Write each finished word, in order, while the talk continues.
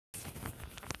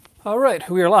All right,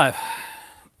 we are live.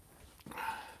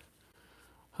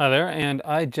 Hi there, and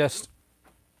I just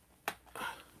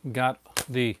got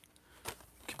the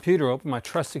computer open, my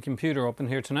trusty computer open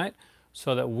here tonight,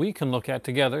 so that we can look at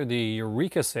together the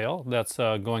Eureka sale that's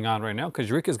going on right now, because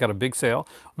Eureka's got a big sale,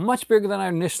 much bigger than I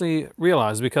initially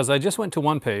realized, because I just went to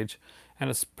one page, and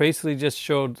it's basically just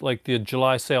showed like the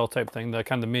July sale type thing, the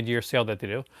kind of mid-year sale that they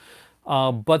do.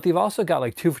 But they've also got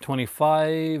like 2 for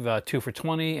 25, 2 for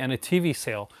 20, and a TV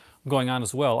sale going on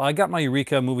as well. I got my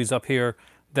Eureka movies up here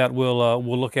that we'll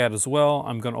look at as well.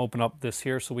 I'm going to open up this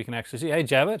here so we can actually see. Hey,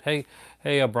 Javed.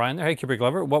 Hey, Brian there. Hey, Kubrick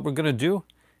Glover. What we're going to do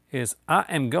is I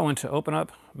am going to open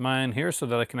up mine here so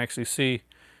that I can actually see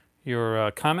your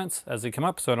comments as they come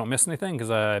up so I don't miss anything, because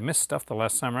I missed stuff the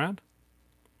last time around.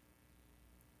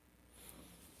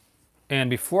 And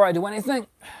before I do anything,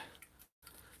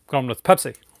 going with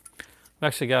Pepsi. I've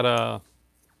actually got a...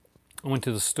 I went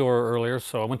to the store earlier,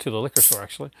 so I went to the liquor store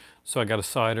actually. So I got a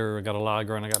cider, I got a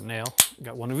lager, and I got an ale.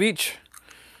 Got one of each,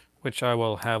 which I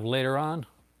will have later on.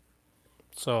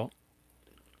 So,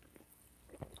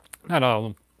 not all of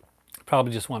them.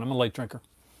 Probably just one. I'm a light drinker.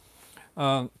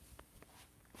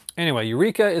 Anyway,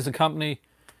 Eureka is a company.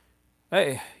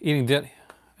 Hey, eating dinner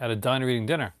at a diner, eating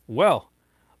dinner. Well,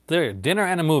 there, dinner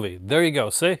and a movie. There you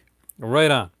go. See, right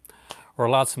on. Or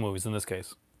lots of movies in this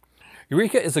case.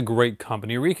 Eureka is a great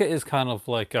company. Eureka is kind of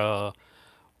like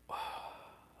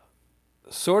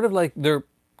sort of like their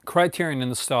Criterion in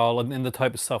the style and in the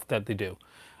type of stuff that they do.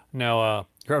 Now,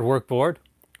 you're at work bored?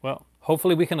 Well,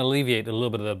 hopefully we can alleviate a little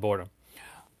bit of that boredom.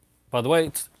 By the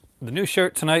way, the new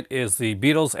shirt tonight is the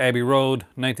Beatles Abbey Road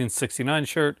 1969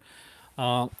 shirt,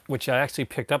 which I actually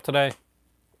picked up today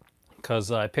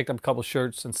because I picked up a couple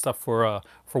shirts and stuff for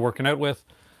working out with.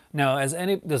 Now,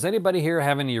 does anybody here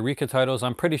have any Eureka titles?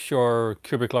 I'm pretty sure,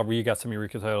 Kubrick Glover, you got some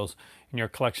Eureka titles in your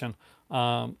collection.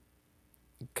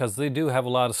 Because they do have a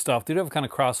lot of stuff. They do have kind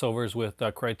of crossovers with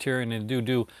Criterion, and they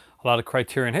do a lot of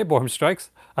Criterion. Hey, Boredom Strikes.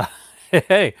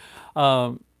 Hey.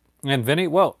 And Vinny,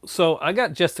 well, so I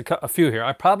got just a few here.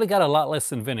 I probably got a lot less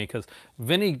than Vinny, because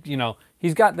Vinny, you know,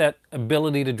 he's got that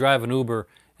ability to drive an Uber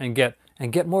and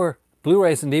get more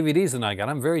Blu-rays and DVDs than I got.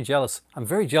 I'm very jealous. I'm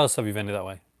very jealous of you, Vinny, that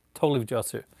way. Totally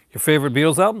jealous of you. Your favorite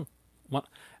Beatles album?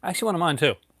 Actually, one of mine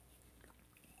too.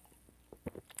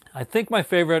 I think my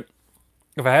favorite,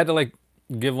 if I had to like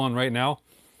give one right now,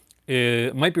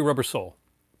 it might be Rubber Soul.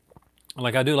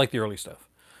 Like, I do like the early stuff,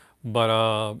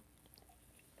 but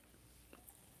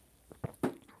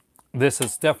this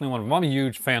is definitely one of them. I'm a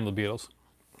huge fan of the Beatles.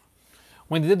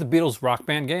 When they did the Beatles Rock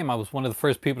Band game, I was one of the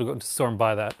first people to go to the store and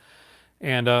buy that.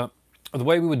 And the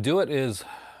way we would do it is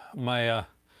my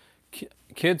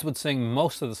kids would sing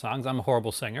most of the songs. I'm a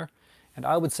horrible singer. And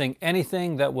I would sing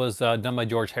anything that was done by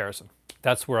George Harrison.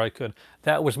 That's where I could.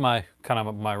 That was my kind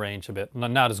of my range a bit.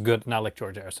 Not as good, not like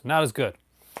George Harrison. Not as good.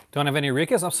 Don't have any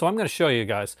Eurekas, so I'm going to show you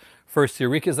guys first the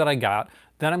Eurekas that I got.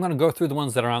 Then I'm going to go through the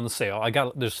ones that are on the sale.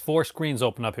 There's 4 screens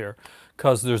open up here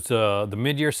because there's the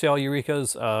mid-year sale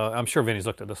Eurekas. I'm sure Vinny's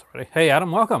looked at this already. Hey,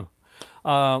 Adam, welcome.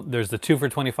 There's the 2 for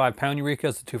 25 pound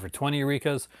Eurekas, the 2 for 20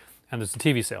 Eurekas, and there's the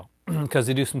TV sale because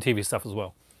they do some TV stuff as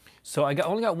well. So I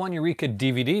only got one Eureka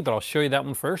DVD, but I'll show you that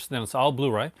one first. Then it's all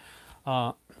Blu-ray.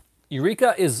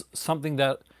 Eureka is something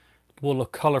that will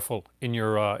look colorful in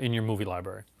your movie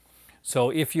library. So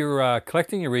if you're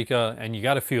collecting Eureka and you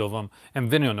got a few of them, and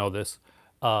Vinny will know this,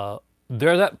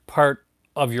 they're that part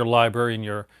of your library in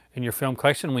your film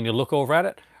collection. When you look over at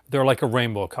it, they're like a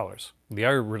rainbow of colors. They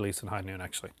are released in high noon,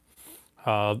 actually.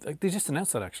 They just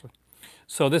announced that, actually.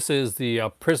 So this is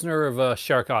the Prisoner of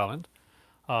Shark Island.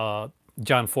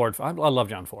 John Ford. I love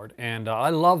John Ford. And I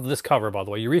love this cover, by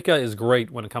the way. Eureka is great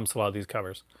when it comes to a lot of these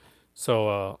covers.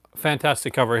 So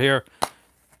fantastic cover here.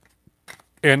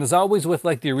 And as always with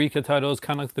like the Eureka titles,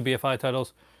 kind of like the BFI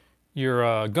titles,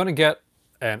 you're going to get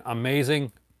an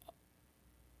amazing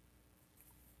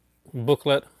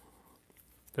booklet.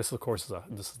 This, of course,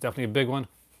 this is definitely a big one.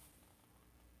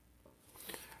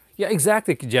 Yeah,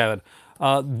 exactly, Javid.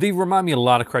 They remind me a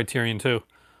lot of Criterion, too.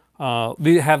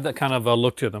 They have that kind of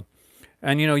look to them.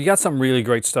 And, you know, you got some really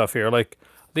great stuff here. Like,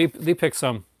 they pick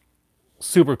some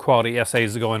super quality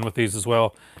essays to go in with these as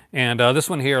well. And this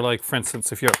one here, like, for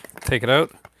instance, if you take it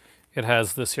out, it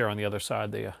has this here on the other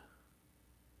side. Better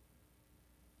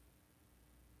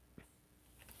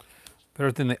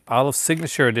than the Olive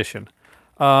Signature Edition.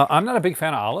 I'm not a big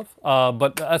fan of Olive,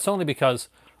 but that's only because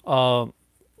a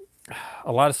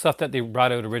lot of stuff that they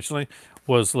brought out originally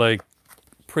was, like,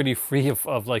 pretty free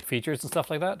of like, features and stuff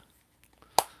like that.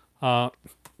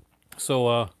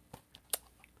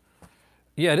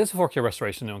 Yeah, it is a 4K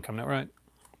restoration new one coming out, right?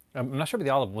 I'm not sure about the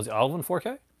Olive. Was the Olive in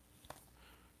 4K?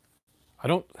 I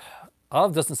don't,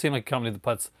 Olive doesn't seem like a company that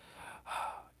puts,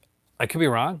 I could be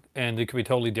wrong, and it could be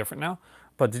totally different now,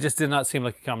 but it just did not seem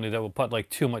like a company that will put like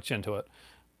too much into it.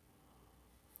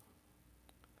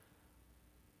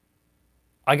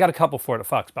 I got a couple Ford at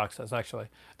Fox box sets, actually.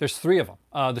 There's three of them.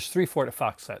 There's three Ford at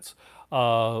Fox sets.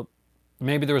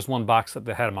 Maybe there was one box set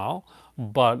that had them all,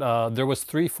 but there was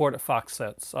three Ford at Fox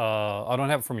sets. I don't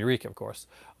have it from Eureka, of course,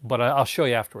 but I'll show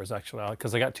you afterwards, actually,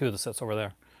 because I got two of the sets over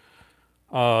there.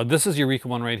 This is Eureka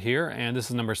one right here, and this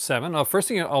is number 7. First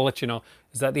thing I'll let you know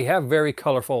is that they have very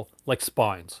colorful, like,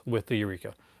 spines with the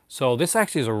Eureka. So this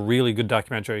actually is a really good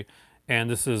documentary, and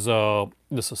this is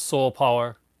Soul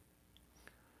Power,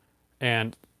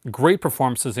 and great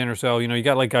performances in her. So, you know, you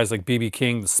got like guys like B.B.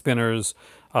 King, the Spinners,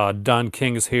 Don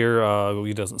King is here.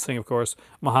 He doesn't sing, of course.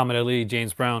 Muhammad Ali,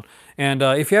 James Brown. And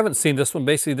if you haven't seen this one,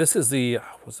 basically this is the,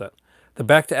 what's that? The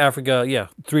Back to Africa, yeah,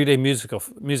 3-day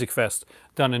music fest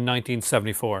done in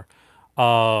 1974.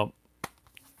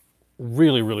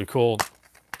 Really, really cool.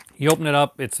 You open it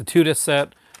up, it's a 2-disc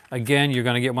set. Again, you're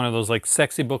going to get one of those like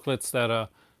sexy booklets that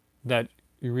that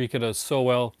Eureka does so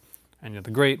well. And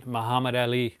the great Muhammad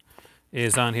Ali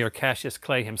is on here, Cassius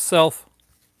Clay himself.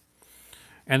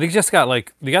 And they just got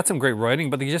like, they got some great writing,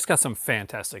 but they just got some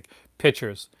fantastic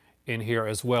pictures in here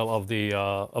as well of the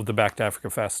Back to Africa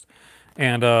Fest.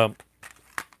 And kind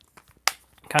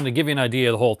of give you an idea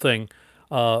of the whole thing.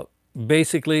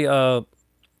 Basically,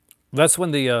 that's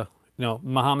when the you know,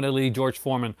 Muhammad Ali, George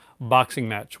Foreman boxing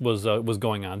match was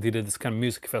going on. They did this kind of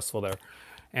music festival there,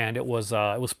 and it was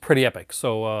pretty epic.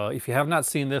 So if you have not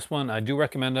seen this one, I do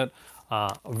recommend it.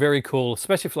 Very cool,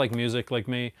 especially if you like music like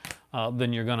me,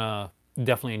 then you're gonna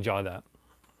definitely enjoy that.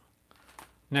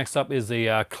 Next up is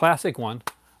the classic one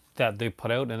that they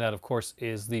put out, and that of course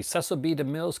is the Cecil B.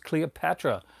 DeMille's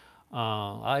Cleopatra.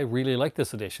 I really like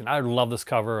this edition. I love this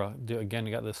cover. Again,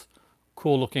 you got this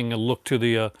cool looking look to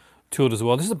the to it as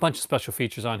well. There's a bunch of special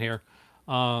features on here,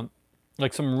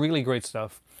 like some really great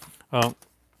stuff. The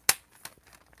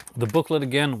booklet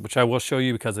again, which I will show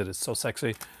you because it is so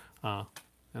sexy.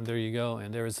 And there you go.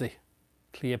 And there is the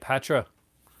Cleopatra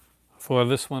for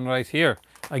this one right here.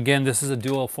 Again, this is a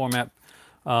dual format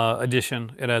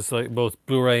edition. It has like both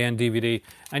Blu-ray and DVD.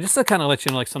 And just to kind of let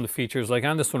you know like some of the features, like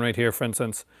on this one right here, for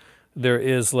instance, there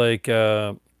is like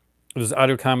there's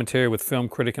audio commentary with film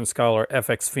critic and scholar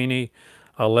F.X. Feeney,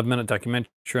 11-minute documentary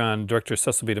on director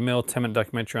Cecil B. DeMille, 10-minute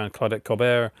documentary on Claudette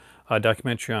Colbert, a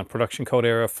documentary on production code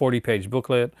era, 40-page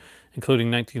booklet,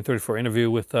 including 1934 interview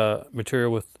with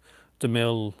material with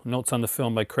DeMille, notes on the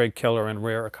film by Craig Keller, and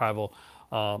rare archival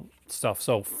stuff.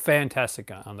 So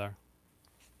fantastic on there.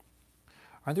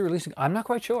 Are they releasing? I'm not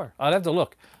quite sure. I'd have to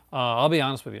look. I'll be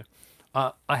honest with you.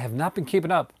 I have not been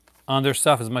keeping up on their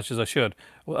stuff as much as I should,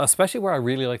 especially where I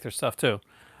really like their stuff too.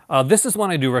 This is one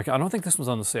I do recommend. I don't think this one's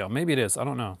on the sale. Maybe it is. I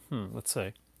don't know. Let's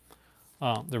see.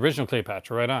 The original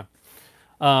Cleopatra, right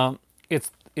on.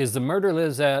 Is The Murder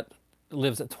Lives at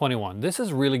 21. This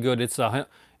is really good. It's a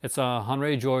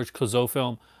Henri Georges Clouzot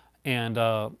film, and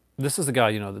this is the guy,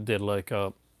 you know, that did like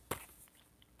oh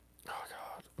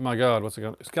my God, what's it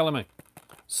called? It's killing me.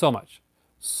 So much,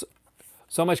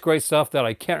 so much great stuff that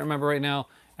I can't remember right now,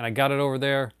 and I got it over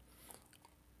there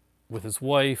with his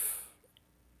wife.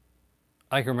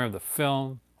 I can remember the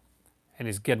film, and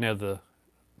he's getting out of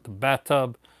the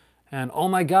bathtub, and oh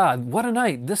my God, what a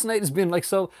night! This night has been like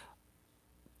so.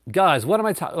 Guys, what am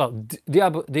I talking about?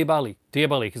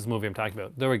 Diabolique is the movie I'm talking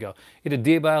about. There we go. He did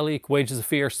Diabolique, Wages of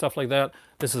Fear, stuff like that.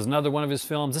 This is another one of his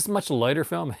films. This is a much lighter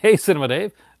film. Hey, Cinema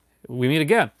Dave, we meet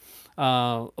again.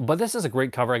 But this is a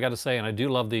great cover, I got to say, and I do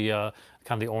love the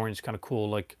kind of the orange, kind of cool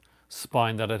like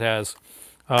spine that it has.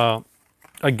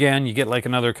 Again, you get like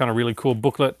another kind of really cool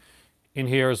booklet in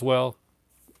here as well.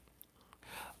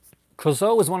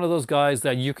 Clouzot is one of those guys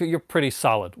that you're pretty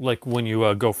solid, like when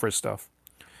you go for his stuff.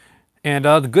 And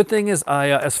the good thing is,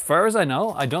 as far as I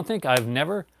know, I don't think I've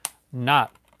never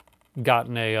not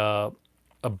gotten a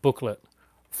booklet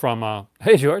from.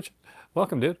 Hey George,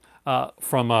 welcome, dude.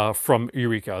 From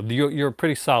Eureka. You're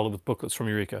pretty solid with booklets from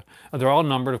Eureka. They're all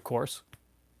numbered, of course.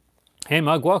 Hey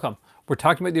Mug, welcome. We're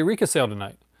talking about the Eureka sale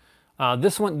tonight.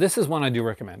 This is one I do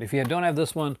recommend. If you don't have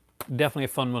this one, definitely a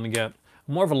fun one to get.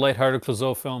 More of a lighthearted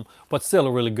Clouzot film, but still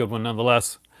a really good one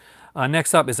nonetheless.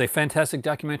 Next up is a fantastic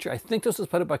documentary. I think this was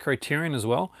put up by Criterion as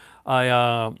well.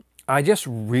 I just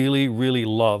really, really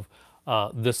love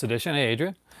this edition. Hey,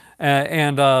 Adrian.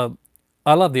 And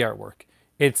I love the artwork.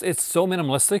 It's so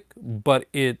minimalistic, but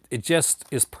it just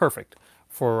is perfect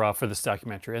for this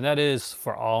documentary, and that is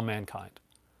For All Mankind.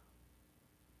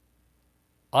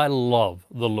 I love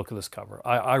the look of this cover.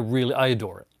 I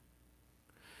adore it.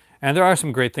 And there are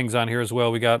some great things on here as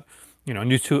well. We got you know,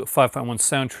 new 5.1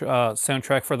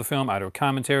 soundtrack for the film, audio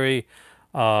commentary.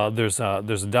 There's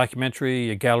a documentary,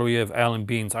 a gallery of Alan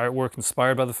Bean's artwork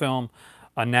inspired by the film,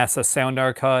 a NASA sound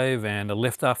archive, and a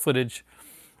liftoff footage.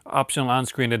 Optional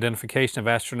on-screen identification of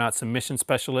astronauts and mission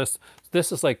specialists.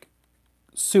 This is like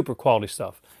super quality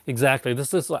stuff. Exactly.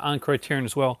 This is on Criterion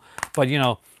as well. But you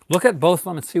know, look at both of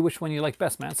them and see which one you like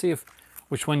best, man. See if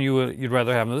which one you'd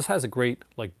rather have. Now, this has a great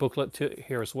like booklet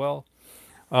here as well,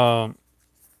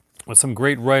 with some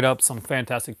great write-ups, some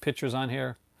fantastic pictures on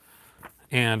here,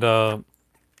 and let's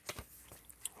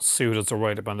see who does the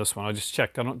write-up on this one. I just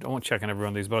checked. I won't check on every one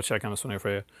of these, but I'll check on this one here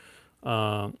for you.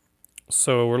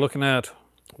 So we're looking at,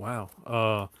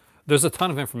 wow. There's a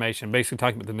ton of information, basically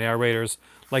talking about the narrators.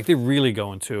 Like they really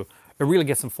go into, it really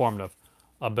gets informative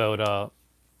about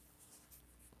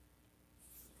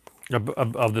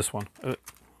of this one.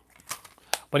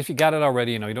 But if you got it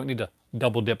already, you know, you don't need to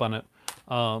double dip on it.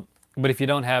 But if you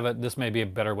don't have it, this may be a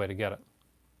better way to get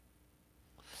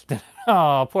it.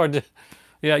 Oh,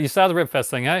 yeah, you saw the Ripfest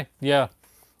thing, eh? Yeah.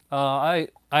 I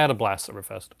had a blast at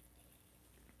Ripfest.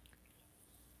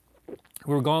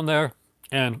 We were going there,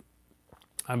 and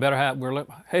my better half,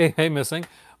 hey, missing.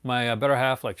 My better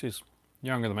half, like she's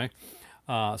younger than me.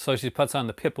 So she puts on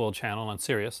the Pitbull channel on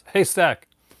Sirius. Hey, Stack.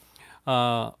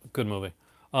 Good movie.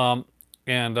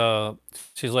 And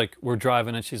she's like, we're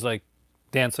driving, and she's like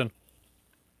dancing.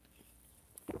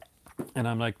 And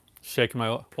I'm like shaking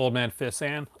my old man fist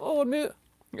saying, oh,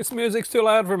 this music's too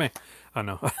loud for me. I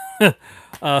know.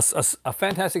 A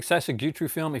fantastic Sacha Guitry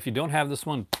film. If you don't have this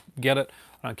one, get it.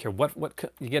 I don't care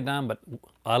what you get on, but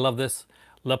I love this.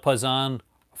 Le Paysan,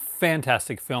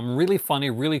 fantastic film. Really funny,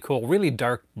 really cool, really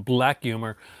dark, black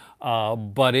humor.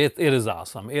 But it is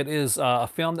awesome. It is a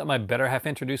film that my better half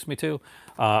introduced me to.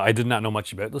 I did not know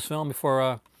much about this film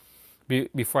before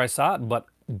I saw it, but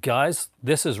guys,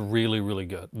 this is really, really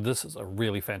good. This is a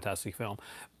really fantastic film.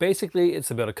 Basically,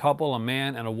 it's about a couple, a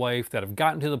man and a wife, that have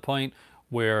gotten to the point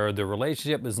where their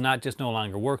relationship is not just no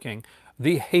longer working.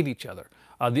 They hate each other.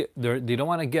 They don't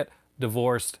want to get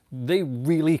divorced. They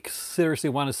really seriously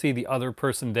want to see the other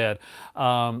person dead.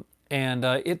 And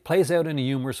it plays out in a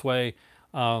humorous way.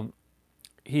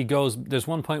 There's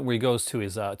one point where he goes to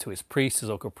his priest, his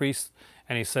local priest,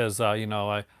 and he says, you know,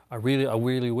 I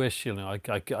really wish, you know, I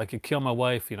could kill my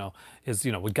wife, you know,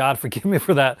 would God forgive me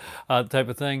for that type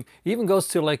of thing. He even goes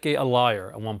to like a liar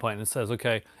at one point and says,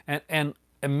 okay, and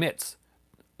admits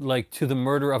like to the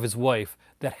murder of his wife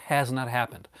that has not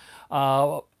happened.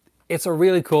 It's a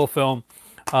really cool film.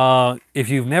 If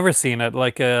you've never seen it,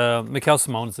 like Mikhail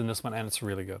Simone's in this one, and it's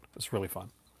really good. It's really fun.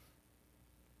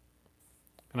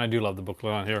 And I do love the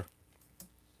booklet on here.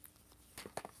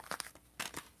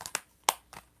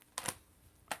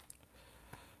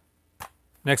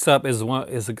 Next up is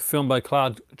a film by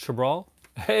Claude Chabrol.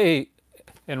 Hey,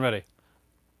 and ready.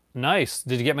 Nice.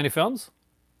 Did you get many films?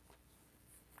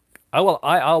 I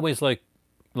always like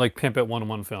pimp at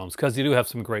one-on-one films because you do have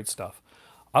some great stuff.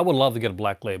 I would love to get a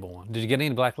black label one. Did you get any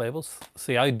black labels?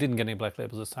 See, I didn't get any black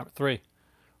labels this time. 3.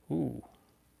 Ooh.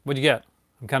 What'd you get?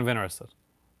 I'm kind of interested.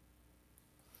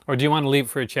 Or do you want to leave it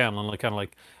for your channel and kind of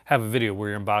like have a video where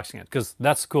you're unboxing it? Because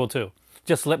that's cool too.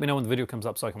 Just let me know when the video comes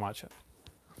up so I can watch it.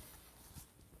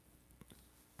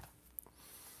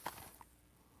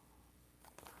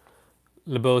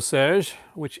 Le Beau Serge,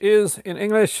 which is in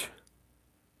English,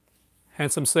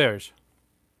 Handsome Serge.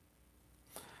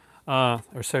 Or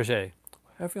Serge,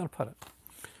 however you want to put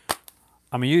it.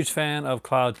 I'm a huge fan of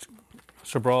Claude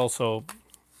Chabrol, so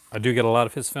I do get a lot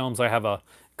of his films. I have a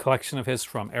collection of his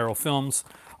from Arrow Films.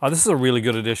 This is a really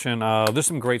good edition. There's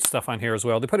some great stuff on here as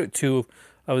well. They put out 2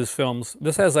 of his films.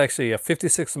 This has actually a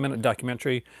 56-minute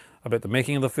documentary about the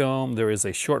making of the film. There is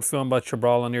a short film by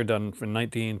Chabrol on here done from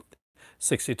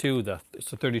 1962.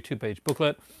 It's a 32-page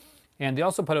booklet. And they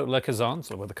also put out Les Cousins,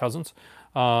 so with the cousins.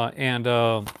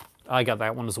 I got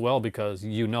that one as well because,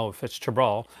 you know, if it's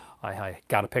Chabrol, I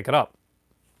got to pick it up.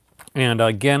 And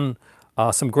again,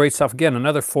 some great stuff. Again,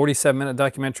 another 47-minute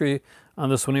documentary on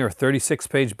this one here, a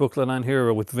 36-page booklet on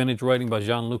here with vintage writing by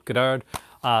Jean-Luc Godard.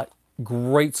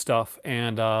 Great stuff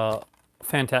and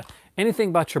fantastic.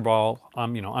 Anything by Chabrol,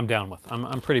 you know, I'm down with.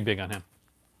 I'm pretty big on him.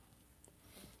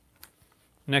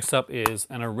 Next up is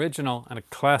an original and a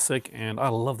classic, and I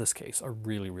love this case. I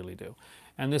really, really do.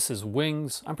 And this is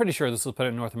Wings. I'm pretty sure this was put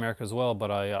in North America as well,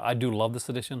 but I do love this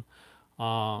edition.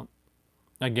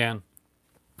 Again,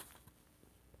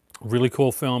 really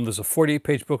cool film. There's a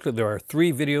 48-page booklet. There are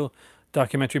 3 video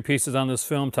documentary pieces on this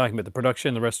film talking about the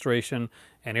production, the restoration,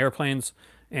 and airplanes,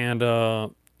 and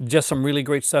just some really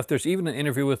great stuff. There's even an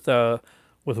interview with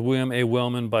William A.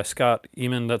 Wellman by Scott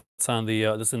Eamon that's on the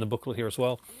that's in the booklet here as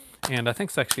well. And I think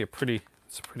it's actually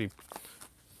it's a pretty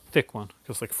thick one.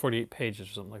 It's like 48 pages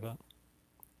or something like that.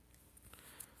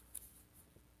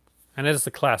 And it is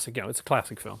a classic, it's a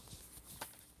classic film.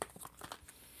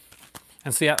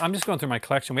 And see, I'm just going through my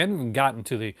collection. We haven't even gotten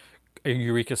to the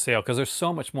Eureka sale because there's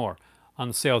so much more on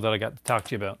the sale that I got to talk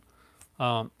to you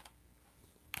about.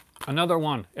 Another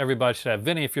one everybody should have.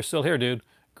 Vinny, if you're still here, dude,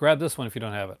 grab this one if you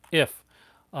don't have it.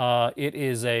 It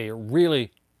is a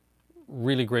really,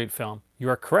 really great film. You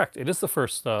are correct. It is the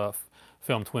first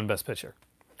film to win Best Picture.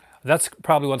 That's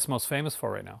probably what it's most famous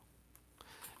for right now.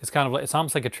 It's kind of like, it's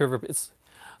almost like a trivia.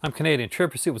 I'm Canadian.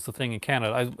 Trivia Pursuit was the thing in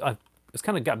Canada. It's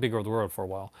kind of got bigger over the world for a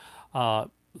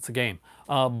while. It's a game.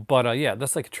 Yeah,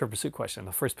 that's like a Trivia Pursuit question.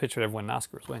 The first picture to ever win an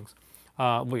Oscar was Wings.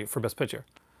 For Best Picture.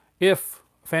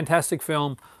 Fantastic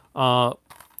film.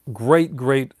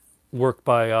 Great work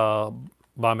by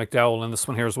McDowell in this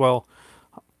one here as well.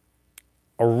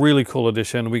 A really cool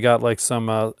edition. We got like some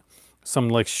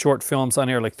like short films on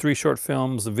here, like 3 short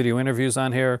films, video interviews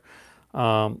on here.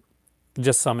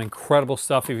 Just some incredible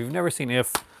stuff. If you've never seen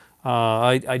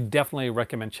I definitely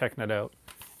recommend checking it out.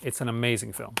 It's an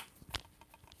amazing film.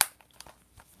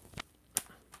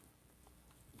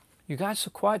 You guys are so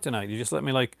quiet tonight. You just let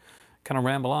me like kind of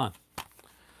ramble on.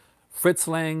 Fritz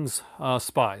Lang's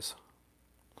Spies.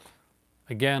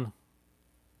 Again,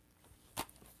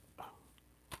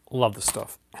 love this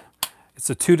stuff. It's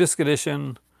a 2-disc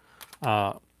edition.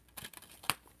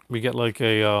 We get like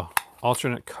a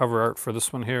alternate cover art for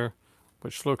this one here,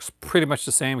 which looks pretty much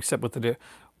the same except with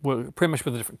pretty much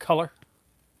with a different color.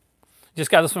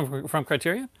 Just got this one from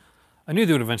Criterion. I knew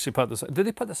they would eventually put this out. Did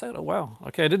they put this out? Oh wow.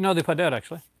 Okay, I didn't know they put that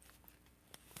actually.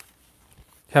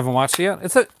 Haven't watched it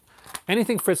yet.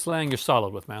 Anything Fritz Lang, you're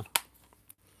solid with, man.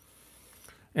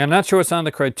 And I'm not sure what's on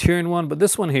the Criterion one, but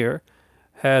this one here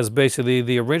has basically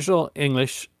the original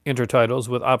English intertitles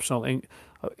with optional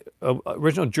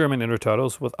original German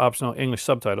intertitles with optional English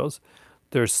subtitles.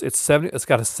 It's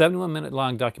got a 71-minute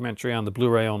long documentary on the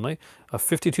Blu-ray only, a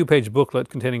 52-page booklet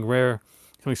containing rare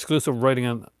and exclusive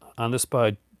writing on this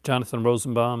by Jonathan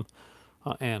Rosenbaum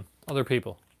and other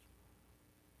people.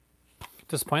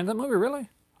 Disappointed in that movie, really?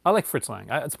 I like Fritz Lang.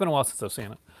 It's been a while since I've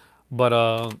seen it. But,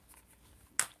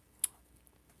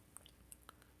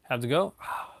 have to go.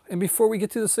 And before we get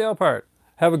to the sale part,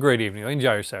 have a great evening.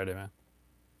 Enjoy your Saturday, man.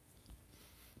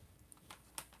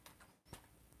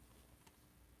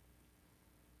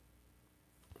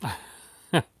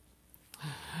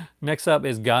 Next up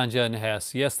is Ganja and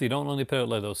Hess. Yes, they don't only put out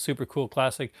like those super cool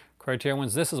classic Criterion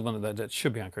ones. This is one that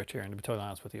should be on Criterion, to be totally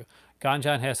honest with you.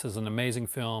 Ganja and Hess is an amazing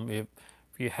film. If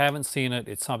you haven't seen it,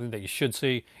 it's something that you should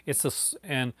see. It is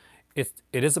a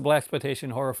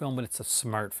blaxploitation horror film, but it's a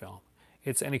smart film.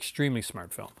 It's an extremely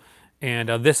smart film. And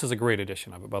this is a great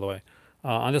edition of it, by the way.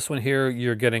 On this one here,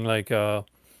 you're getting like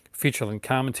feature-length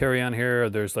commentary on here.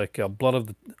 There's like Blood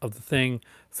of the Thing.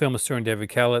 Film is starring David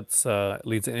Kalitz.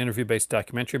 Leads an interview-based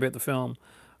documentary about the film.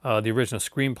 The original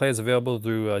screenplay is available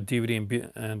through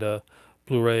DVD and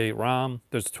Blu-ray ROM.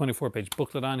 There's a 24-page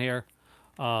booklet on here.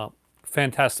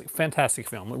 Fantastic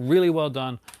film. Really well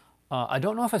done. I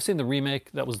don't know if I've seen the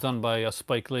remake that was done by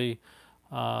Spike Lee,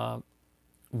 but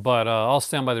I'll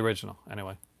stand by the original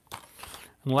anyway.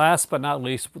 And last but not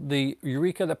least, the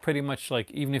Eureka that pretty much, like,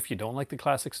 even if you don't like the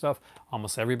classic stuff,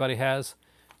 almost everybody has,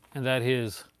 and that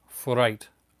is Fright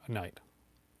Night.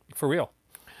 For real.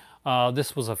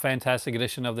 This was a fantastic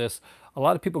edition of this. A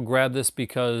lot of people grabbed this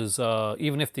because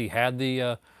even if they had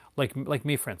the, like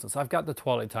me for instance, I've got the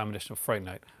Twilight Time edition of Fright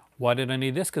Night. Why did I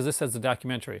need this? Because this has the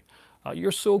documentary.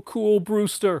 You're so cool,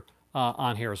 Brewster,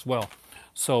 on here as well.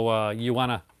 So you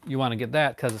wanna get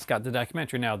that because it's got the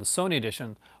documentary. Now the Sony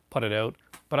edition put it out,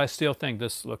 but I still think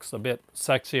this looks a bit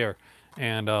sexier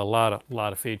and a lot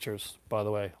of features. By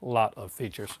the way, a lot of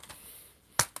features.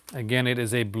 Again, it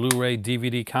is a Blu-ray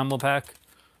DVD combo pack.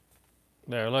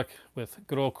 There, look, with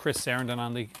good old Chris Sarandon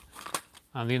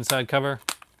on the inside cover.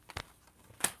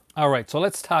 All right, so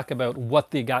let's talk about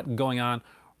what they got going on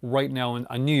right now, and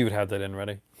I knew you would have that in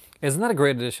ready. Isn't that a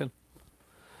great edition?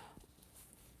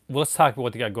 Well, let's talk about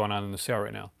what they got going on in the sale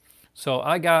right now. So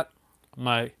I got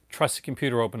my trusty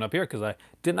computer open up here because I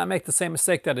did not make the same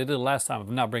mistake that I did last time of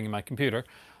not bringing my computer.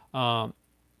 So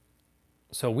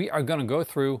we are going to go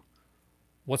through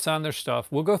what's on their stuff.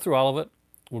 We'll go through all of it.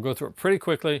 We'll go through it pretty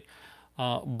quickly.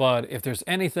 But if there's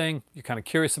anything you're kind of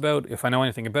curious about, if I know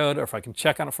anything about it, or if I can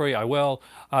check on it for you, I will.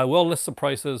 I will list the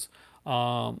prices.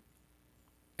 And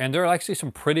there are actually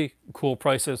some pretty cool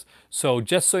prices. So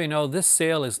just so you know, this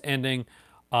sale is ending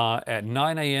at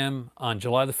 9 a.m. on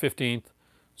July the 15th.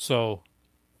 So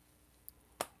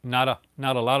not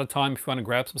a lot of time if you want to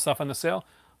grab some stuff on the sale.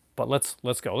 But let's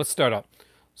go. Let's start up.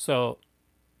 So,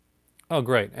 oh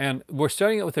great. And we're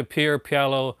starting it with a Pier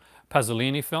Paolo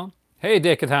Pasolini film. Hey,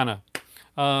 De Katana.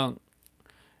 Uh,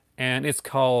 and it's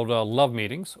called Love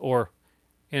Meetings, or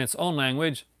in its own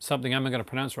language, something I'm not going to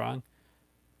pronounce wrong,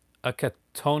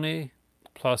 Akatone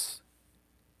plus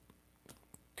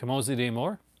Camosi di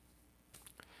Amor.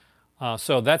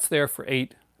 So that's there for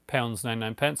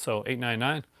 £8.99, so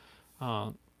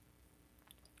 £8.99.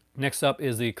 Next up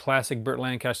is the classic Burt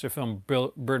Lancaster film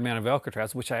Birdman of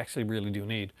Alcatraz, which I actually really do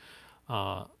need.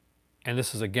 And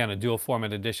this is, again, a dual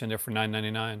format edition there for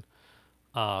 $9.99.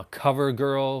 Cover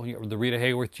Girl, the Rita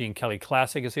Hayworth, Gene Kelly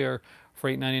classic is here for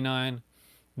 $8.99.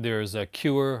 There's a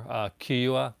Cure,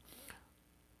 Kiua.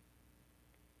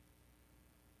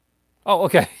 Oh,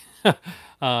 okay.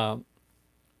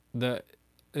 The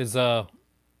is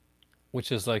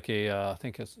which is like a I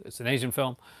think it's an Asian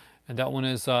film, and that one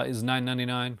is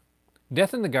 $9.99.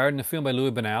 Death in the Garden, a film by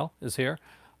Louis Banal, is here.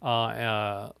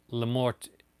 La Mort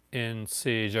in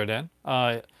Ces Jardins,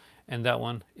 and that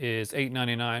one is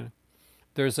 $8.99.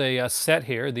 There's a set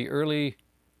here, the early,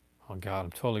 oh God,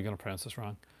 I'm totally going to pronounce this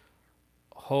wrong.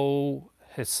 Ho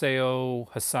Hiseo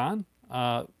Hassan,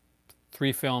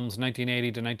 3 films,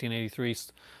 1980 to 1983.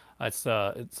 It's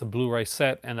a Blu-ray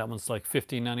set, and that one's like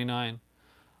 $15.99.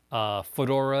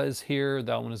 Fedora is here.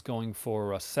 That one is going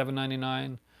for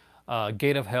 $7.99.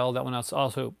 Gate of Hell, that one is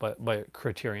also by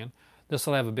Criterion. This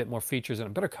will have a bit more features and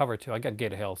a better cover too. I got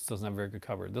Gate of Hell. It doesn't have a very good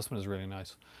cover. This one is really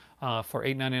nice. For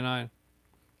 $8.99.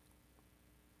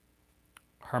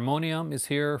 Harmonium is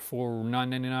here for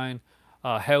 $9.99.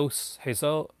 House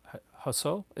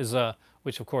Haso is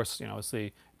which of course is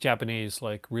the Japanese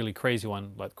like really crazy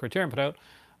one like Criterion put out,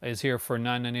 is here for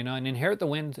 $9.99. Inherit the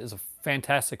Wind is a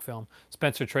fantastic film.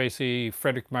 Spencer Tracy,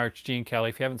 Frederick March, Gene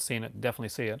Kelly. If you haven't seen it, definitely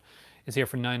see it. Is here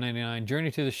for $9.99.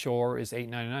 Journey to the Shore is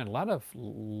 $8.99. A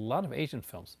lot of Asian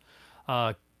films.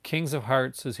 Kings of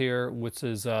Hearts is here, which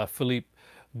is Philippe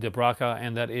de Braca,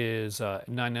 and that is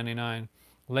 $9.99.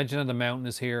 Legend of the Mountain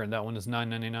is here, and that one is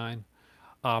 $9.99.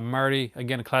 Marty,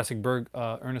 again a classic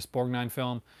Ernest Borgnine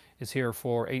film, is here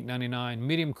for $8.99.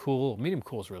 Medium Cool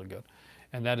is really good,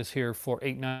 and that is here for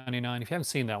 $8.99. If you haven't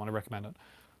seen that one, I recommend it.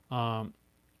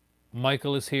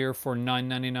 Michael is here for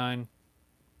 $9.99,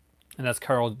 and that's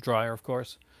Carl Dreyer, of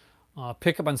course.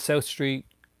 Pickup on South Street,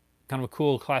 kind of a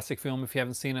cool classic film if you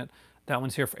haven't seen it. That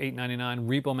one's here for $8.99.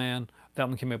 Repo Man, that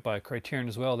one came out by Criterion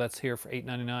as well. That's here for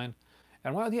 $8.99.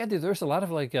 And wow, yeah, dude, there's a lot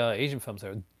of like Asian films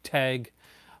there. Tag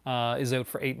is out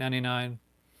for $8.99.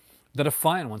 The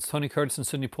Defiant ones, Tony Curtis and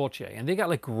Sidney Poitier, and they got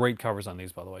like great covers on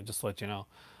these, by the way, just to let you know.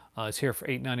 It's here for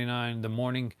 $8.99. The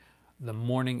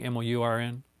Morning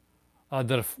MOURN.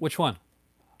 Which one?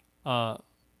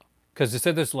 Because you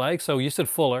said there's like, so you said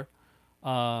Fuller.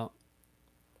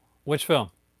 Which film?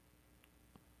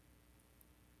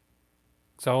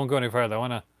 So I won't go any further. I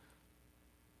want to.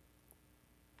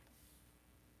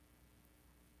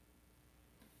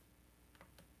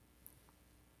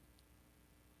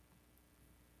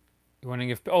 You're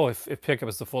wondering if Pickup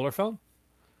is the Fuller film?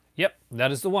 Yep,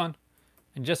 that is the one.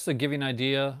 And just to give you an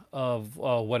idea of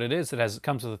what it is, it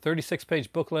comes with a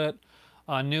 36-page booklet,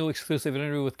 a new exclusive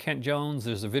interview with Kent Jones.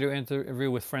 There's a video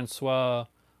interview with Francois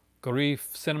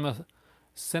Gorif.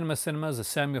 Cinemas, a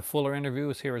Samuel Fuller interview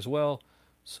is here as well.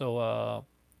 So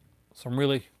some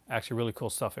really cool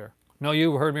stuff here. No,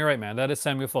 you heard me right, man. That is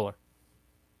Samuel Fuller.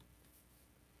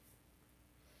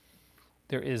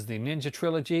 There is the Ninja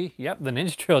Trilogy. Yep, the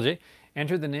Ninja Trilogy.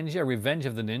 Enter the Ninja, Revenge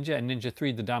of the Ninja, and Ninja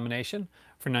 3, The Domination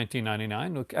for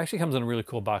 $19.99. It actually comes in a really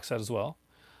cool box set as well.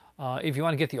 If you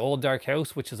want to get the Old Dark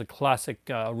House, which is a classic,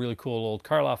 really cool old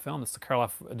Karloff film, it's the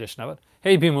Karloff edition of it.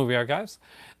 Hey, B-Movie Archives.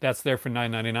 That's there for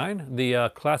 $9.99.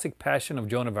 The classic Passion of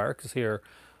Joan of Arc is here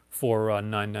for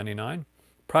 $9.99.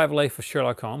 Private Life of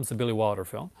Sherlock Holmes, the Billy Wilder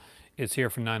film, is here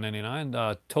for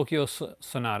 $9.99. Tokyo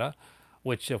Sonata,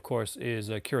 which of course is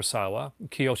Kiyoshi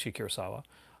Kurosawa,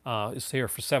 is here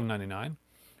for $7.99.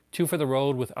 Two for the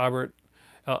Road with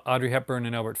Audrey Hepburn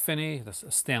and Albert Finney. That's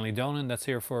Stanley Donen. That's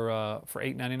here for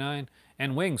 $8.99.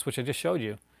 And Wings, which I just showed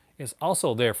you, is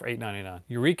also there for $8.99.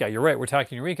 Eureka, you're right. We're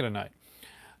talking Eureka tonight.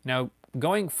 Now,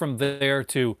 going from there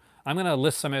to, I'm going to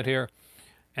list some out here,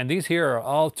 and these here are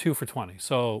all 2 for $20.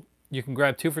 So you can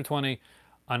grab 2 for $20,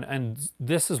 and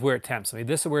this is where it tempts me.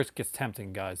 This is where it gets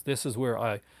tempting, guys. This is where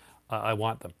I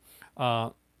want them.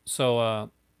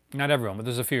 Not everyone, but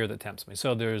there's a few that tempts me.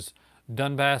 So there's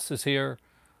Dunbass is here.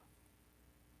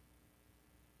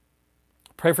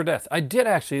 Pray for Death. I did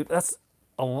actually. That's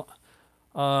been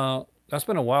a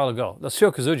while ago. That's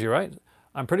Shio Kazuji, right?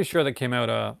 I'm pretty sure that came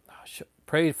out.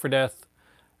 Pray for Death,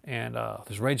 and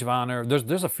there's Rage of Honor.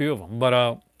 There's a few of them,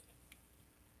 but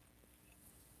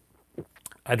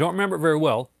I don't remember it very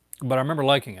well, but I remember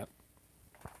liking it.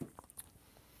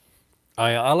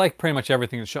 I like pretty much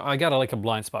everything. I got like a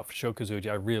blind spot for Sho Kosugi.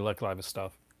 I really like a lot of his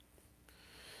stuff.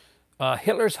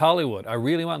 Hitler's Hollywood. I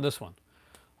really want this one.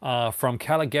 From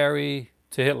Caligari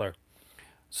to Hitler.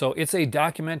 So it's a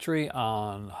documentary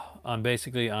on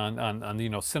basically on you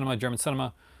know, cinema, German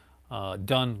cinema,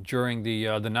 done during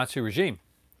the Nazi regime.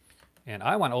 And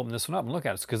I want to open this one up and look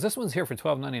at it because this one's here for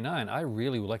 $12.99. I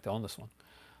really would like to own this one.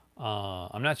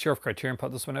 I'm not sure if Criterion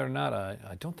put this one out or not.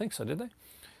 I don't think so, did they?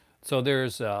 So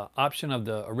there's an option of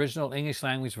the original English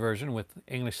language version with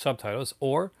English subtitles,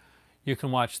 or you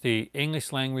can watch the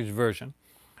English language version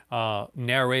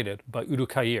narrated by Udo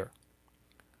Kier.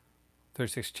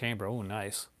 36 Chamber, oh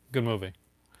nice, good movie.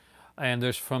 And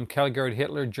there's From Caligari to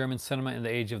Hitler, German Cinema in the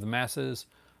Age of the Masses,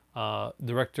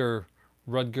 director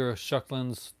Rudger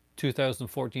Schucklin's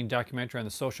 2014 documentary on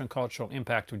the social and cultural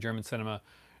impact of German cinema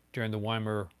during the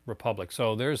Weimar Republic.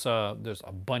 So there's a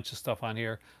bunch of stuff on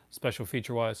here, special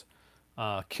feature wise.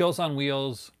 Kills on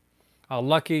Wheels,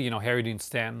 Lucky, you know, Harry Dean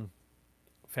Stanton,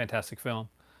 fantastic film.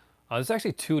 There's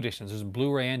actually two editions. There's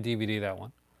Blu-ray and DVD, that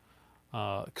one.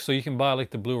 So you can buy like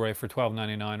the Blu-ray for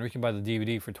 $12.99, or you can buy the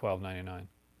DVD for $12.99.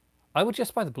 I would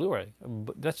just buy the Blu-ray,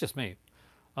 but that's just me.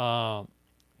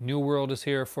 New World is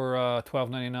here for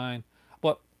 $12.99.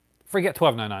 Well, forget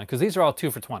 $12.99 because these are all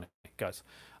 2 for $20, guys.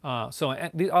 So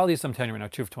all these I'm telling you right now,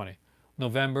 2 for $20.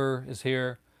 November is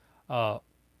here.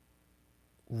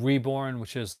 Reborn,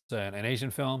 which is an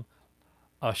Asian film.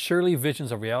 Shirley,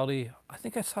 Visions of Reality. I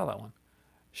think I saw that one.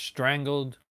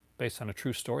 Strangled, based on a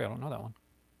true story. I don't know that one.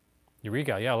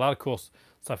 Eureka, yeah, a lot of cool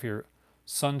stuff here.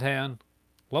 Suntan,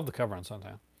 love the cover on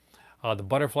Suntan. The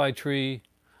Butterfly Tree,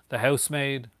 The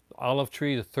Housemaid, The Olive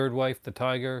Tree, The Third Wife, The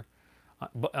Tiger.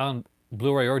 On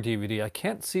Blu-ray or DVD. I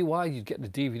can't see why you'd get the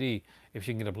DVD if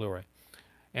you can get a Blu-ray.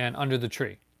 And Under the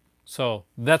Tree. So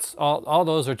that's all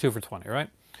those are 2 for $20, right?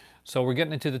 So we're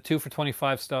getting into the 2 for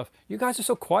 $25 stuff. You guys are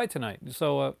so quiet tonight.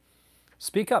 So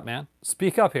speak up, man.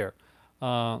 Speak up here.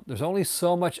 There's only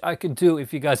so much I can do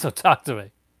if you guys don't talk to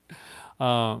me.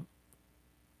 Got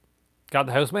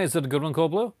The Housemaid. Is it a good one,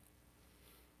 Cold Blue?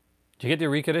 Did you get the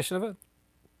Eureka edition of it?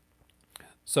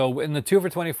 So in the 2 for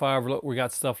 $25, we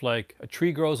got stuff like A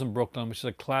Tree Grows in Brooklyn, which is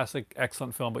a classic,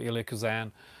 excellent film by Elia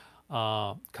Kazan.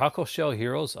 Cockle Shell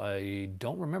Heroes, I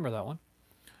don't remember that one.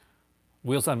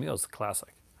 Wheels on Meals, the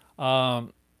classic.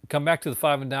 Come Back to the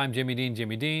Five and Dime, Jimmy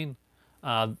Dean.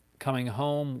 Coming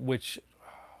Home, which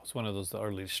was one of those that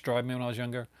utterly destroyed me when I was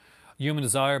younger. Human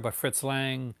Desire by Fritz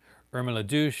Lang. Irma La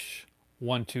Douche.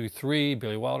 1, 2, 3,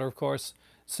 Billy Wilder, of course.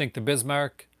 Sink to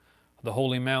Bismarck. The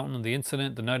Holy Mountain, The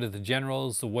Incident, The Night of the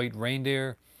Generals, The White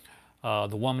Reindeer, The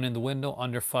Woman in the Window,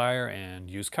 Under Fire, and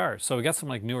Used Cars. So we got some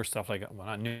like newer stuff, like, well,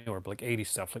 not newer, but like 80s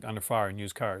stuff, like Under Fire and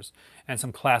Used Cars, and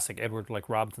some classic Edward like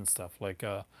Robinson stuff, like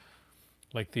the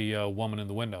Woman in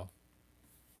the Window.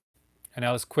 And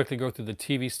now let's quickly go through the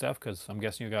TV stuff because I'm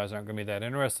guessing you guys aren't going to be that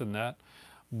interested in that.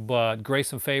 But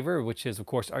Grace and Favor, which is of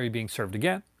course Are You Being Served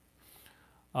Again?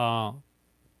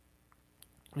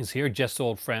 Is here. Just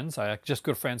Old Friends. Just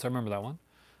Good Friends. I remember that one.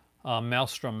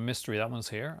 Maelstrom Mystery. That one's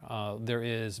here. There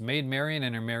is Maid Marian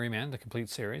and Her Merry Man, the complete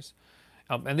series.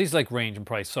 And these like range in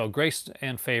price. So Grace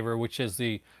and Favor, which is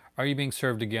the Are You Being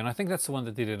Served Again? I think that's the one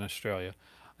that they did in Australia.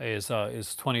 Is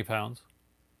 £20.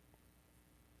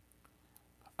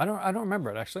 I don't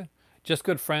remember it actually. Just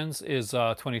Good Friends is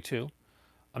 $22.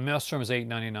 A Maelstrom is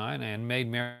 $8.99, and Maid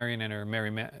Marian and Her Merry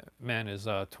Man is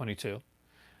 $22.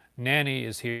 Nanny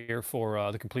is here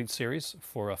for the complete series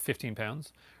for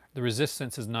 £15. The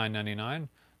Resistance is $9.99.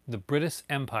 The British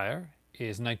Empire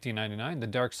is $19.99. The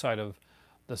Dark Side of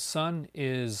the Sun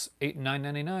is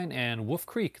 $9.99. And Wolf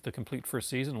Creek, the complete first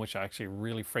season, which I actually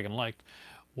really friggin' liked,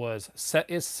 is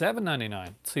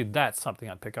 $7.99. See, that's something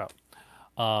I'd pick up.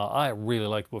 I really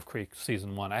liked Wolf Creek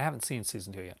season 1. I haven't seen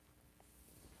season 2 yet.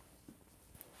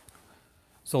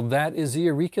 So that is the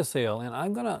Eureka sale, and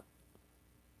I'm gonna.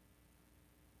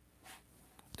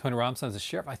 Tony Robinson as a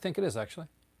sheriff? I think it is, actually.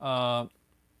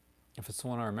 If it's the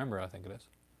one I remember, I think it is.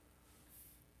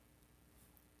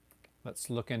 Let's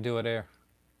look into it here.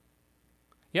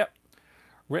 Yep.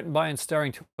 Written by and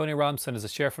starring Tony Robinson as the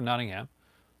sheriff of Nottingham.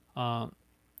 Of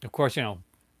course, you know,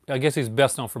 I guess he's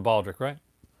best known for Baldric, right?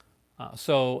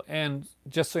 And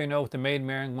just so you know, with the Maid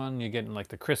Marian one, you're getting like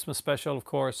the Christmas special, of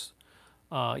course.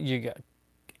 You get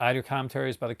audio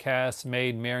commentaries by the cast,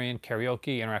 Maid Marian,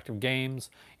 karaoke, interactive games,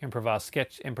 improvised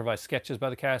sketches by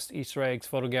the cast, Easter eggs,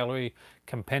 photo gallery,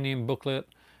 compendium booklet,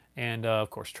 and of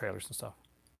course trailers and stuff.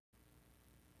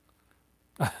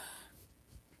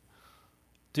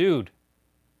 Dude,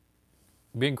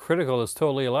 being critical is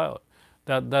totally allowed.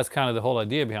 That's kind of the whole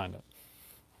idea behind it.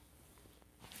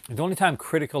 The only time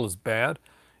critical is bad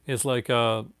is like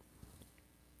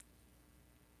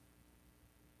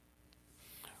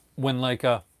when like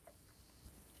you're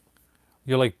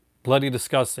like bloody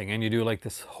disgusting and you do like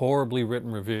this horribly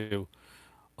written review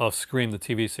of Scream the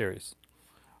TV series.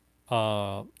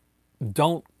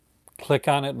 Don't click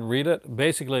on it and read it.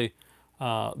 Basically,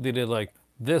 they did like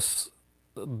this.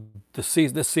 This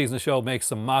season of the show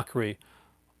makes a mockery,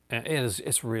 and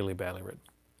it's really badly written.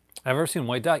 I've ever seen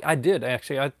White Dog. I did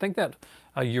actually. I think that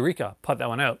Eureka put that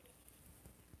one out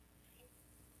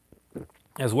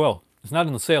as well. It's not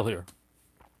in the sale here,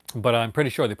 but I'm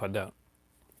pretty sure they put it out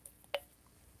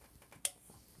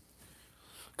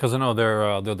because I know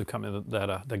they're the company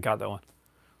that got that one.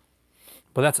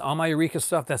 But that's all my Eureka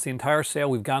stuff. That's the entire sale.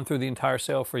 We've gone through the entire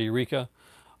sale for Eureka.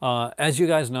 As you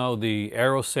guys know, the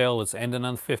Arrow sale is ending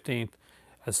on the 15th.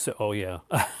 Oh yeah,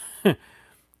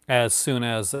 as soon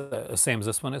as same as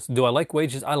this one is. Do I like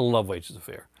Wages? I love Wages of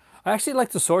Fear. I actually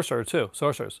like the Sorcerer too,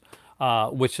 Sorcerers,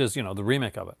 which is the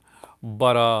remake of it,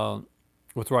 but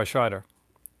with Roy Scheider.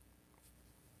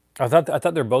 I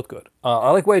thought they're both good. I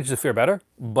like Wages of Fear better,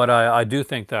 but I do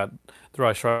think that the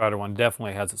Roy Scheider one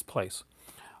definitely has its place.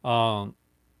 And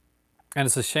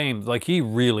it's a shame. Like he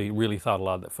really, really thought a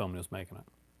lot of that film when he was making it.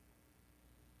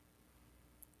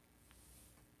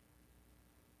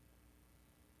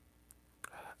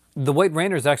 The White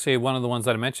Rainer is actually one of the ones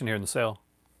that I mentioned here in the sale.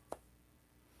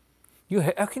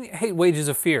 How can you hate Wages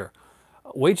of Fear?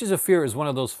 Wages of Fear is one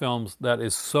of those films that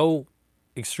is so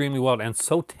extremely well and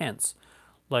so tense,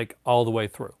 like all the way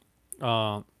through.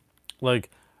 Like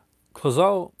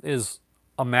Clouseau is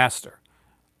a master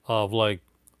of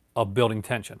building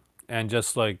tension and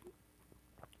just like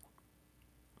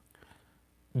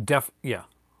yeah.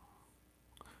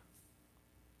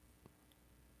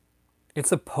 It's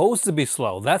supposed to be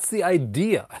slow. That's the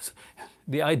idea.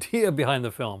 The idea behind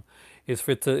the film is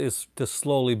for it to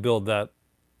slowly build that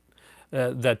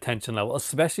tension level,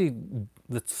 especially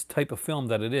the type of film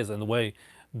that it is and the way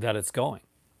that it's going.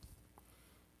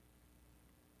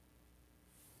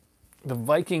 The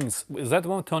Vikings, is that the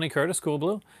one with Tony Curtis, Cool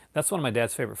Blue? That's one of my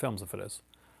dad's favorite films, if it is.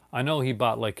 I know he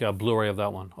bought like a Blu-ray of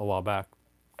that one a while back.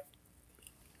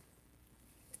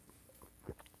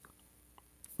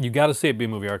 You got to see it,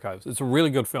 B-Movie Archives. It's a really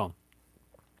good film.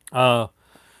 If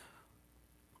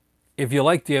you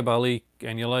like Diabolique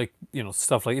and you like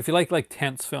stuff if you like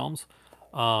tense films,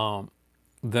 then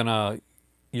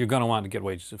you're gonna want to get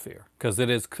Wages of Fear because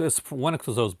it's one of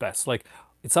Clouseau's best. Like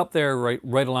it's up there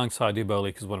right alongside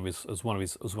Diabolique is one of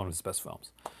his best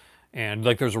films, and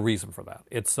like there's a reason for that.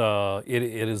 It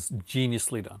is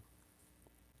geniusly done.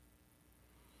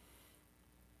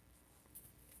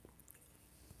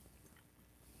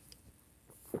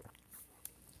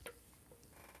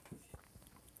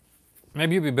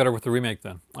 Maybe you'd be better with the remake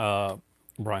then,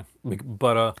 Brian.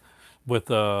 But with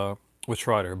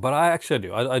Schreider. But I actually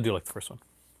do. I do like the first one.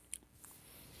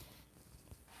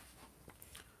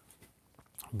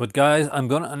 But guys, I'm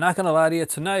not gonna lie to you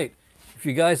tonight. If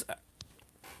you guys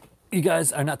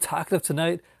are not talkative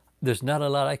tonight, there's not a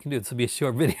lot I can do. This will be a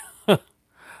short video.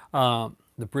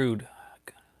 The Brood.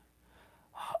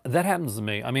 That happens to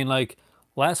me. I mean, like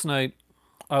last night,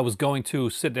 I was going to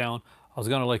sit down. I was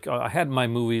gonna I had my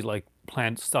movie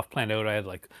planned out. I had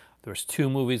there's 2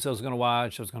 movies I was gonna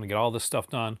watch. I was gonna get all this stuff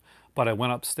done. But I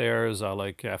went upstairs.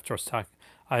 After I was talking,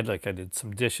 I did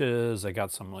some dishes. I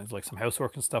got some some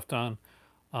housework and stuff done.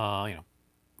 Hung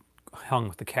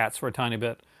with the cats for a tiny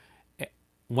bit.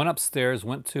 Went upstairs,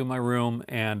 went to my room,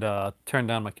 and turned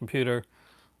on my computer.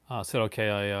 Said,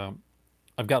 okay,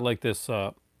 I've got this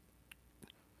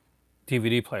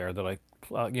DVD player that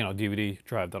DVD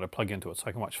drive that I plug into it so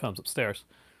I can watch films upstairs.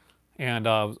 And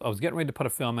I was getting ready to put a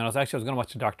film in. I was going to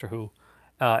watch a Doctor Who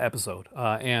episode,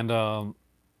 and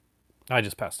I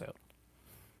just passed out.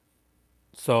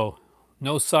 So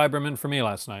no Cybermen for me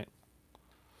last night.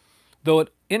 Though,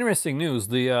 interesting news,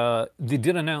 they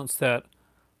did announce that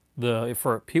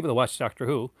for people that watch Doctor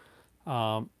Who,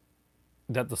 that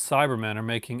the Cybermen are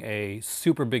making a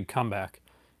super big comeback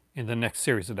in the next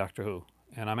series of Doctor Who,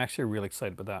 and I'm actually really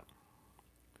excited about that.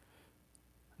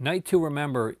 Night to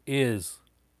Remember is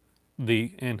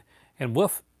and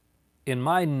Wolf, in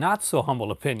my not so humble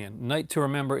opinion, Night to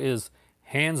Remember is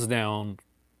hands down,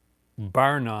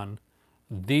 bar none,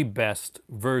 the best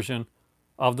version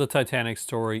of the Titanic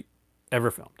story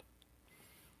ever filmed.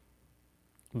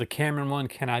 The Cameron one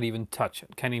cannot even touch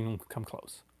it, can't even come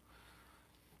close.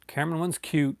 Cameron one's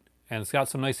cute and it's got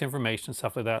some nice information and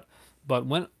stuff like that, but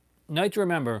when Night to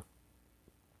Remember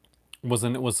was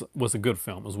a good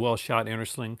film. It was well shot,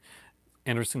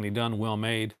 interestingly done, well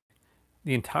made.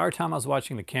 The entire time I was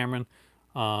watching the Cameron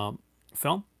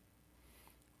film,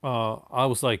 I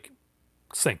was like,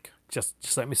 sink.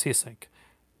 Just let me see a sink.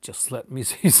 Just let me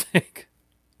see a sink.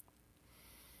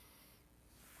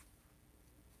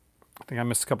 I think I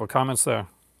missed a couple of comments there.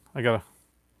 I gotta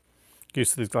get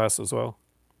used to these glasses as well.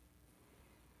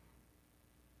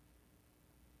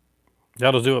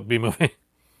 That'll do it, B movie.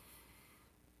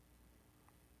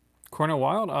 Corner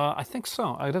Wild? I think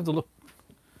so. I'd have to look.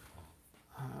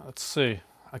 Let's see.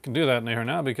 I can do that in here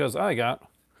now because I got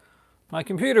my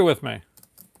computer with me.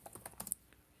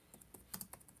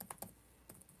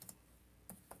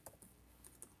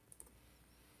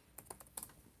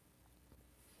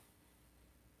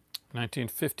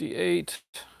 (1958).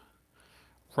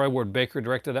 Roy Ward Baker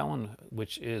directed that one,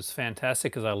 which is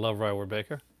fantastic because I love Roy Ward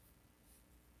Baker.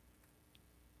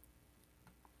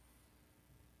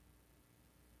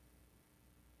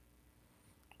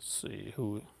 Let's see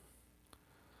who.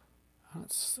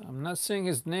 I'm not seeing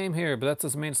his name here, but that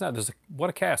doesn't mean it's not. What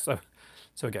a cast! So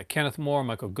we got Kenneth Moore,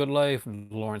 Michael Goodlife,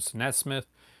 Lawrence Nesmith,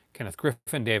 Kenneth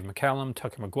Griffin, Dave McCallum,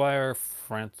 Tucker McGuire,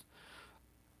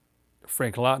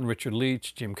 Frank Lawton, Richard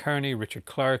Leach, Jim Carney, Richard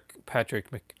Clark, Patrick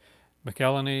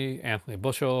McElhenney, Anthony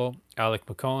Bushell, Alec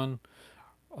McCohen,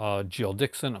 Jill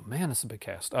Dixon. Oh, man, this is a big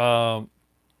cast. You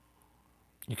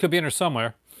could be in there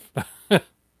somewhere.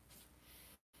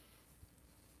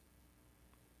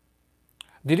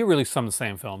 They do release some of the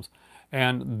same films,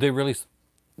 and they release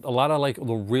a lot of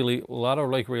really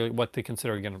what they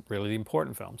consider again really the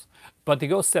important films. But they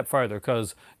go a step farther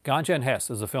because Ganja and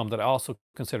Hess is a film that I also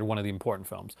consider one of the important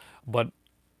films. But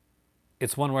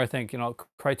it's one where I think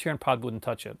Criterion probably wouldn't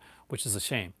touch it, which is a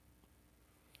shame.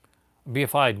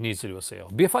 BFI needs to do a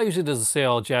sale. BFI usually does a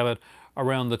sale, Javed,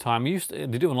 around the time they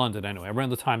do in London anyway,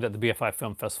 around the time that the BFI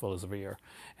Film Festival is every year.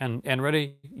 And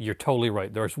Reddy, you're totally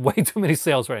right. There's way too many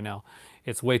sales right now.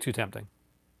 It's way too tempting.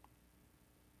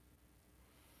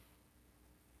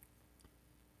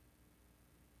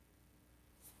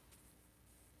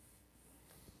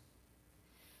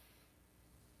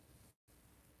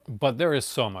 But there is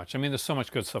so much. I mean, there's so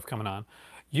much good stuff coming on.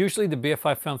 Usually the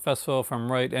BFI Film Festival, if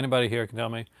I'm right, anybody here can tell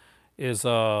me, is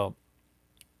I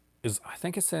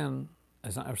think it's around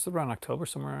October,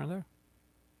 somewhere around there.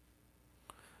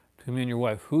 To me and your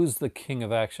wife, who's the king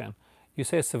of action? You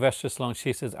say Sylvester Stallone,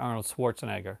 she says Arnold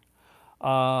Schwarzenegger.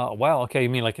 Well, okay, you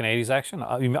mean like an 80s action?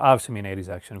 You obviously mean 80s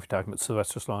action if you're talking about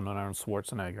Sylvester Stallone and Arnold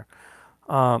Schwarzenegger.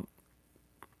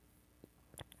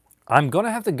 I'm going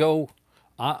to have to go,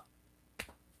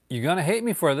 you're going to hate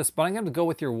me for this, but I'm going to go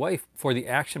with your wife for the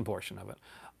action portion of it.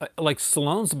 Like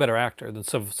Stallone's a better actor than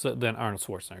Arnold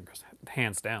Schwarzenegger,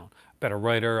 hands down. Better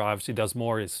writer, obviously does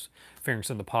more, his fingers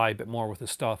in the pie a bit more with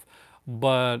his stuff.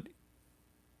 But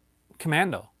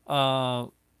Commando.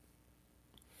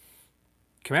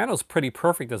 Commando's pretty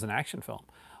perfect as an action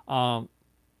film.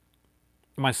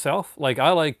 Myself,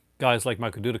 I like guys like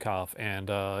Michael Dudikoff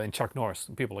and Chuck Norris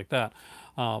and people like that.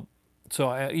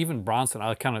 So even Bronson,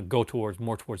 I kind of go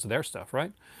more towards their stuff,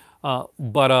 right?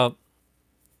 But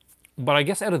I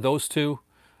guess out of those two,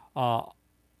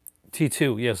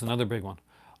 T2, yes, another big one.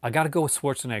 I got to go with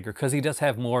Schwarzenegger because he does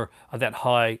have more of that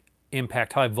high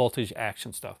impact, high voltage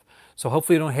action stuff. So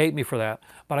hopefully you don't hate me for that.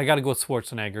 But I got to go with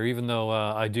Schwarzenegger, even though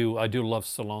I do love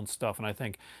Stallone stuff, and I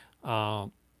think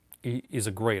he's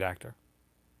a great actor.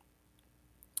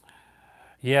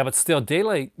 Yeah, but still,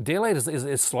 Daylight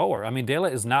is slower. I mean,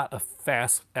 Daylight is not a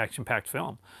fast, action-packed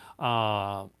film.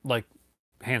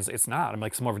 It's not. I mean,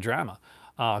 it's more of a drama.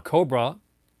 Cobra,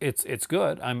 it's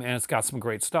good. I mean, and it's got some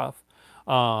great stuff.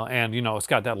 And it's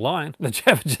got that line that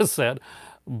Jeff just said.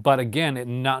 But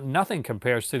again, nothing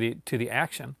compares to the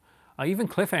action. Even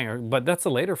Cliffhanger, but that's a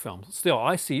later film. Still,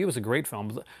 ICU is a great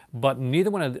film, but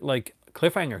neither one of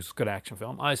Cliffhanger is a good action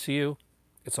film. ICU,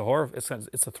 it's a horror, it's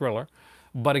a thriller.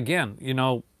 But again,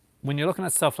 when you're looking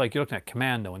at stuff like you're looking at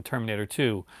Commando and Terminator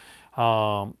 2,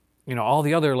 all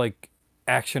the other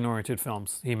action-oriented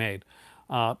films he made.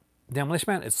 Demolition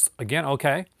Man, it's again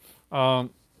okay. Tell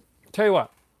you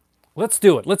what, let's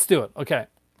do it. Okay.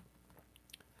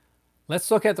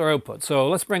 Let's look at their output. So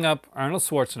let's bring up Arnold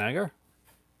Schwarzenegger.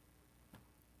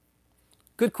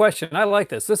 Good question. I like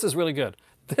this. This is really good.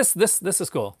 This is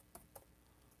cool.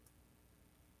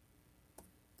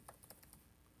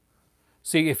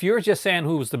 See, if you're just saying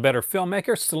who was the better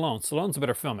filmmaker, Stallone. Stallone's a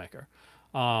better filmmaker.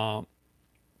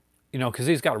 Because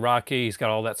he's got Rocky, he's got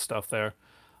all that stuff there.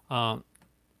 So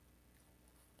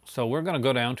we're going to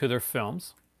go down to their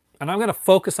films. And I'm going to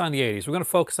focus on the 80s. We're going to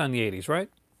focus on the 80s, right?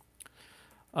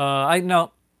 I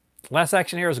know Last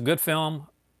Action Hero is a good film,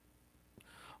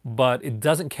 but it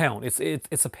doesn't count.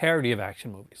 It's a parody of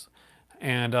action movies.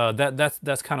 And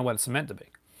that's kind of what it's meant to be.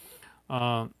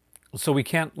 So we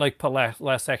can't like put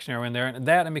Last Action Hero in there, and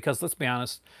that, and because let's be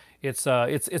honest, it's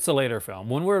a later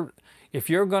film. If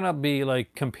you're gonna be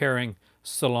like comparing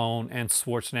Stallone and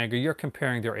Schwarzenegger, you're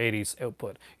comparing their 80s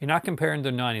output. You're not comparing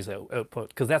their 90s output,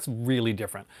 because that's really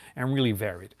different and really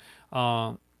varied.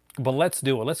 But let's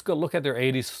do it. Let's go look at their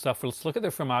 80s stuff. Let's look at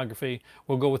their filmography.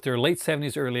 We'll go with their late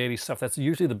 70s, early 80s stuff. That's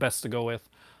usually the best to go with.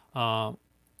 So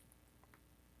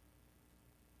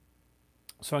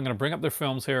I'm going to bring up their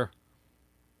films here.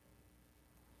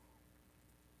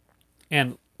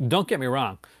 And don't get me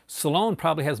wrong, Stallone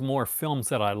probably has more films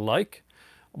that I like,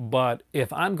 but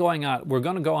if I'm going on, we're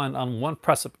going to go on one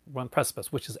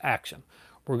precipice, which is action.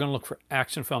 We're going to look for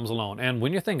action films alone. And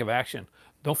when you think of action,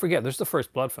 don't forget, there's the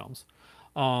First Blood films.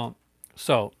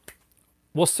 So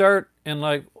we'll start in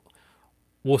like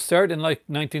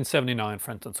 1979,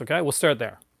 for instance. Okay, we'll start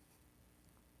there.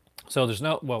 So there's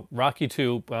no, well, Rocky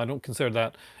 2, I don't consider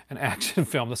that an action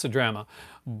film. That's a drama.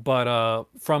 But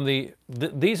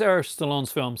these are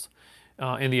Stallone's films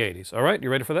in the 80s. All right, you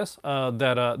ready for this?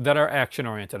 That are action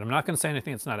oriented. I'm not going to say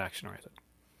anything that's not action oriented.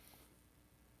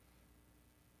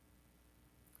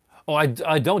 Oh,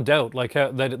 I don't doubt like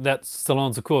that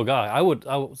Stallone's a cool guy. I would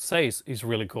say he's a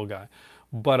really cool guy.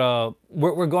 But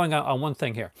we're going on one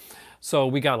thing here. So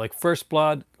we got like First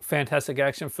Blood, fantastic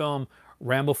action film.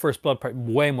 Rambo First Blood,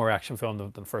 way more action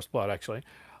film than First Blood, actually.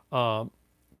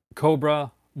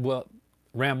 Cobra, well,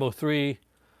 Rambo 3,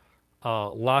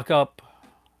 Lock Up,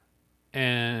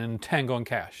 and Tango and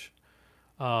Cash.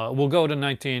 We'll go to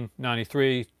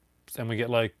 1993, and we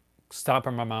get like Stop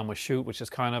or My Mom Will Shoot, which is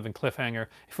kind of in Cliffhanger.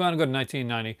 If we want to go to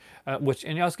 1990,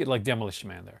 and you also get like Demolition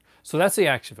Man there. So that's the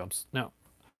action films. Now,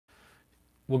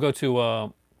 we'll go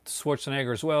to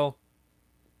Schwarzenegger as well.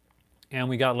 And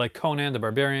we got like Conan the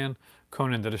Barbarian,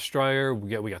 Conan the Destroyer. We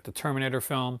got the Terminator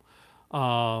film.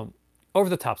 Over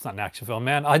the Top's not an action film,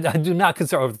 man. I do not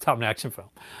consider Over the Top an action film.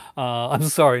 I'm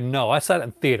sorry, no. I saw it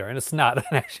in theater, and it's not an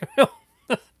action film.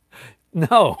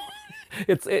 No,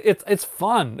 it's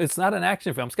fun. It's not an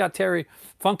action film. It's got Terry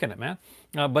Funk in it, man.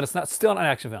 But it's not still an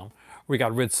action film. We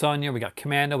got Red Sonja, we got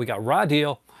Commando, we got Raw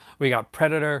Deal, we got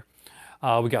Predator,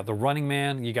 we got The Running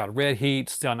Man, you got Red Heat.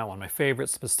 Still not one of my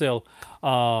favorites, but still.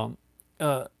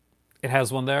 It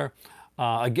has one there.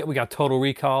 We got Total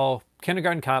Recall,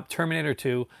 Kindergarten Cop, Terminator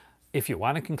 2. If you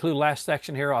want to conclude Last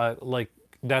Action Hero, like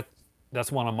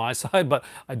that's one on my side, but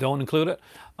I don't include it.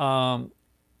 And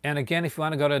again, if you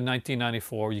want to go to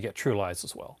 1994, you get True Lies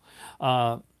as well.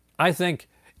 I think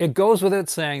it goes with it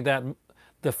saying that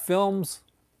the films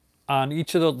on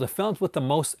each of the films with the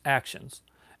most action,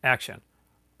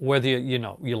 whether you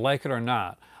like it or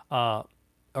not,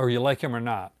 or you like him or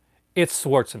not, it's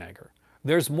Schwarzenegger.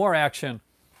 There's more action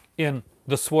in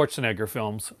the Schwarzenegger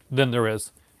films than there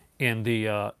is in the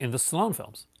Stallone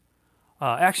films.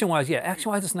 Action-wise, yeah,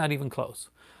 action-wise, it's not even close.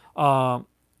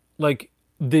 Like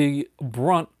the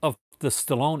brunt of the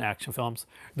Stallone action films,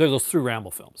 they're those 3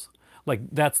 Rambo films. Like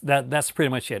that's pretty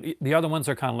much it. The other ones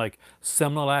are kind of like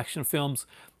seminal action films.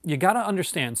 You got to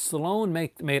understand, Stallone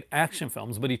made action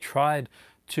films, but he tried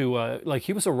to like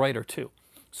he was a writer too.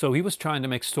 So he was trying to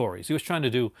make stories. He was trying to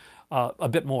do a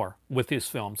bit more with his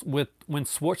films. When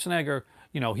Schwarzenegger,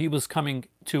 he was coming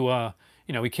to,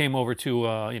 he came over to,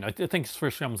 I think his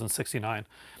first film was in '69,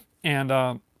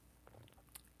 and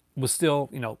was still,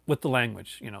 with the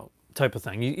language, type of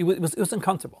thing. It was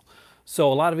uncomfortable. So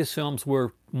a lot of his films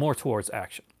were more towards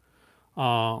action.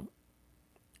 I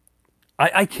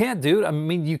can't, dude. I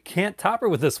mean, you can't top her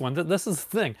with this one. This is the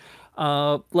thing.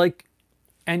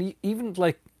 Even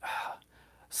like.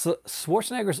 So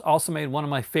Schwarzenegger's also made one of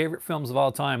my favorite films of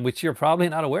all time, which you're probably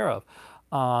not aware of.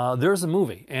 There's a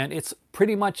movie, and it's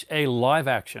pretty much a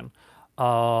live-action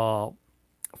film.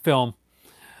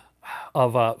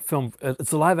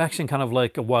 It's a live-action kind of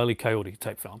like a Wile E. Coyote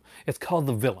type film. It's called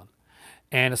The Villain,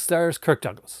 and it stars Kirk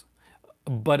Douglas,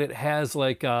 but it has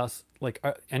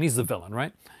and he's the villain,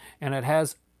 right? And it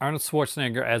has Arnold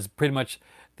Schwarzenegger as pretty much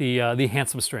the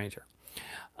handsome stranger.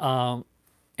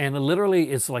 And it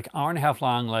literally is like hour and a half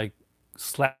long, like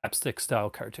slapstick style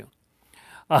cartoon.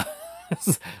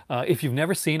 If you've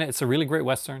never seen it, it's a really great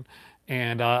Western,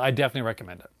 and I definitely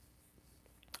recommend it.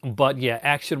 But yeah,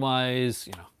 action wise,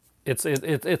 it's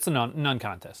a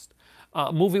non-contest.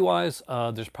 Movie wise,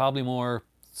 there's probably more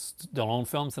Stallone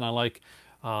films than I like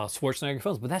Schwarzenegger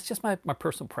films, but that's just my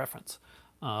personal preference.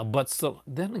 But still,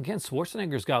 then again,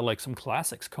 Schwarzenegger's got like some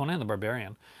classics, Conan the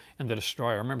Barbarian and The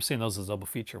Destroyer. I remember seeing those as a double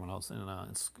feature when I was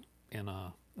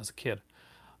as a kid.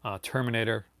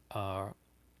 Terminator,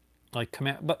 like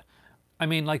Command. But I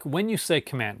mean, like when you say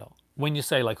Commando, when you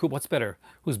say like who's better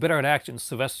at action,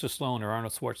 Sylvester Stallone or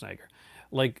Arnold Schwarzenegger?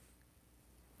 Like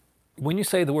when you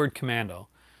say the word Commando,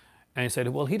 and you say,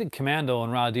 well, he did Commando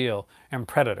and Raw Deal and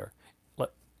Predator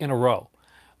in a row,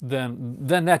 then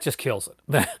that just kills it.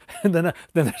 then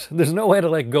there's no way to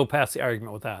like go past the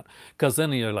argument with that, because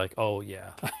then you're like, oh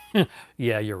yeah,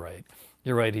 yeah, you're right,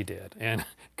 he did. And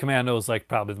Commando is like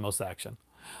probably the most action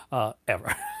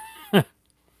ever.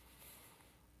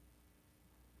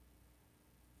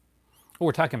 Oh,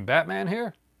 we're talking Batman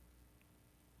here?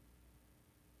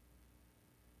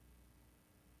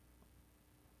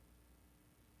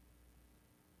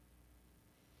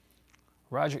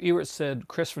 Roger Ebert said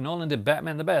Christopher Nolan did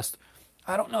Batman the best.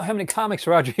 I don't know how many comics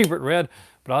Roger Ebert read,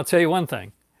 but I'll tell you one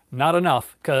thing. Not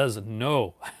enough, because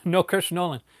no Christopher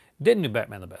Nolan didn't do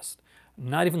Batman the best.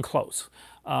 Not even close.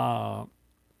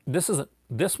 This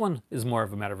one is more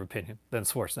of a matter of opinion than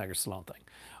Schwarzenegger's Stallone thing.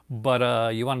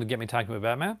 But you wanted to get me talking about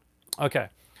Batman? Okay.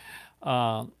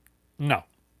 No.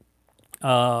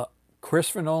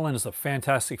 Christopher Nolan is a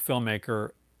fantastic filmmaker,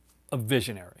 a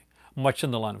visionary, much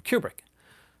in the line of Kubrick.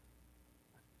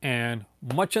 And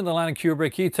much in the line of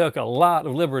Kubrick, he took a lot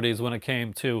of liberties when it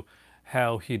came to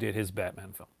how he did his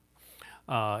Batman film.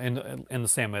 In the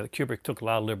same way that Kubrick took a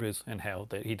lot of liberties in how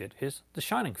that he did The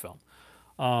Shining film.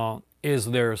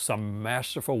 Is there some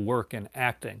masterful work in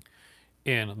acting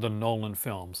in the Nolan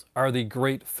films? Are they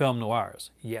great film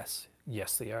noirs? Yes.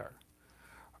 Yes, they are.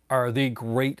 Are they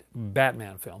great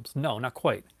Batman films? No, not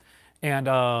quite. And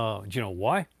do you know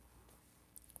why?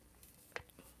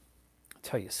 I'll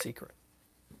tell you a secret.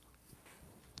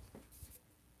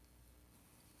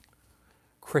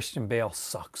 Christian Bale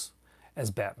sucks as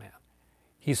Batman.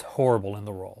 He's horrible in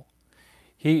the role.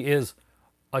 He is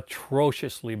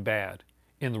atrociously bad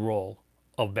in the role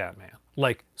of Batman.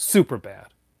 Like, super bad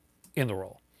in the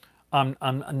role. I'm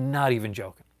not even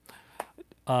joking.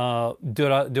 Do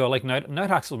I like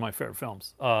Nighthawks was my favorite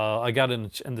films. I got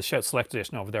it in the Shout Select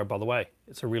edition over there, by the way.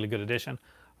 It's a really good edition.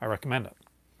 I recommend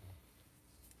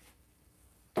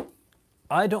it.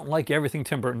 I don't like everything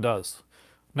Tim Burton does.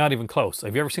 Not even close.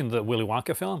 Have you ever seen the Willy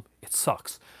Wonka film? It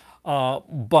sucks.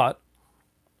 But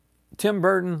Tim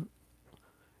Burton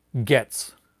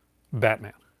gets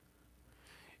Batman.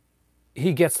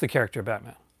 He gets the character of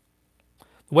Batman.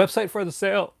 The website for the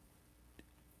sale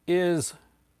is,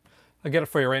 I'll get it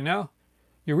for you right now,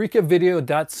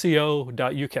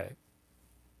 eurekavideo.co.uk.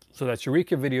 So that's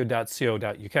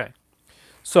eurekavideo.co.uk.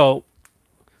 So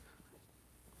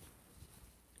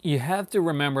you have to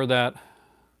remember that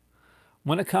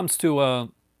when it comes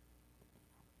to,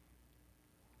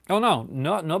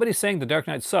 nobody's saying The Dark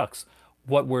Knight sucks.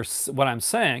 What I'm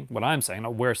saying, no,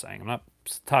 we're saying, I'm not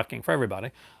talking for everybody,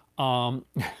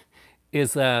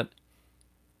 is that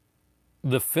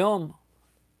the film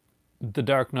The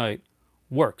Dark Knight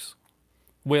works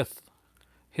with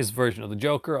his version of the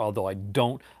Joker, although I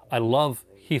love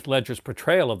Heath Ledger's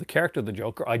portrayal of the character of the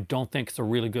Joker. I don't think it's a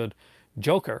really good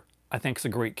Joker. I think it's a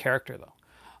great character, though.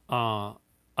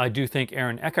 I do think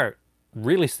Aaron Eckhart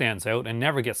really stands out and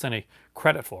never gets any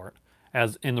credit for it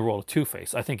as in the role of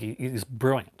Two-Face. I think he's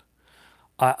brilliant.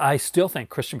 I still think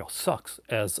Christian Bale sucks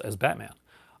as Batman.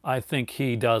 I think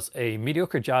he does a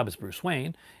mediocre job as Bruce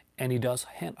Wayne, and he does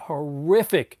a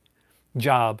horrific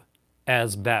job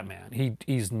as Batman.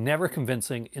 He's never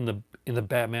convincing in the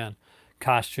Batman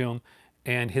costume,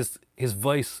 and his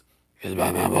voice, his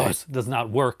Batman voice, does not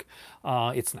work.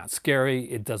 It's not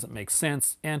scary. It doesn't make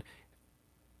sense. And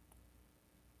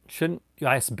shouldn't you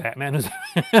ask Batman?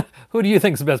 Who do you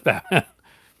think is the best Batman?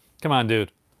 Come on,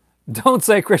 dude. Don't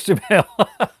say Christian Bale.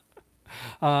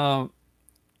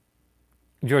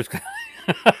 George.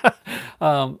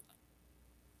 The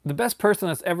best person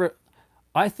that's ever,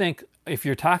 I think, if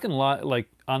you're talking like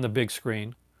on the big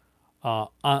screen,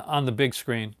 on the big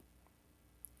screen,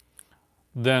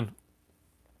 then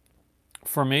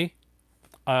for me,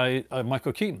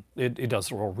 Michael Keaton. He does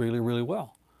the role really, really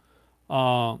well.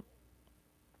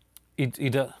 He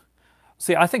does.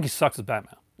 See, I think he sucks as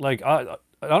Batman. Like I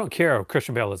don't care of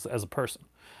Christian Bale as a person.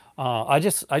 I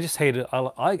just hate it.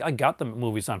 I got the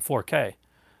movies on 4K,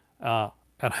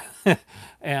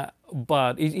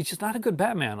 but he's just not a good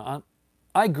Batman.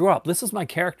 I grew up. This is my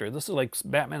character. This is like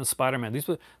Batman and Spider-Man. These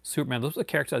were Superman. Those were the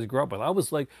characters I grew up with. I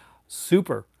was like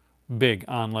super big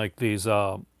on like these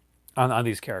on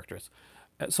these characters.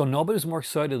 So nobody's more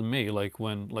excited than me. Like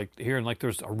when hearing like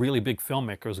there's a really big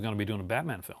filmmaker who's going to be doing a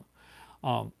Batman film.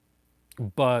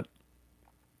 But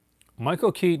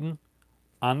Michael Keaton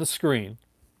on the screen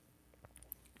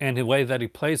and the way that he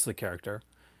plays the character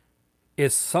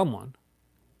is someone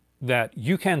that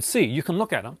you can see. You can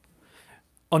look at him.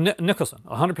 Oh, Nicholson,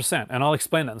 100%, and I'll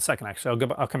explain that in a second. Actually,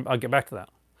 I'll get back to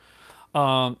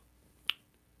that.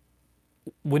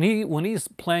 When he's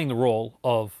playing the role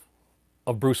of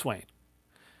of Bruce Wayne,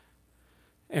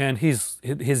 and he's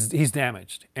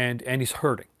damaged and he's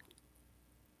hurting,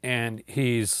 and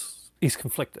he's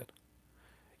conflicted.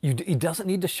 He doesn't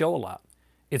need to show a lot.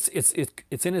 It's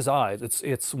in his eyes.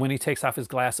 It's when he takes off his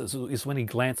glasses. It's when he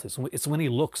glances. It's when he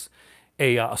looks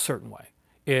a certain way.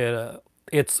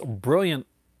 It's brilliant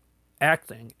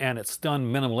acting, and it's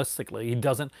done minimalistically. He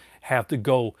doesn't have to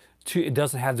go too. It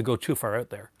doesn't have to go too far out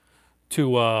there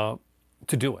to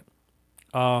do it.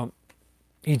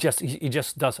 He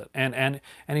just does it, and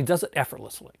he does it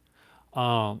effortlessly.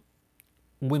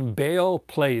 When Bale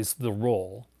plays the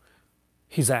role,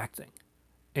 he's acting,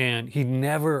 and he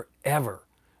never ever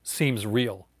seems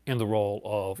real in the role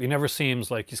of. He never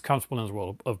seems like he's comfortable in the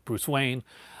role of Bruce Wayne.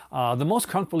 The most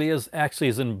comfortable he is actually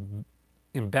is in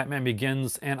Batman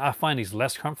Begins, and I find he's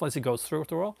less comfortable as he goes through with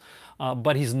the role.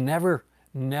 But he's never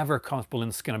comfortable in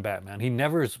the skin of Batman. He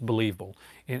never is believable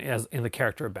in the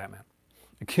character of Batman.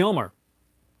 Kilmer,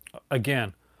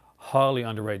 again, highly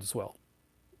underrated as well.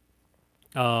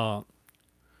 Do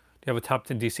you have a top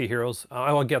 10 DC heroes?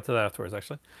 I'll get to that afterwards,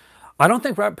 actually. I don't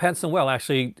think Robert Pattinson will,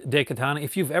 actually, Dave Katana.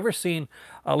 If you've ever seen,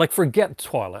 like, forget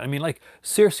Twilight. I mean, like,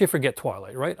 seriously forget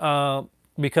Twilight, right?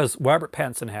 Because Robert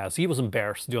Pattinson has. He was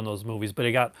embarrassed doing those movies, but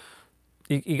he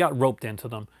got roped into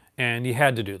them, and he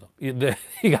had to do them.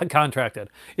 He got contracted.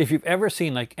 If you've ever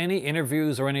seen, like, any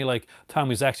interviews or any, like, time he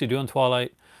was actually doing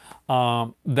Twilight,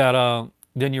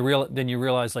 then you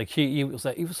realize like he was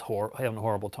having a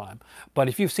horrible time. But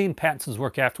if you've seen Pattinson's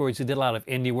work afterwards, he did a lot of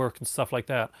indie work and stuff like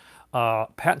that.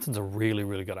 Pattinson's a really,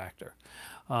 really good actor.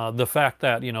 The fact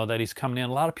that that he's coming in,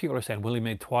 a lot of people are saying, "Well, he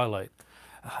made Twilight."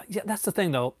 Yeah, that's the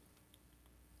thing though.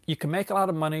 You can make a lot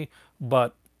of money,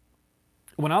 but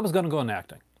when I was going to go in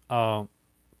acting,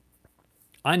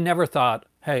 I never thought,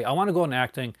 "Hey, I want to go in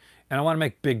acting and I want to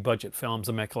make big budget films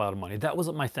and make a lot of money." That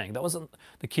wasn't my thing. That wasn't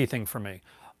the key thing for me.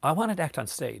 I wanted to act on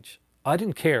stage. I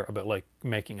didn't care about like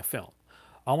making a film.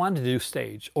 I wanted to do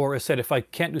stage. Or I said, if I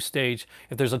can't do stage,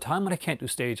 if there's a time when I can't do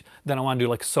stage, then I want to do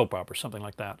like a soap opera or something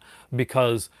like that.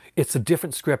 Because it's a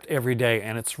different script every day,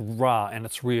 and it's raw and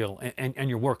it's real, and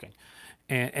you're working.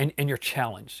 And you're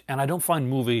challenged. And I don't find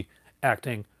movie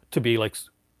acting to be like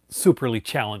superly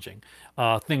challenging.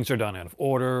 Things are done out of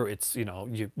order. It's, you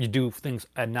do things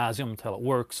ad nauseum until it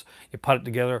works. You put it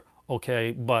together,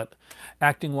 okay. But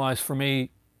acting wise, for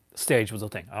me, stage was the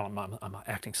thing. I'm an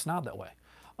acting snob that way.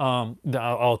 I'll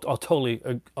totally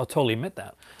admit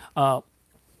that.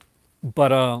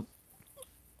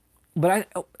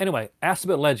 Anyway, asked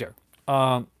about Ledger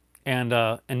and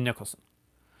Nicholson.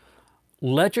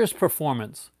 Ledger's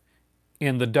performance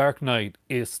in The Dark Knight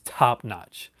is top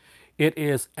notch. It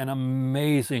is an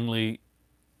amazingly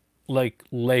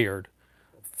layered,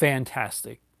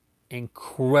 fantastic,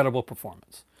 incredible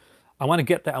performance. I want to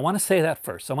get that. I want to say that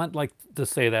first. I want to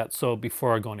say that so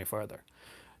before I go any further.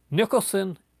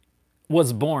 Nicholson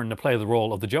was born to play the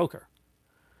role of the Joker.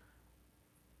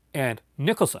 And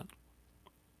Nicholson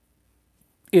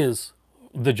is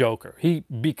the Joker. He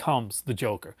becomes the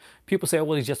Joker. People say,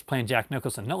 well, he's just playing Jack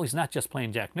Nicholson. No, he's not just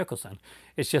playing Jack Nicholson.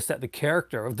 It's just that the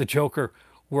character of the Joker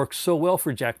works so well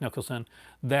for Jack Nicholson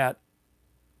that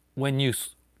when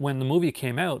the movie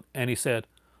came out and he said,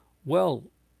 well,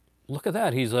 look at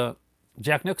that,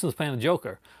 Jack Nicholson's playing the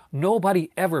Joker.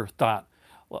 Nobody ever thought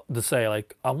to say,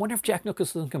 like, I wonder if Jack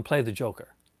Nicholson can play the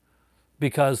Joker.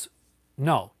 Because,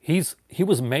 no, he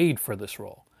was made for this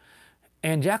role.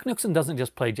 And Jack Nicholson doesn't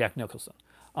just play Jack Nicholson.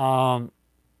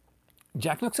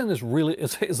 Jack Nicholson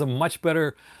is a much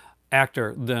better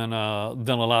actor than a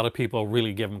lot of people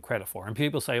really give him credit for. And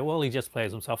people say, well, he just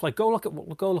plays himself. Like, go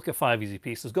look at Five Easy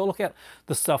Pieces. Go look at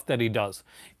the stuff that he does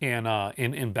in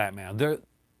Batman.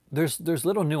 There's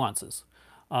little nuances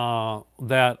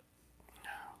that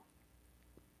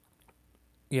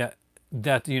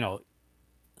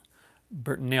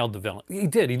Burt nailed the villain. He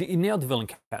did. He nailed the villain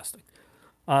casting.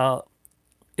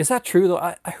 Is that true though?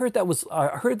 I heard there was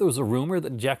a rumor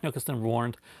that Jack Nicholson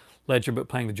warned Ledger about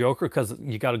playing the Joker because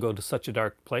you got to go to such a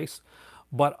dark place,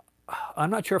 but I'm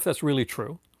not sure if that's really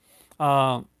true.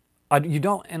 I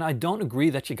don't agree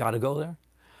that you got to go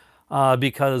there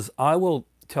because I will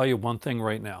tell you one thing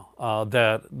right now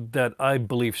that I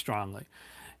believe strongly,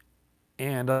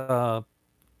 and the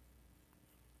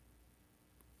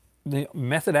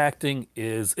method acting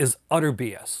is utter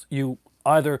BS. You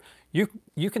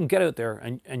can get out there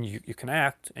and you can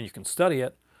act and you can study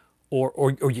it,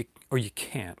 or you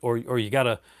can't, or you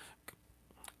gotta.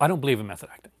 I don't believe in method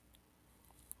acting.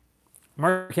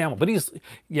 Mark Hamill, but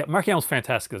Mark Hamill's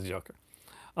fantastic as a Joker.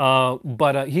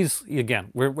 But he's, again,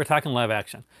 we're talking live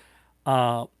action,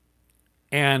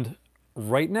 and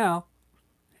right now,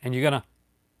 and you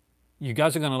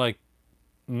guys are gonna like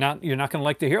you're not going to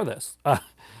like to hear this.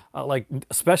 Like,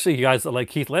 especially you guys that like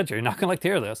Heath Ledger, you're not going to like to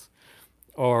hear this.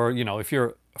 Or, you know, if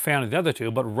you're a fan of the other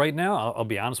two. But right now, I'll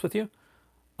be honest with you.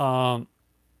 Cameron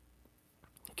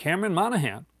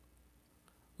Monaghan,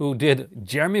 who did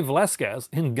Jeremy Velasquez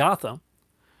in Gotham,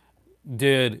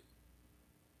 did,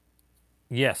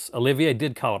 yes, Olivier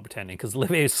did color pretending, because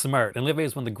Olivier is smart. And Olivier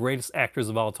is one of the greatest actors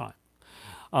of all time.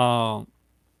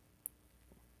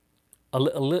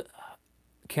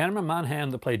 Cameron Monaghan,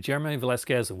 that played Jeremy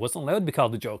Velasquez, who wasn't allowed to be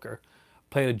called the Joker,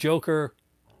 played a Joker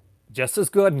just as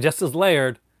good and just as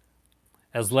layered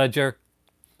as Ledger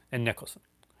and Nicholson.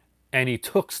 And he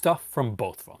took stuff from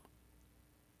both of them.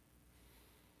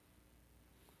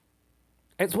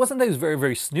 It wasn't that he was very,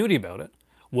 very snooty about it,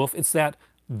 Wolf. It's that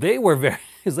they were very,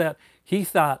 is that he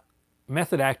thought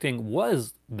method acting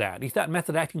was that. He thought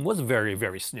method acting was very,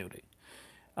 very snooty.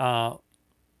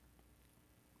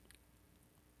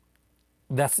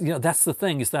 That's, you know, that's the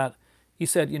thing, is that he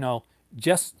said, you know,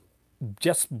 just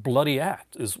bloody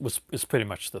act is pretty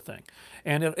much the thing.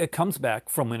 And it comes back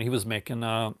from when he was making,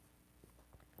 was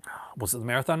it The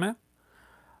Marathon Man?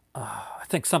 I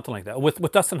think something like that,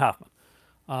 with Dustin Hoffman.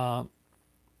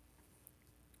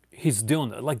 He's doing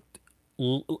that. Like,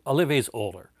 Olivier's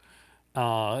older.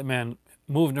 Man,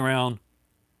 moving around,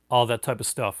 all that type of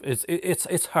stuff.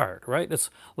 It's hard, right? It's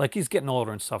like he's getting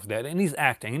older and stuff like that. And he's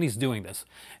acting and he's doing this.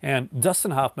 And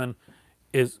Dustin Hoffman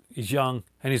is young,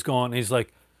 and he's going, and he's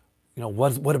like, you know,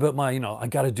 what about my, you know, I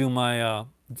got to do my,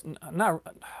 not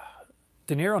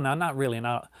De Niro now, not really,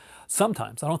 not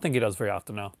sometimes. I don't think he does very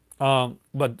often now.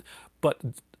 But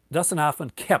Dustin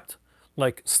Hoffman kept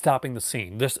like stopping the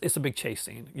scene. It's a big chase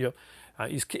scene. You know,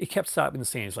 he kept stopping the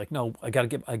scene. He's like, no, I gotta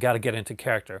get into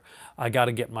character. I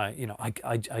gotta get my, you know, I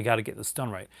gotta get this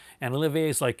done right. And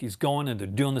Olivier's like, he's going and they're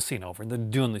doing the scene over and they're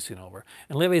doing the scene over.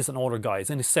 And Olivier's an older guy. He's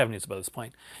in his 70s by this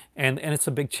point, and it's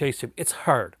a big chase. It's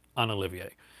hard on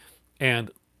Olivier,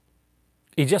 and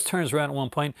he just turns around at one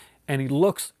point and he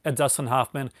looks at Dustin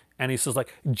Hoffman and he says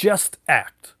like, just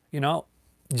act, you know,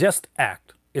 just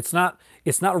act. It's not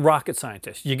rocket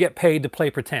scientist. You get paid to play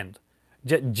pretend.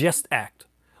 Just act.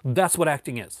 That's what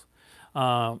acting is.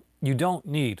 You don't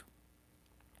need,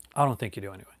 I don't think you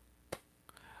do anyway.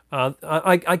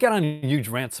 I get on huge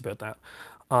rants about that.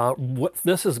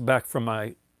 This is back from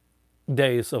my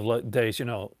days, you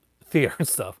know, theater and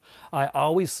stuff. I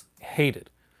always hated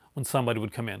when somebody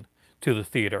would come in to the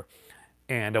theater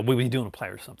and we'd be doing a play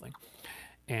or something.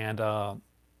 And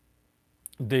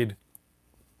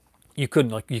you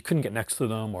couldn't get next to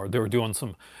them, or they were doing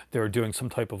some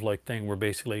type of like thing where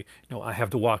basically, you know, I have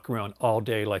to walk around all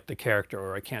day like the character,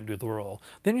 or I can't do the role.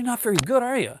 Then you're not very good,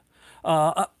 are you?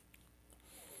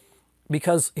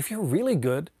 Because if you're really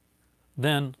good,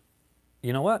 then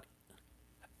you know what?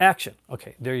 Action.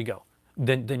 Okay, there you go.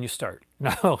 Then you start.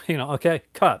 No, you know, okay,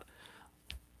 cut.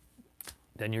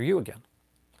 Then you're you again.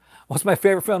 What's my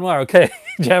favorite film noir? Okay,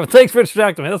 Javin, thanks for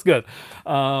distracting me. That's good.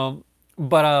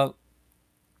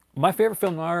 My favorite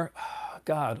film noir,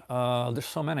 God, there's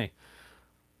so many.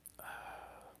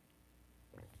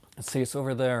 Let's see, it's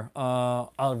over there.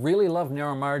 I really love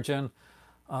Narrow Margin.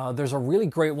 There's a really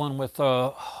great one with,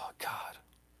 Robert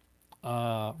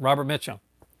Mitchum.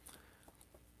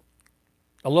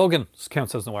 Logan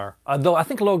counts as noir, though I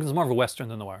think Logan's more of a Western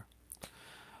than noir.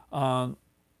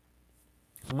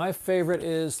 My favorite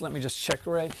is, let me just check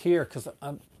right here, because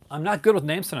I'm not good with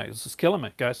names tonight. This is killing me,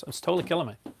 guys. It's totally killing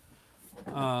me.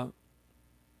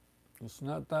 It's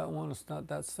not that one. It's not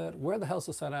that set. Where the hell's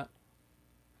the set at?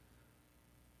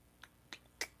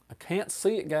 I can't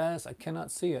see it, guys. I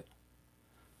cannot see it.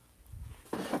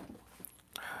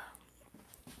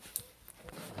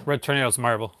 Red Tornado's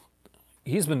Marvel.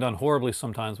 He's been done horribly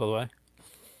sometimes, by the way.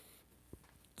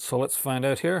 So let's find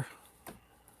out here.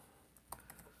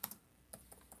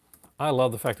 I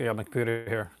love the fact that I got my computer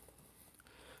here.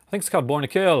 I think it's called Born to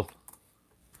Kill.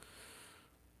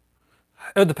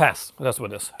 Out of the Past. That's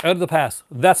what it is. Out of the Past.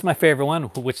 That's my favorite one.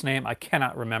 Which name I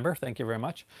cannot remember. Thank you very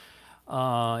much.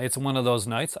 It's one of those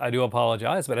nights. I do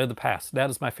apologize, but Out of the Past. That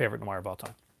is my favorite noir of all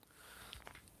time.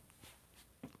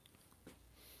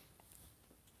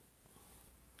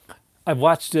 I've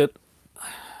watched it,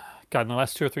 God, in the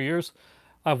last 2 or 3 years,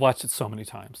 I've watched it so many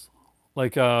times.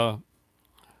 Like, Born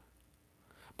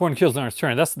to Kill is Lawrence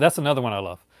Turner. That's another one I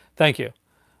love. Thank you.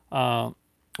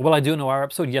 Will I do a noir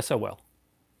episode? Yes, I will.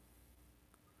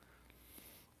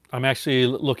 I'm actually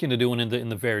looking to do one in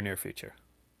the very near future.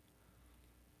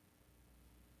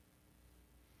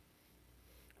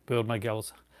 Build my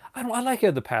gallows. I like Out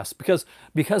of the Past because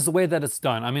the way that it's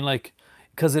done. I mean, like,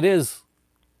 because it is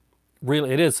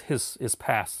really, it is his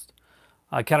past.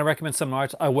 Can I recommend some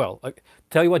noirs? I will.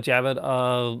 Tell you what,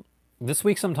 Javid, this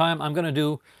week sometime I'm going to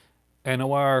do a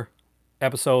noir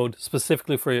episode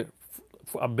specifically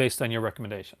based on your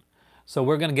recommendation. So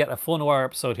we're going to get a full noir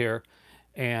episode here,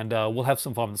 and we'll have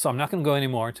some fun. So I'm not going to go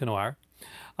anymore to noir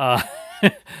uh,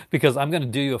 because I'm going to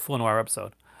do you a full noir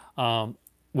episode,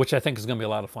 which I think is going to be a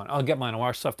lot of fun. I'll get my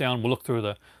noir stuff down. We'll look through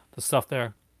the stuff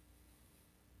there.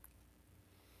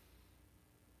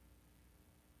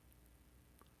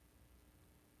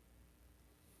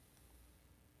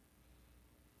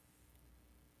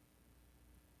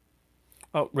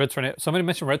 Oh, Red Tornado. Somebody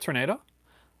mentioned Red Tornado?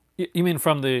 You mean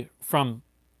from the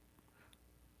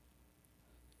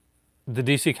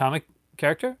DC comic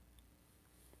character?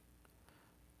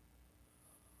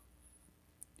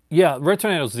 Yeah, Red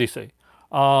Tornado's DC.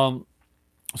 Um,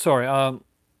 sorry.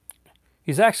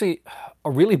 He's actually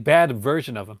a really bad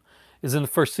version of him. Is in the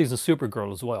first season of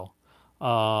Supergirl as well.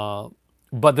 Uh,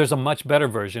 but there's a much better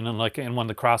version in one of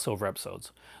the crossover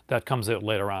episodes that comes out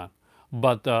later on.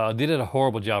 But they did a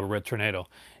horrible job of Red Tornado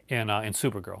in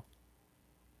Supergirl.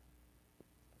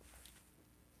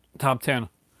 Top 10.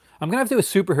 I'm gonna have to do a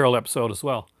superhero episode as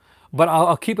well, but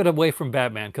I'll keep it away from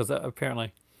Batman because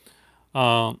apparently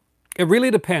um, it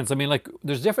really depends. I mean, like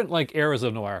there's different like eras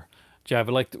of noir, Jav.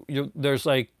 Like there's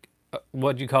like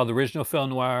what you call the original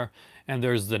film noir, and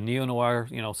there's the neo noir,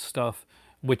 stuff,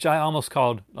 which I almost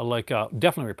called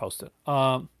definitely reposted.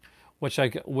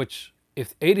 Which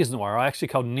if 80s noir, I actually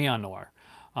called neon noir.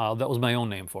 That was my own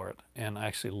name for it, and I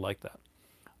actually like that.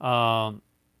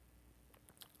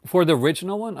 For the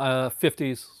original one,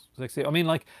 50s, 60s. I mean,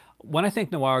 like when I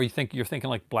think noir, you're thinking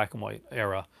like black and white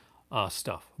era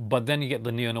stuff. But then you get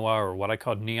the neo noir, or what I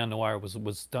called neon noir,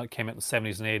 came out in the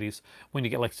 70s and 80s. When you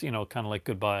get like kind of like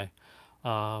Goodbye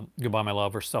My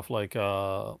Love, or stuff like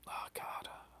oh God,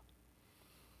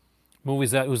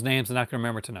 movies whose names I'm not gonna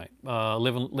remember tonight.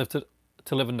 Live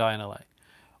to Live and Die in L.A.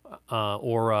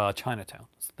 Or Chinatown,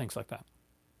 things like that.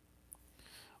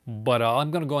 But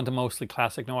I'm going to go into mostly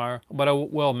classic noir, but I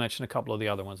will mention a couple of the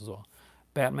other ones as well.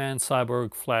 Batman,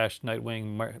 Cyborg, Flash,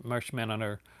 Nightwing, Martian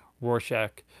Manhunter,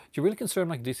 Rorschach. Do you really consider him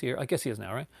like DC here? I guess he is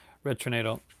now, right? Red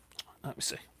Tornado. Let me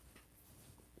see.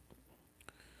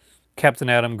 Captain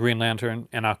Atom, Green Lantern,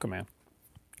 and Aquaman.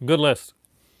 Good list.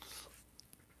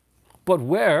 But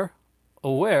where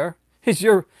is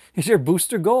your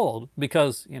Booster Gold?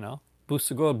 Because,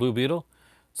 Booster Gold, Blue Beetle,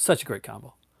 such a great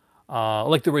combo.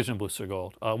 Like the original Booster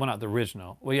Gold. Well, not the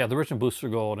original. Well, yeah, the original Booster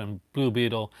Gold and Blue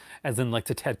Beetle, as in like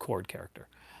the Ted Kord character.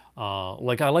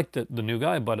 Like I like the new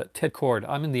guy, but Ted Kord,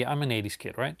 I'm an 80s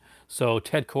kid, right? So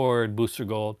Ted Kord, Booster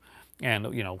Gold, and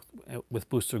with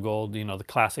Booster Gold, the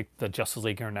classic, the Justice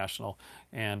League International,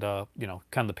 and kind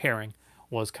of the pairing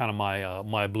was kind of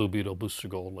my Blue Beetle, Booster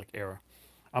Gold like era.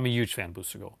 I'm a huge fan of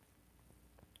Booster Gold.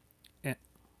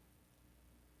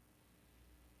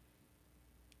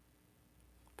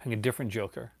 Playing a different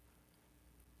Joker.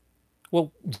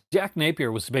 Well, Jack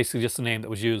Napier was basically just a name that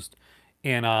was used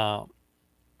in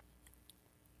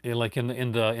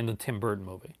in the Tim Burton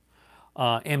movie,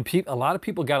 and a lot of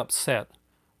people got upset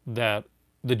that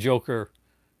the Joker,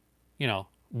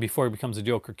 before he becomes a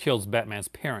Joker, kills Batman's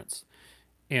parents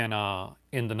in the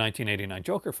 1989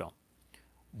 Joker film.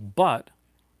 But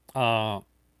the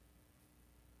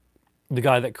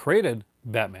guy that created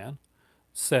Batman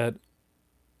said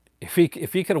if he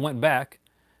could have went back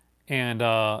and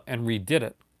redid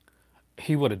it,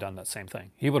 he would have done that same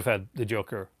thing. He would have had the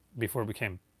Joker before it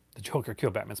became the Joker kill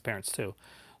Batman's parents too.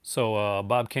 So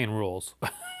Bob Kane rules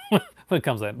when it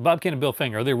comes to that. Bob Kane and Bill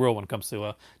Finger, they rule when it comes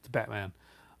to Batman.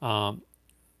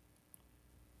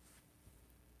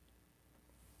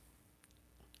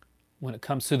 When it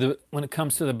comes to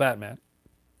the Batman.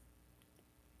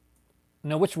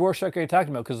 Now, which Rorschach are you talking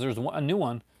about? Because there's a new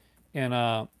one in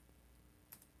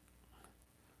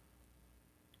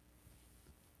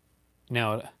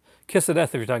now, Kiss of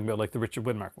Death, if you're talking about like the Richard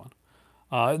Widmark one.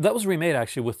 That was remade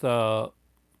actually with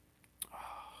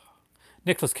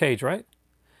Nicolas Cage, right?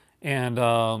 And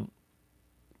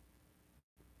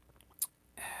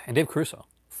Dave Caruso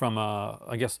from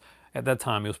I guess at that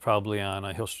time he was probably on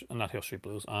not Hill Street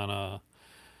Blues, on oh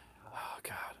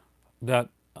God, that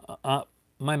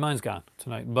my mind's gone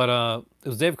tonight. But it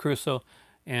was Dave Caruso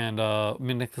and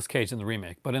Nicolas Cage in the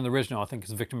remake. But in the original, I think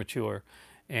it's Victor Mature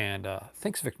and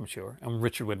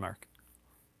Richard Widmark.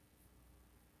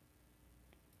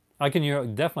 I can hear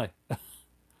definitely.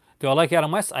 Do I like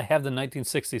Adam West? I have the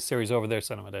 1960s series over there,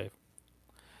 Cinema Dave.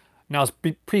 Now it's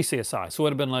pre-CSI, so it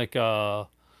would have been like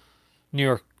New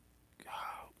York.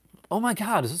 Oh my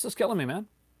God, is this killing me, man?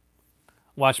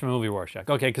 Watchmen movie Rorschach.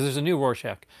 Okay, because there's a new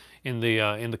Rorschach in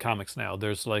the comics now.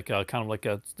 There's like kind of like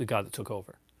the guy that took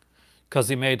over because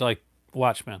he made like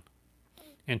Watchmen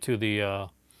into the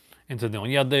one.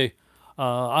 Yeah,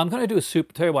 I'm gonna do a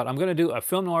super. Tell you what, I'm gonna do a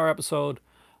film noir episode,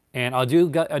 and I'll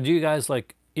do you guys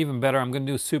like even better. I'm gonna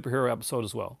do a superhero episode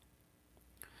as well.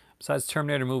 Besides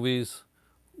Terminator movies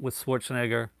with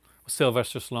Schwarzenegger, with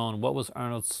Sylvester Stallone, what was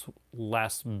Arnold's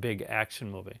last big action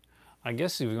movie? I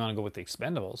guess if you want to go with the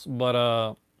Expendables,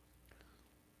 but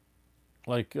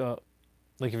like uh,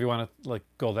 like if you want to like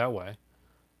go that way.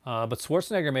 But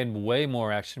Schwarzenegger made way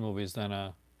more action movies than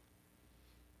let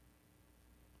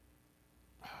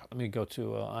me go to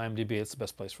IMDb. It's the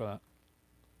best place for that.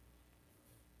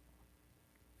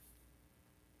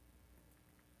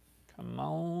 Come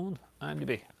on,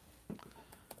 IMDb.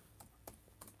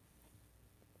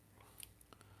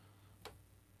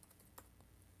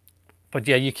 But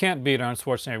yeah, you can't beat Arnold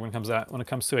Schwarzenegger when it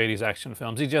comes to 80s action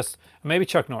films. He just maybe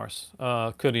Chuck Norris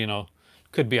could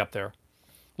be up there,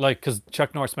 like because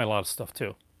Chuck Norris made a lot of stuff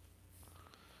too.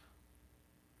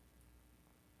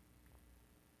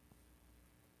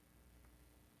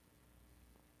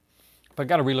 But I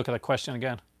got to relook at that question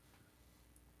again.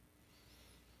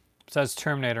 Besides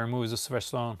Terminator and movies with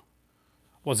Sylvester Stallone,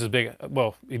 was his big?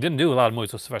 Well, he didn't do a lot of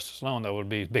movies with Sylvester Stallone that would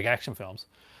be big action films.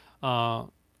 Uh,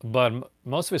 but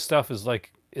most of his stuff is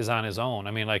on his own.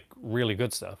 I mean, like really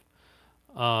good stuff.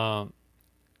 Um,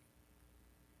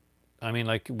 I mean,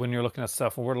 like when you're looking at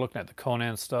stuff, when we're looking at the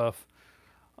Conan stuff,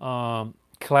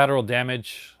 Collateral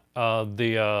Damage,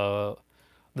 the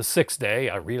Sixth Day.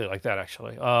 I really like that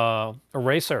actually.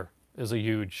 Eraser is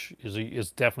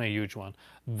definitely a huge one.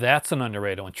 That's an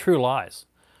underrated one. True Lies.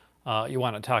 You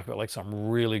want to talk about like some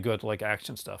really good like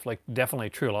action stuff. Like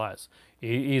definitely True Lies.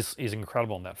 He's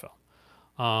incredible in that film.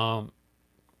 Um,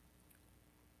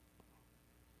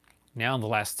 Now in the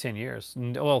last 10 years,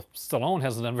 well, Stallone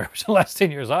hasn't done very much in the last 10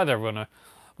 years either when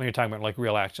you're talking about like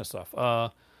real action stuff.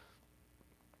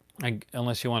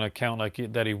 Unless you want to count like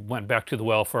that he went back to the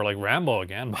well for like Rambo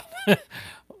again,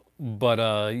 but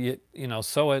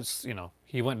so it's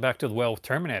he went back to the well with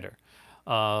Terminator.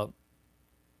 Uh,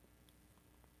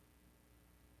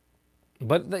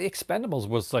 but the Expendables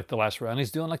was like the last round.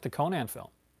 He's doing like the Conan film.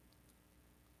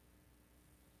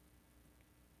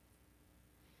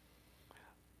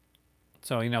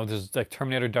 So there's like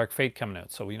Terminator Dark Fate coming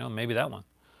out. So maybe that one.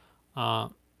 Uh,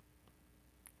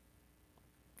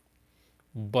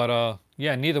 but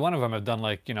yeah, neither one of them have done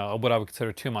like what I would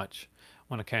consider too much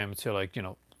when it came to like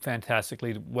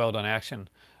fantastically well done action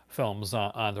films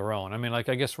on their own. I mean, like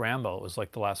I guess Rambo was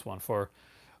like the last one for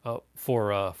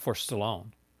Stallone.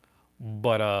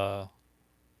 But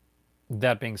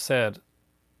that being said,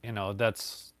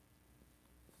 that's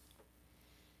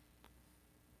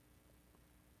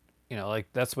like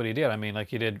that's what he did. I mean,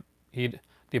 like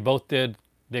they both did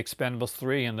the Expendables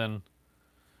 3, and then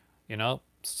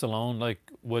Stallone like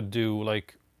would do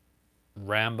like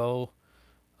Rambo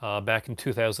back in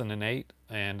 2008,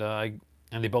 and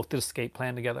they both did Escape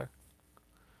Plan together.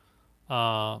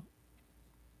 Uh,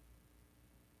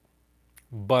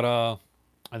 but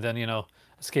and then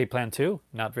Escape Plan 2,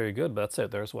 not very good, but that's it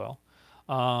there as well.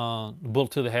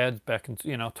 Bullet to the Head back in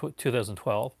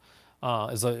 2012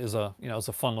 is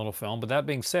a fun little film. But that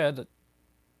being said,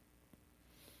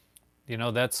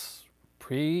 that's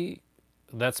pre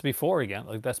that's before again,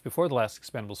 like that's before the last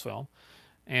Expendables film,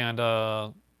 and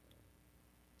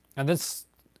this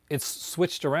it's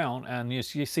switched around, and you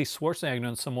see Schwarzenegger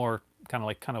in some more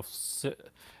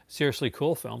seriously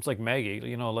cool films like Maggie,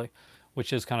 like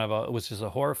which is a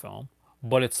horror film,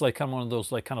 but it's like kind of one of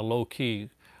those like kind of low key,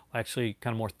 actually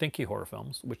kind of more thinky horror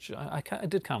films, which I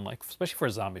did kind of like, especially for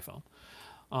a zombie film.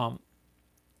 Um,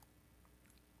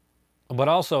 but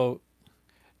also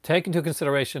take into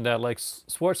consideration that like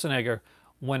Schwarzenegger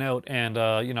went out and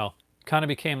kind of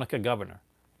became like a governor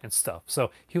and stuff,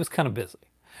 so he was kind of busy.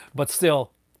 But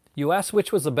still, you ask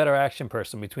which was the better action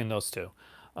person between those two.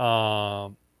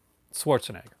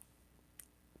 Schwarzenegger.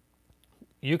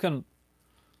 You can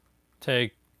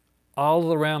take all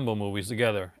the Rambo movies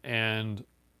together, and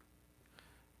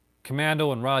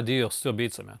Commando and Raw Deal still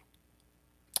beats him, man.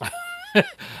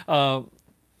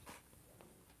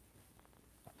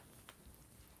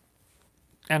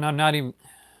 And I'm not even.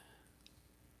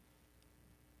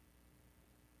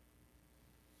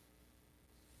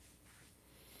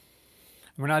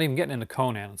 We're not even getting into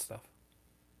Conan and stuff.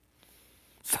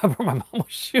 Stop where my mom was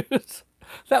shoes.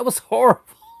 That was horrible.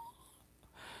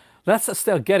 That's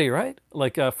Estelle Getty, right?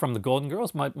 Like from the Golden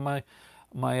Girls. My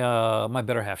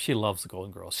better half, she loves the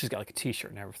Golden Girls. She's got like a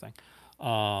T-shirt and everything.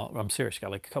 I'm serious. She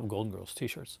got like a couple Golden Girls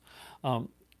T-shirts.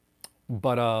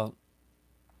 But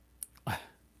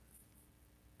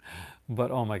But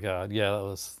oh my God, yeah,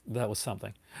 that was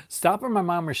something. Stop or My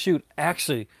Mom or Shoot.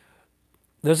 Actually,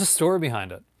 there's a story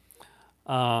behind it.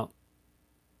 Uh,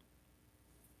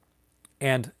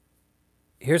 and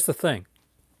here's the thing: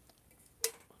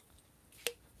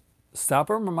 Stop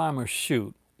or My Mom or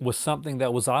Shoot was something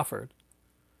that was offered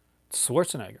to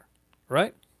Schwarzenegger,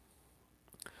 right?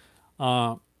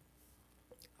 Uh,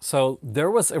 so there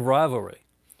was a rivalry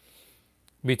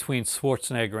between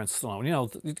Schwarzenegger and Stallone. You know,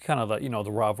 kind of the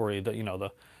the rivalry,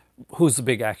 the who's the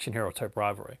big action hero type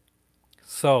rivalry.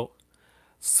 So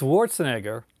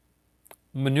Schwarzenegger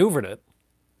maneuvered it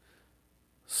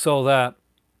so that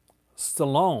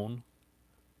Stallone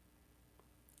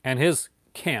and his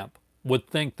camp would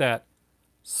think that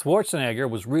Schwarzenegger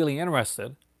was really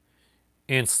interested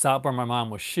in Stop or My Mom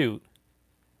Will Shoot.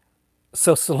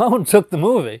 So Stallone took the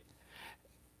movie,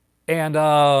 and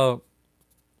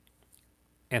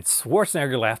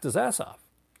Schwarzenegger laughed his ass off.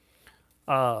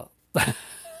 Uh,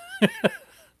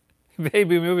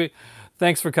 Baby movie.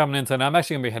 Thanks for coming in tonight. I'm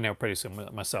actually gonna be heading out pretty soon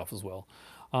myself as well.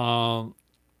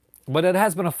 But it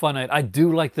has been a fun night. I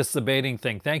do like this debating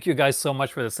thing. Thank you guys so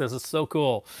much for this. This is so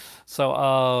cool.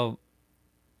 So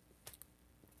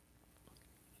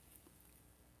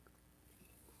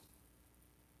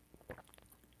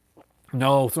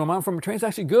no, Throw 'em Out from a Train is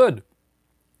actually good.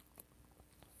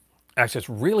 Actually, it's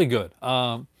really good.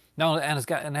 No, and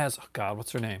it has oh God,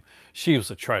 what's her name? She was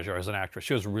a treasure as an actress.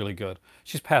 She was really good.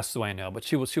 She's passed away now, but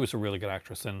she was a really good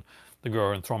actress in the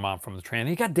girl in Throw 'em Out from the Train. And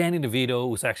you got Danny DeVito,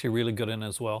 who's actually really good in it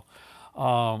as well.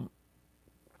 Well,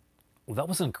 that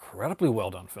was an incredibly well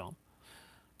done film,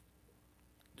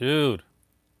 dude.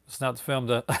 It's not the film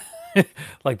that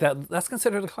like that. That's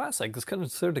considered a classic. It's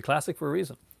considered a classic for a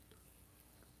reason.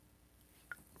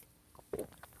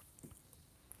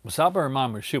 Stop or My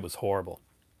Mom or Shoot was horrible.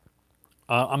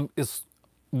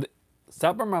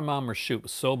 Stop or My Mom or Shoot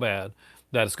was so bad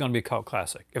that it's going to be a cult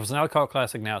classic. If it's not a cult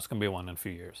classic now, it's going to be one in a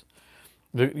few years.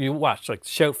 You watch like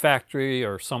Shout Factory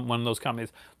or one of those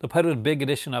companies. They'll put out a big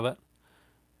edition of it,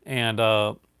 and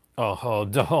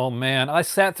oh man, I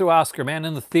sat through Oscar man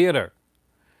in the theater.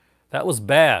 That was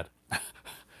bad.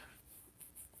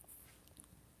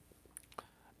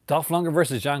 Dolph Lundgren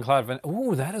versus Jean-Claude Van.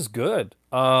 Ooh, that is good.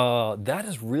 That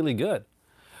is really good.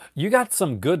 You got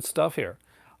some good stuff here.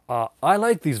 I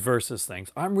like these versus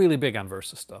things. I'm really big on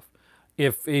versus stuff.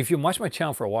 If you watch my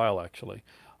channel for a while, actually,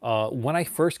 when I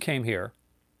first came here,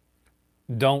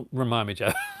 don't remind me,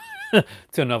 Jeff,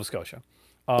 to Nova Scotia.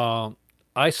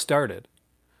 I started.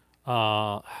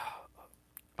 I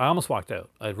almost walked out.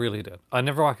 I really did. I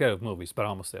never walked out of movies, but I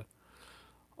almost did.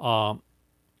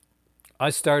 I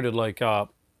started like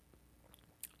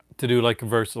to do like a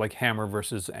verse like Hammer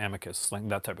versus Amicus, like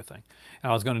that type of thing.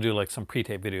 And I was going to do like some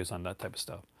pre-tape videos on that type of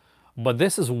stuff. But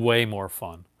this is way more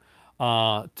fun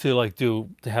to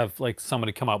have like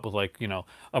somebody come up with like,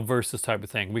 a versus type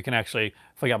of thing. We can actually,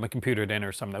 if I got my computer in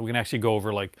or something, we can actually go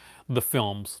over like the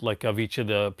films like of each of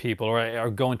the people,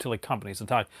 or go into like companies and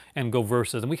talk and go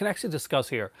versus, and we can actually discuss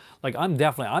here. Like I'm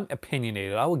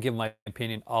opinionated. I will give my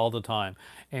opinion all the time,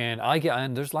 and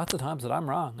there's lots of times that I'm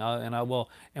wrong, and I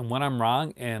will, and when I'm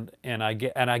wrong and I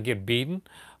get beaten,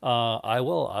 I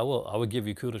will give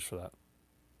you kudos for that.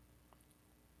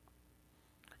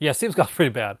 Yeah, Steve's got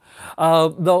pretty bad.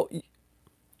 Though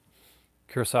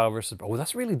Kurosawa versus, oh,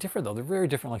 that's really different though. They're very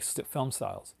different, like film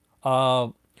styles.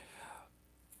 The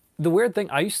weird thing,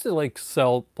 I used to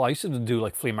do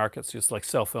like flea markets, just like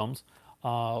sell films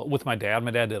with my dad.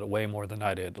 My dad did it way more than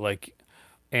I did. Like,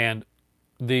 and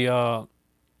the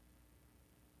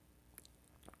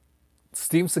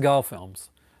Steven Seagal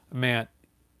films, man,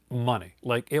 money.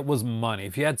 Like it was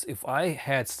money. If I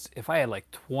had like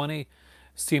 20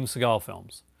 Steven Seagal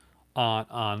films on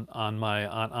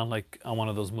one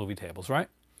of those movie tables, right?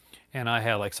 And I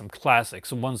had like some classics,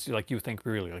 some ones like you think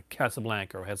really like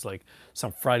Casablanca, or has like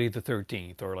some Friday the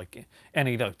 13th, or like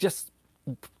any, just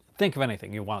think of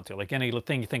anything you want to, like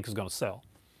anything you think is going to sell.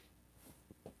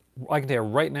 I can tell you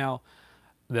right now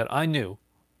that I knew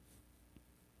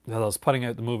that I was putting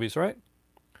out the movies, right?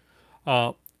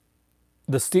 The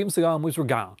Steven Seagal movies were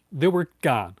gone. They were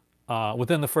gone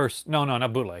within the first, no,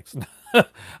 not bootlegs.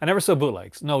 I never saw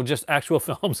bootlegs. No, just actual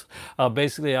films.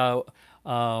 Basically,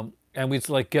 and we'd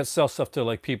like sell stuff to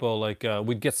like people, like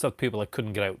we'd get stuff people like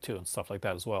couldn't get out to and stuff like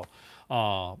that as well.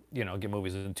 Get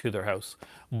movies into their house.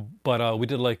 But we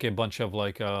did like a bunch of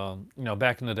like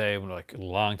back in the day, like a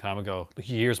long time ago,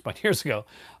 years ago,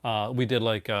 we did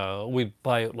like we'd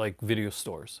buy like video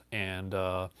stores and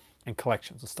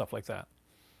collections and stuff like that.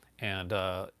 And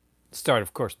start,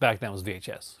 of course, back then was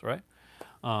VHS, right?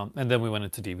 And then we went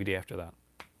into DVD after that.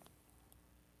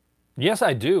 Yes,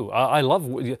 I do. I love.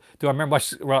 Do I remember?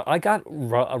 I got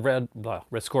a Red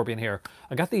Scorpion here.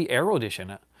 I got the Arrow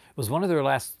edition. It was one of their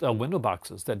last window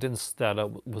boxes that didn't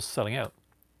that was selling out.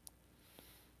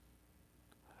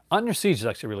 Under Siege is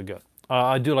actually really good.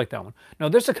 I do like that one. Now,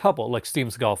 there's a couple like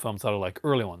Steven Seagal films that are like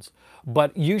early ones,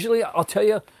 but usually I'll tell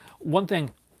you one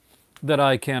thing that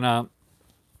I can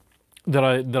that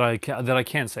I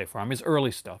can say for him. His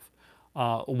early stuff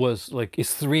was like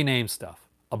his three name stuff,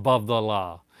 Above the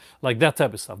Law, like that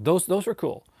type of stuff. Those were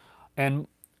cool, and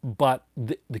but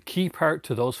the key part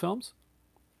to those films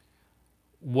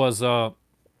was the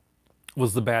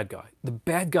bad guy. The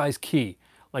bad guy's key,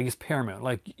 like is paramount.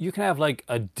 Like you can have like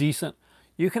a decent,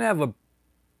 you can have an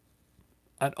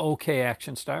okay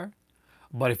action star,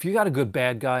 but if you got a good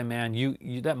bad guy, man,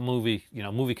 you that movie,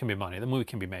 movie can be money. The movie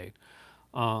can be made.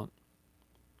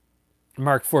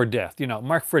 Marked for Death,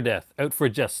 Marked for Death, Out for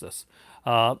Justice,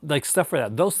 like stuff for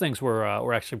that. Those things were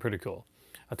actually pretty cool.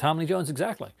 Tommy Lee Jones,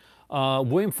 exactly.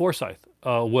 William Forsythe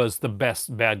was the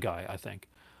best bad guy, I think,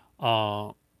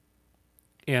 in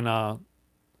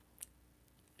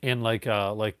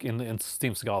in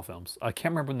Steven Seagal films. I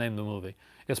can't remember the name of the movie.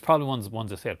 It's probably ones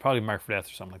I said, probably Marked for Death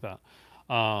or something like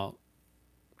that.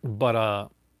 But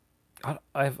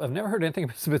I've never heard anything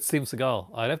about Steven Seagal.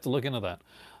 I'd have to look into that.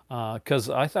 Because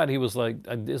I thought he was like,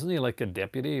 isn't he like a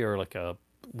deputy or like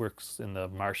works in the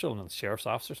marshal and the sheriff's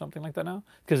office or something like that now?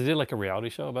 Because he did like a reality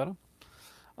show about him,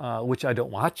 which I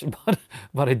don't watch,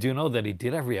 but I do know that he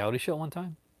did have a reality show one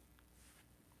time.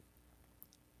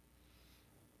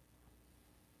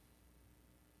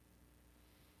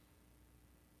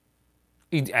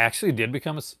 He actually did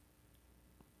become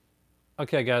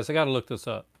Okay, guys, I got to look this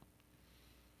up.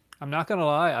 I'm not gonna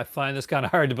lie, I find this kind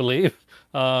of hard to believe.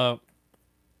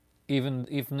 Even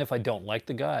if I don't like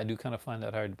the guy, I do kind of find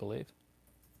that hard to believe.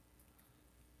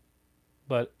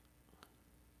 But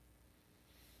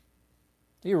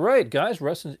you're right, guys.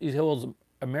 He holds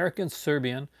American,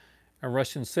 Serbian, and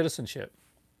Russian citizenship.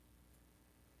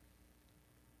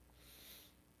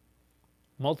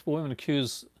 Multiple women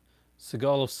accuse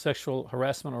Seagal of sexual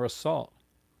harassment or assault.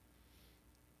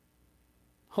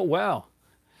 Oh, wow.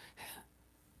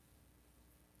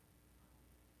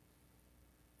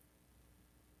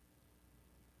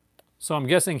 So I'm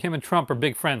guessing him and Trump are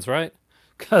big friends, right?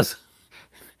 Because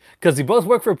they both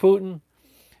work for Putin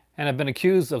and have been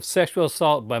accused of sexual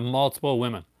assault by multiple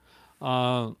women.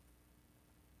 Uh,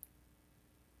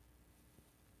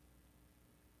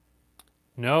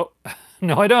 no,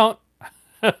 no, I don't.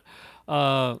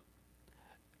 uh,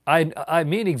 I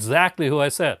mean exactly who I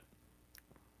said.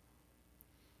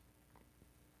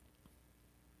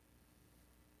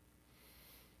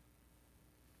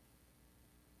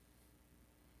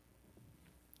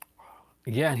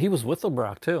 Yeah, and he was with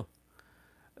LeBrock too.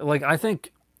 Like I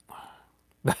think,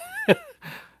 but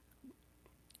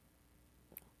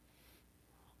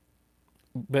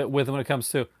when it comes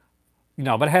to,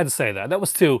 but I had to say that that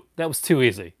was too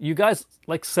easy. You guys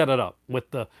like set it up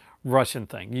with the Russian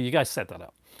thing. You guys set that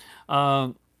up.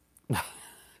 Um,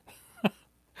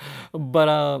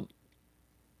 but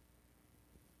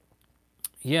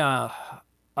yeah,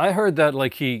 I heard that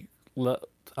like I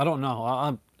don't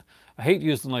know. I hate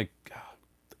using like.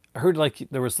 I heard like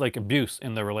there was like abuse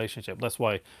in the relationship. That's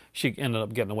why she ended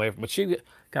up getting away from. But she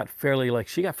got fairly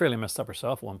messed up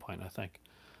herself at one point, I think.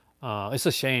 It's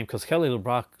a shame because Kelly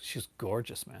LeBrock, she's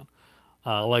gorgeous, man.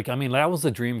 Like I mean, that was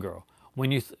the dream girl.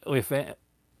 When you if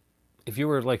you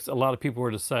were like a lot of people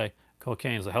were to say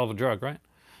cocaine is a hell of a drug, right?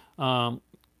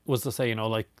 Was to say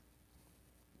like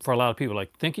for a lot of people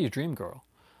like think of your dream girl.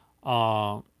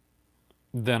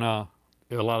 Then a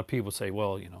lot of people say,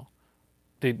 well,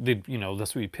 they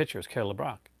that's what you picture is Kelly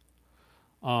LeBrock.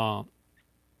 Well,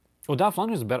 Dolph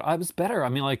Lundgren's better. I was better. I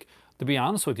mean, like to be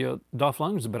honest with you, Dolph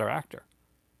Lundgren's a better actor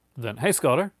than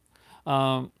Scudder,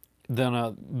 than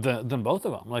both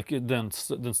of them. Like than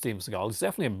Steven Seagal. He's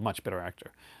definitely a much better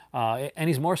actor, and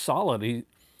he's more solid. He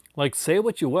like say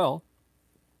what you will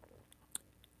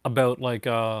about like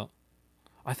I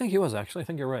think he was actually. I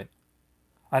think you're right.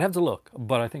 I'd have to look,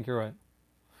 but I think you're right.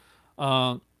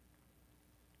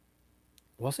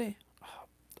 Was he?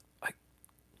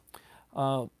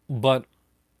 But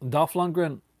Dolph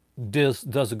Lundgren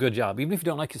does a good job. Even if you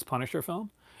don't like his Punisher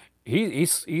film,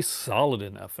 he's solid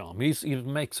in that film. He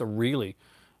makes a really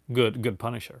good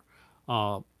Punisher.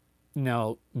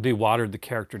 Now they watered the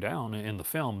character down in the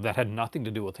film. That had nothing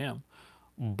to do with him.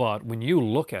 But when you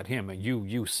look at him and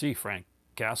you see Frank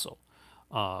Castle,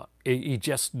 he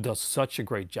just does such a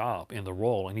great job in the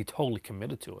role, and he totally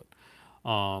committed to it.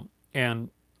 And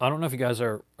I don't know if you guys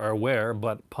are aware,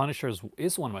 but Punisher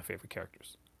is one of my favorite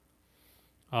characters.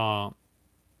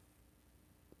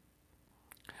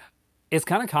 It's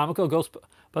kind of comical,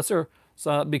 Ghostbuster,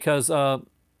 because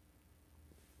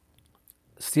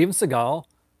Steven Seagal,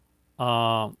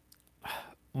 uh,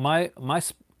 my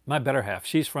better half,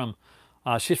 she's from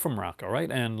Morocco, right?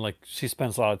 And like she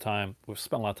spends a lot of time. We've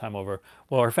spent a lot of time over.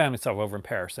 Well, her family stuff over in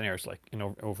Paris, and there's like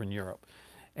over in Europe.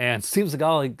 And Steven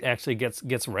Seagal actually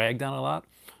gets ragged on a lot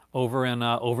over in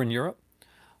Europe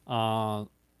uh,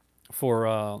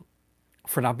 for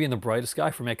not being the brightest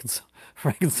guy, for making for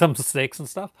making some mistakes and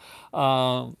stuff.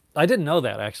 I didn't know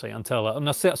that actually until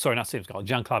no, sorry, not Steven Seagal,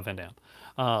 Jean-Claude Van Damme.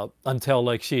 Until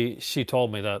like she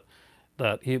told me that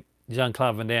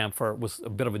Jean-Claude Van Damme was a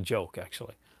bit of a joke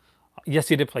actually. Yes,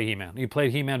 he did play He-Man. He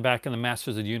played He-Man back in the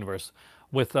Masters of the Universe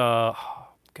with God,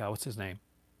 what's his name?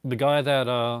 The guy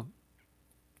that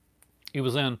he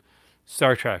was in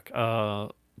Star Trek.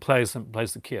 Plays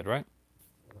the kid, right?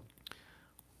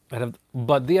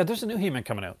 But yeah, there's a new He-Man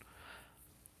coming out,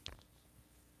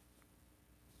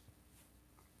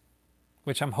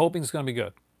 which I'm hoping is going to be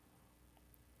good.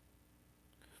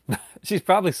 She's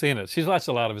probably seen it. She's watched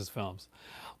a lot of his films.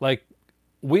 Like,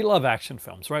 we love action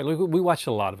films, right? We watch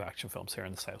a lot of action films here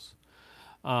in this house.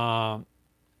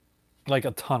 Like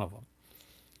a ton of them.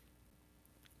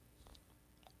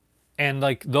 And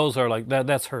like those are like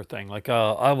that's her thing. Like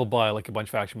I will buy like a bunch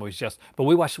of action movies but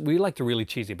we like the really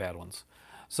cheesy bad ones.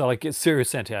 So like it's Serious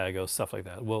Santiago, stuff like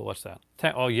that. We'll watch that.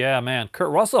 Oh yeah, man.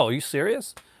 Kurt Russell, are you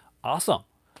serious? Awesome.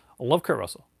 I love Kurt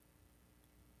Russell.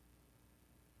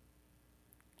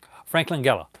 Frank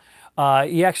Langella.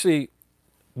 He actually,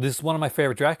 this is one of my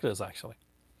favorite Draculas actually.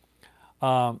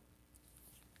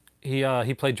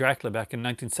 He played Dracula back in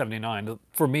 1979.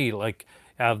 For me, like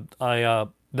I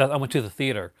went to the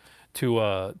theater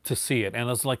to see it, and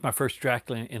it was like my first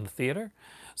Dracula in the theater.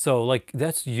 So like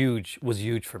that's huge, was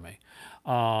huge for me.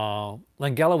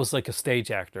 Langella was like a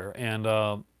stage actor, and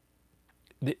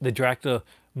the Dracula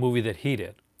movie that he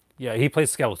did, yeah, he played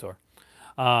Skeletor.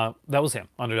 That was him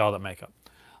under all that makeup.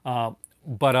 But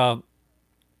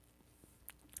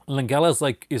Langella is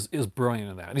like is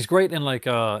brilliant in that. He's great in like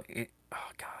oh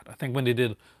God, I think when they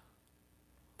did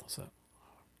what's that?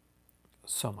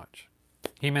 So much.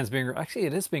 He-Man's actually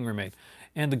it is being remade.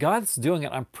 And the guy that's doing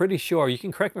it, I'm pretty sure, you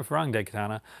can correct me if I'm wrong, Dave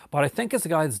Katana, but I think it's the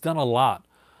guy that's done a lot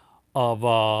of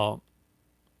like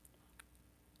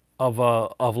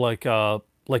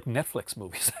Netflix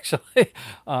movies actually.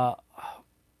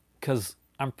 Because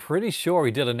I'm pretty sure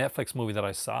he did a Netflix movie that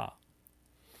I saw.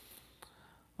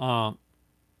 I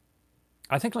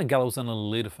think Langella was in a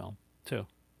Lolita film too.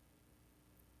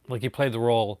 Like he played the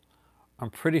role. I'm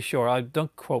pretty sure. I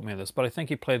don't quote me on this, but I think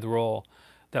he played the role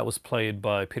that was played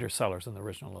by Peter Sellers in the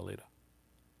original Lolita.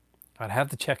 I'd have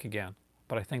to check again,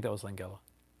 but I think that was Langella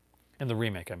in the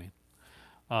remake. I mean,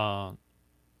 I'm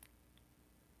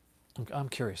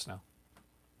curious now.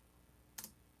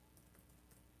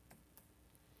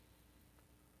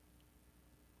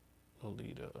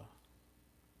 Lolita,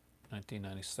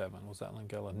 1997. Was that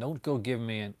Langella? Don't go give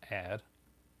me an ad.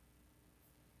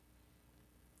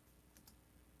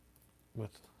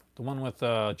 With the one with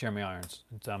Jeremy Irons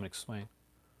and Dominic Swain.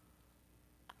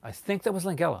 I think that was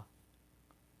Langella.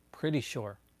 Pretty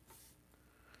sure.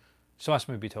 So watch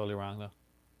me be totally wrong though.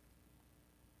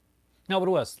 No, but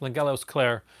it was. Langella was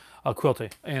Claire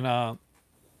Quilty in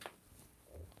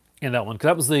that one, because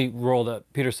that was the role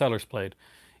that Peter Sellers played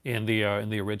in the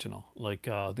original, like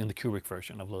in the Kubrick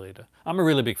version of Lolita. I'm a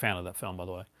really big fan of that film, by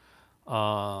the way.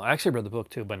 I actually read the book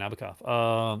too by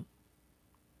Nabokov.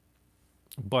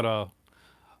 But I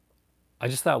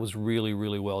just thought it was really,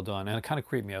 really well done, and it kind of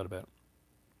creeped me out a bit.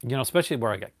 You know, especially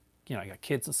where I got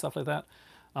kids and stuff like that.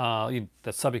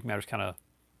 That subject matter is kind of,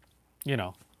 ew,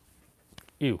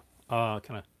 kind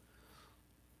of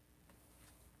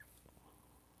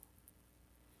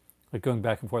like going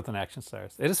back and forth on action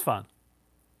stars. It is fun.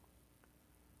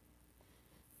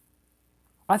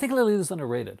 I think Lolita's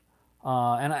underrated.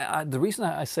 And the reason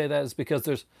I say that is because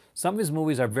there's some of his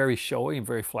movies are very showy and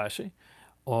very flashy,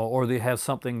 or they have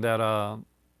something that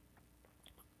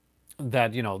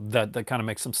that kind of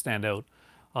makes them stand out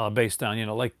based on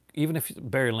like even if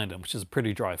Barry Lyndon, which is a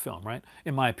pretty dry film, right?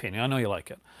 In my opinion, I know you like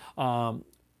it.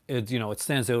 It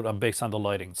stands out based on the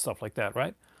lighting and stuff like that,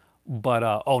 right?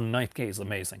 But Ninth Gate is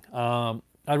amazing. I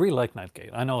really like Ninth Gate.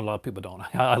 I know a lot of people don't.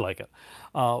 I like it,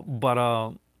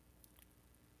 but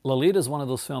Lolita is one of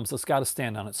those films that's got to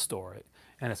stand on its story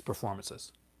and its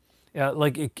performances. Yeah,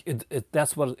 like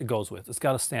that's what it goes with. It's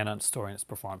got to stand on its story and its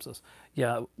performances.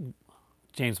 Yeah,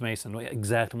 James Mason,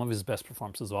 exactly one of his best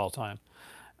performances of all time.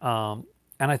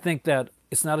 And I think that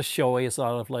it's not as showy as a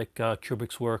lot of like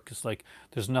Kubrick's work. It's like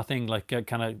there's nothing like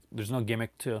there's no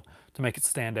gimmick to make it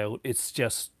stand out. It's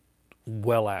just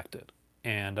well acted.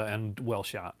 and well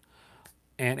shot.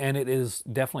 And it is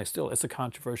definitely still, it's a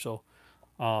controversial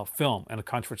film and a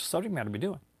controversial subject matter to be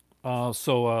doing.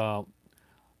 So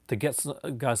to get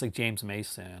guys like James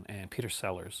Mason and Peter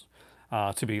Sellers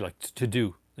to be like to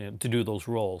do those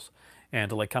roles and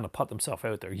to like kind of put themselves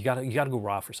out there, you gotta go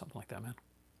raw for something like that, man.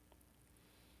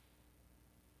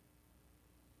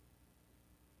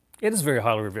 It is very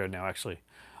highly revered now, actually.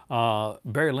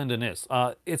 Barry Lyndon is.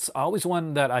 It's always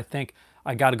one that I think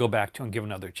I got to go back to and give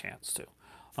another chance to.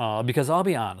 Because I'll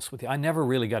be honest with you, I never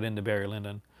really got into Barry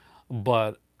Lyndon.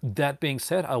 But that being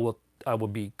said, I will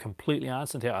be completely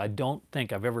honest and tell you, I don't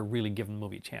think I've ever really given the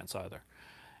movie a chance either.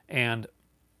 And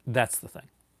that's the thing.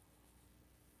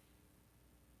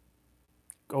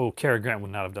 Oh, Cary Grant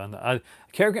would not have done that.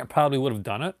 Cary Grant probably would have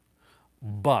done it,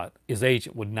 but his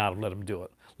agent would not have let him do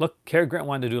it. Look, Cary Grant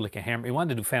wanted to do like a Hammer. He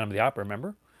wanted to do Phantom of the Opera,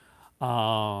 remember?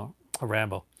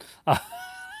 Rambo.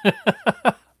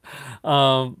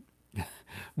 Um,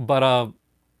 but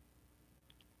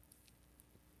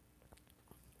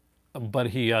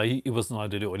he wasn't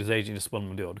allowed to do it. His agent just wouldn't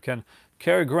let him do it.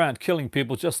 Cary Grant killing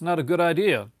people is just not a good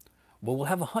idea. Well, we'll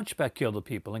have a hunchback kill the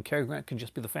people, and Cary Grant can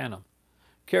just be the Phantom.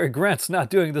 Cary Grant's not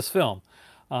doing this film.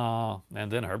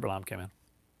 And then Herbert Lom came in.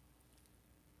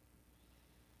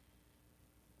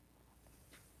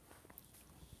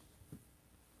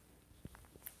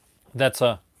 That's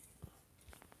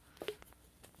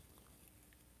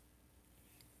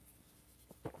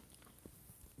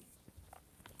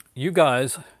you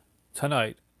guys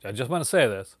tonight, I just want to say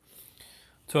this,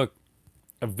 took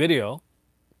a video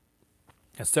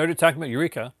and started talking about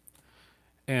Eureka,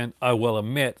 and I will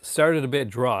admit, started a bit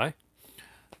dry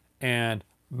and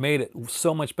made it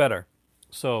so much better.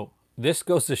 So this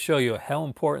goes to show you how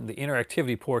important the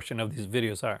interactivity portion of these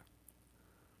videos are.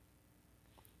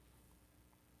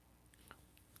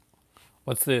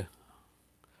 What's the...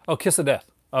 Oh, Kiss of Death.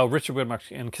 Oh, Richard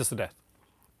Widmark in Kiss of Death.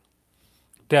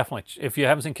 Definitely. If you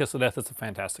haven't seen Kiss of Death, it's a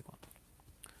fantastic one.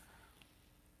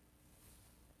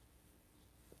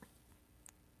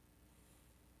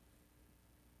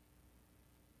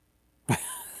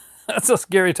 That's a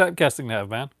scary typecasting to have,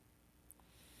 man.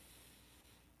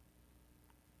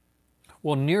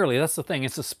 Well, nearly. That's the thing. In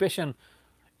Suspicion,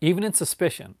 even in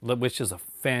Suspicion, which is a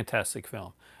fantastic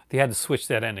film, they had to switch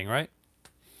that ending, right?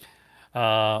 You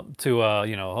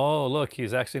know, oh, look,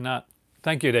 he's actually not.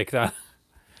 Thank you, Dick.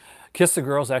 Kiss the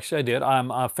Girls, actually, I did. I'm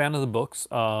a fan of the books.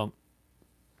 So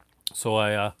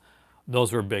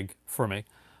those were big for me.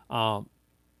 What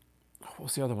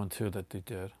was the other one, too, that they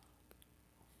did?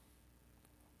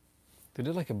 They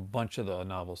did like a bunch of the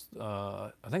novels.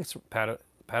 I think it's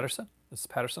Patterson. It's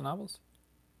Patterson novels.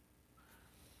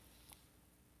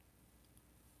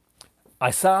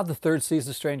 I saw the third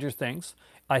season of Stranger Things.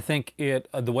 I think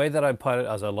the way that I put it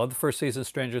is I love the first season of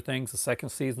Stranger Things. The second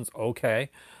season's okay.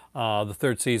 The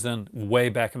third season, way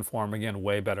back in form again,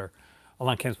 way better.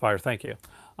 Along comes Fire, thank you.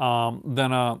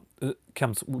 Then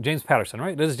comes James Patterson,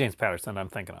 right? This is James Patterson I'm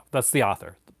thinking of. That's the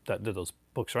author that did those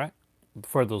books, right?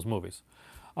 For those movies.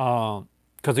 Because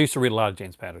I used to read a lot of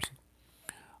James Patterson.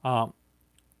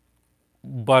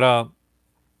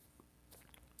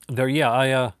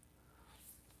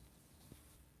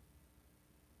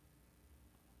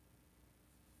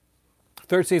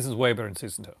 Third season's way better than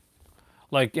season 2.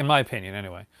 Like, in my opinion,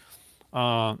 anyway.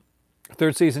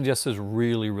 Third season just is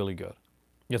really, really good.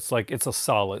 It's like, it's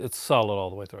solid all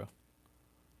the way through.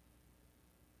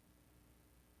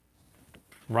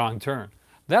 Wrong Turn.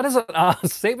 That is an odd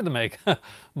statement to make.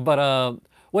 But,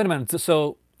 wait a minute.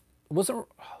 So,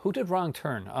 who did Wrong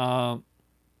Turn? Wrong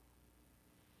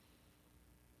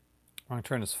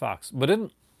Turn is Fox. But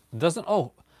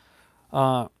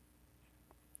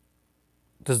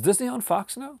does Disney own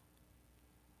Fox now?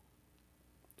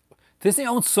 Disney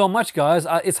owns so much, guys.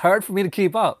 It's hard for me to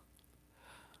keep up.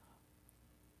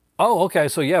 Oh, okay.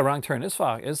 So yeah, Wrong Turn is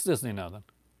Fox. It's Disney now then.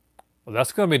 Well,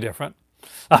 that's going to be different.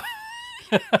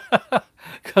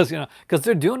 Because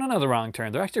they're doing another Wrong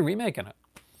Turn. They're actually remaking it.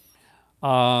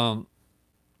 I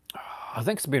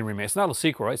think it's being remade. It's not a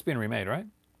sequel, right? It's being remade, right?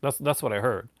 That's what I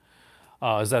heard.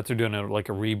 Is that they're doing like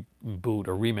a reboot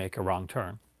or remake of Wrong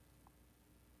Turn.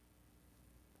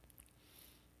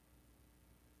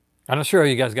 I'm not sure how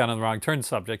you guys got on the Wrong Turn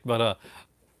subject, but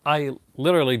I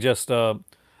literally just I've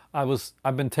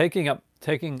been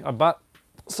I bought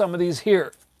some of these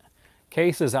here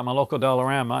cases at my local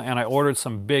Dollarama, and I ordered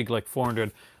some big like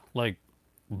 400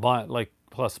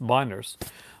 plus binders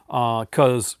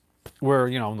because we're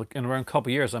in around a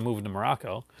couple years I'm moving to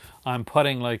Morocco. I'm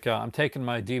putting I'm taking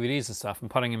my DVDs and stuff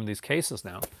and putting them in these cases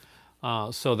now,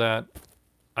 so that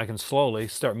I can slowly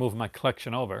start moving my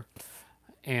collection over,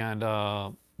 and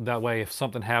That way, if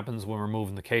something happens when we're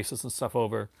moving the cases and stuff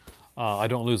over, I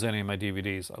don't lose any of my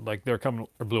DVDs. Like they're coming,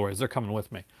 or Blu-rays, they're coming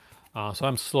with me. So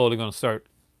I'm slowly going to start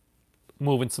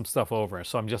moving some stuff over.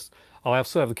 So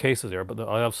still have the cases there, but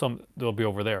I'll have some, they'll be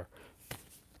over there.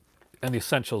 And the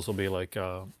essentials will be like,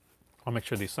 I'll make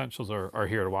sure the essentials are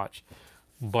here to watch.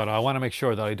 But I want to make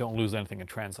sure that I don't lose anything in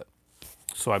transit.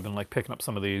 So I've been like picking up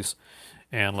some of these,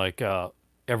 and like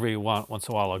every once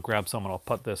in a while I'll grab some and I'll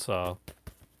put this, I'll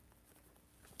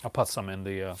put some in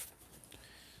the,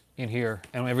 in here.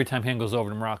 And every time Hen goes over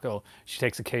to Morocco, she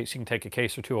takes a case, she can take a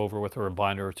case or two over with her, a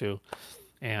binder or two.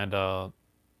 And I'll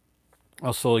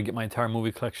slowly get my entire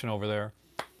movie collection over there.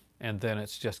 And then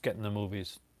it's just getting the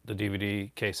movies, the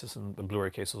DVD cases and the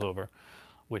Blu-ray cases over,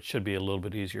 which should be a little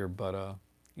bit easier. But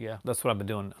yeah, that's what I've been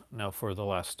doing now for the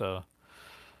last, well,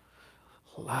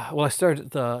 I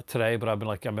started today, but I've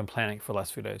been planning for the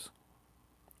last few days.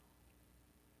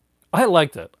 I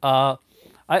liked it.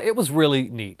 It was really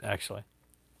neat, actually.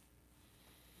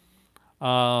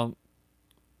 Um,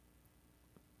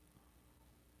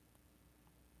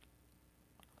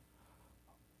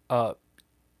 uh,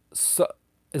 so,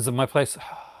 is it my place?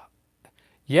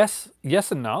 Yes,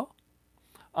 yes and no.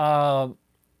 Um,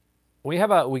 we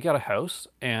got a house,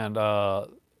 and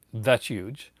that's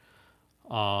huge.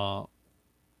 Uh,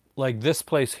 like this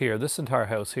place here, this entire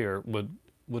house here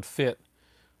would fit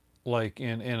like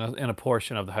in a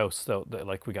portion of the house that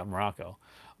like we got in Morocco.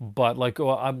 But like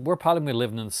we're probably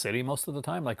living in the city most of the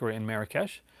time, like we're in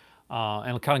Marrakesh,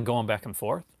 and kind of going back and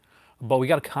forth. But we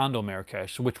got a condo in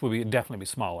Marrakesh, which would definitely be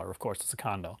smaller. Of course, it's a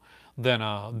condo than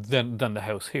the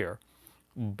house here.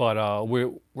 But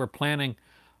we're planning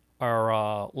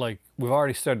our like we've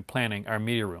already started planning our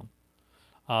media room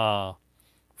uh,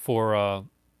 for uh,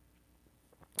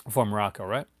 for Morocco,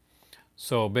 right?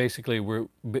 So basically,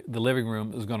 the living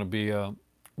room is going to be we're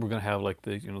going to have like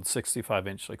the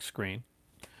 65-inch like screen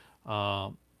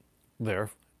uh, there,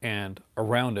 and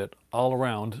around it, all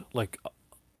around it.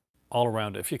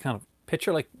 If you kind of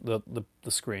picture like the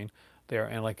screen there,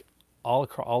 and like all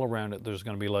around it, there's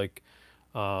going to be like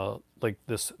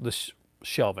this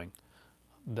shelving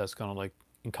that's going to like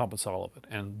encompass all of it,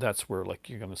 and that's where like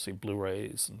you're going to see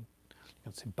Blu-rays and you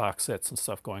can see box sets and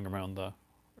stuff going around the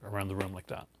room like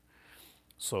that.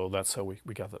 So that's how we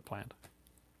got that planned.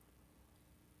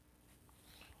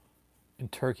 In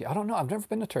Turkey, I don't know. I've never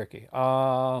been to Turkey.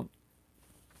 I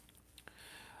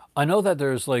know that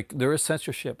there is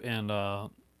censorship in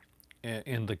the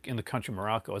country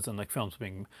Morocco, as in like films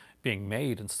being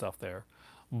made and stuff there,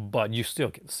 but you still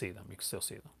get to see them. You can still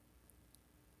see them.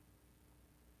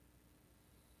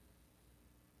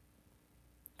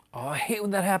 Oh, I hate when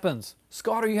that happens.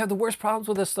 Scotter, you have the worst problems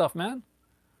with this stuff, man.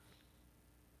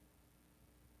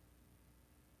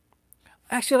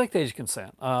 I actually like the age of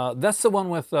consent. That's the one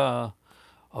with a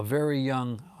very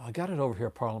young. I got it over here,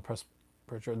 Parliament Press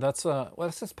Berger. That's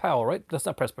Powell, right? That's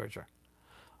not Press Berger.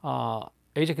 Uh,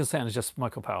 Age of Consent is just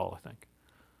Michael Powell, I think.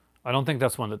 I don't think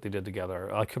that's one that they did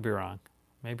together. I could be wrong.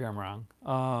 Maybe I'm wrong.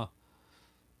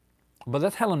 But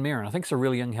that's Helen Mirren. I think it's a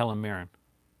really young Helen Mirren.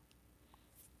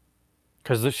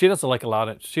 Because she does like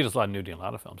she does a lot of nudity in a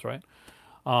lot of films, right?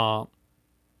 Uh,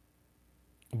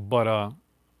 but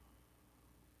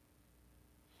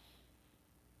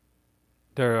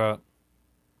they're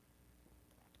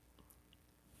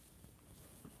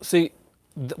see,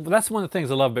 that's one of the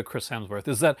things I love about Chris Hemsworth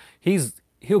is that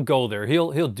he'll go there,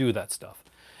 he'll do that stuff,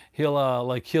 he'll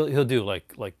do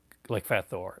like Fat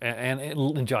Thor, and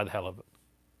he'll enjoy the hell of it.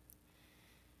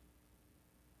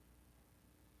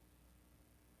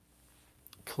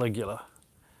 Caligula,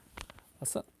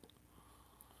 that's it.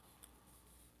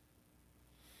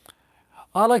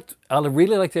 I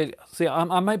really liked it. See,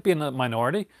 I might be in the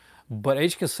minority, but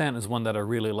Age of Consent is one that I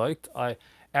really liked. I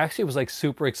actually was like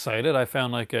super excited. I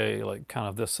found like kind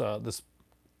of this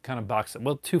kind of box set,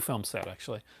 well, two film set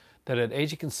actually, that had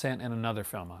Age of Consent and another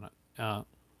film on it.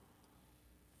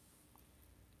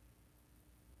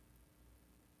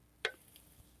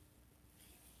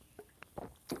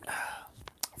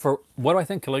 For what do I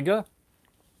think, Caligula?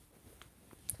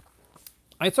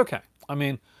 It's okay. I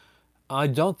mean, I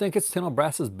don't think it's Tino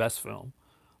Brass's best film,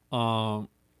 um,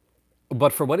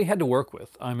 but for what he had to work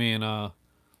with, I mean, I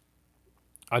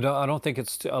don't think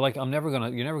it's like you're never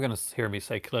gonna hear me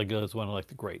say Caligula is one of like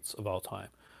the greats of all time.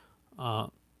 Uh,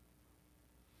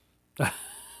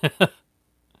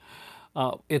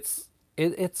 it's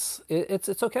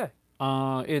it's okay.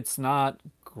 It's not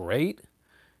great.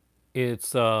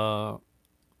 It's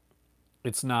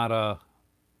it's not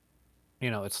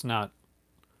it's not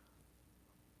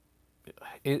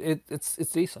it's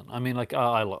decent. I mean, like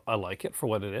I like it for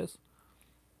what it is.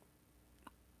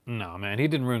 No, man, he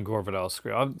didn't ruin Gore Vidal's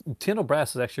career. Tino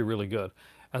Brass is actually really good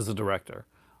as a director.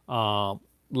 Uh,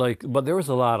 but there was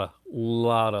a lot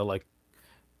of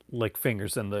like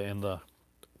fingers in the.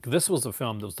 This was a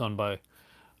film that was done by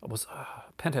was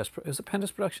Pentest. Is it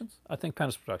Pentest Productions? I think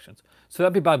Pentest Productions. So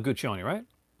that'd be Bob Guccione, right?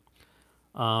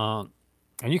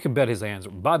 And you can bet his hands.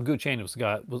 Bob Guccione was the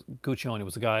guy. Guccione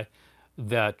was the guy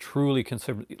that truly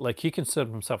considered, like he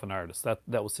considered himself an artist.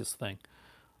 That was his thing.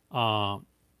 But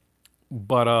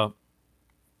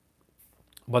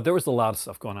but there was a lot of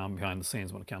stuff going on behind the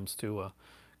scenes when it comes to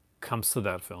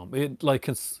that film. It like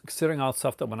considering all the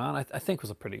stuff that went on, I think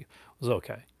was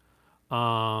okay.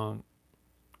 Um,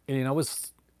 and, it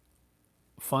was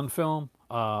a fun film.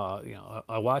 I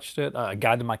watched it. I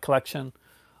got it in my collection.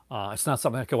 It's not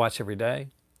something I could watch every day.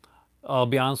 I'll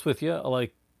be honest with you.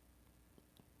 Like,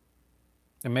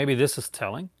 and maybe this is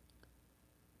telling.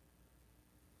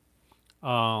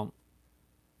 Um,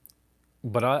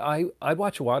 but I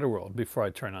watch Waterworld before I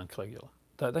turn on Caligula.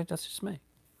 That's just me.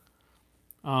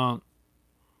 Um,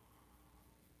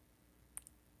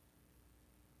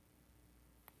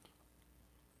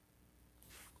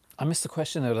 I missed the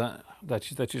question that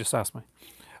you just asked me.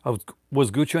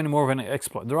 Was Gucci any more of an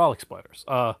exploit? They're all exploiters.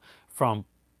 From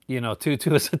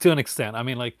to an extent. I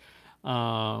mean, like,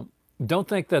 uh, don't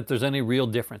think that there's any real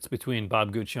difference between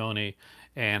Bob Guccione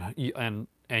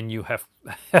and you have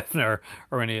Hefner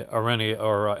or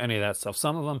any of that stuff.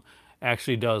 Some of them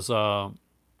actually does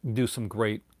do some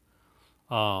great.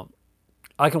 Uh,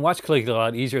 I can watch Caligula a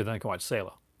lot easier than I can watch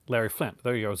Sailor. Larry Flint.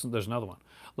 There you go. There's another one.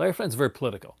 Larry Flint's very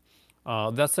political.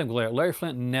 That's the thing with Larry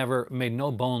Flint never made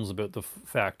no bones about the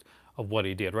fact of what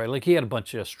he did, right? Like he had a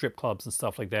bunch of strip clubs and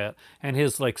stuff like that, and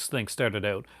his like thing started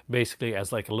out basically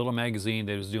as like a little magazine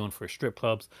that he was doing for strip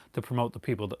clubs to promote the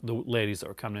people, the ladies that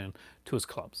were coming in to his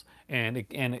clubs, and it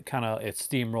kind of it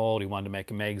steamrolled. He wanted to make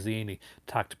a magazine. He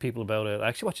talked to people about it. I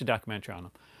actually watched a documentary on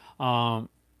him,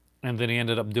 and then he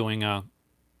ended up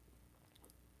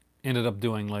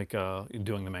doing like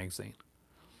doing the magazine.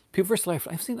 People vs. Life.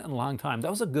 I've seen that in a long time.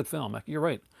 That was a good film. You're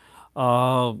right.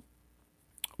 Uh,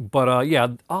 but yeah,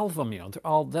 all of them. They're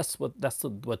all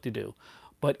what they do.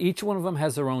 But each one of them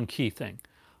has their own key thing.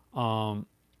 Um,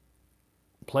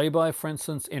 Playboy, for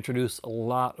instance, introduced a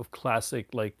lot of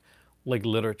classic like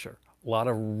literature. A lot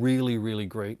of um, really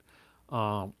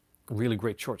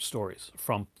great short stories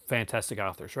from fantastic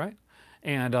authors, right?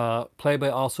 And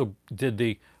Playboy also did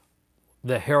the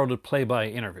heralded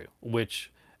Playboy interview,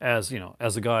 which, as you know,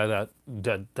 as a guy that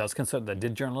did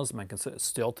journalism and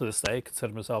still to this day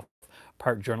consider himself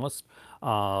part journalist,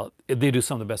 they do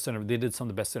some of the best They did some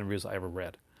of the best interviews I ever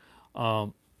read.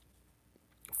 Um,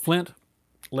 Flint,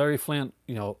 Larry Flint,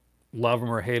 love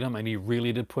him or hate him, and he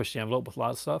really did push the envelope with a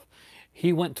lot of stuff.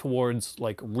 He went towards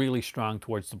like really strong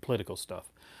towards the political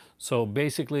stuff. So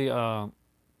basically,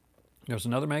 there's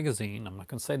another magazine. I'm not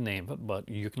going to say the name of it, but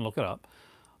you can look it up.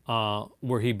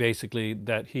 Where he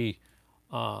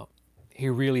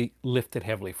really lifted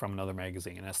heavily from another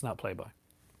magazine, and that's not Playboy.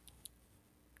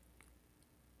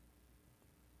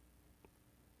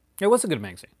 It was a good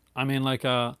magazine. I mean, like,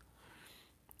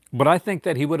 but I think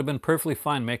that he would have been perfectly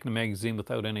fine making a magazine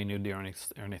without any nudity or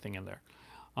anything in there.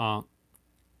 Uh,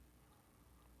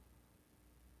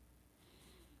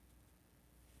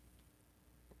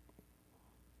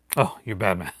 oh, you're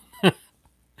bad, man.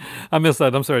 I missed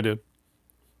that. I'm sorry, dude.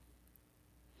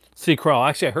 See Crawl.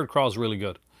 Actually, I heard Crawl's really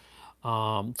good.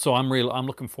 So I'm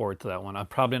looking forward to that one. I'm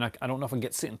probably not. I don't know if I can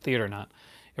get to see it in theater or not.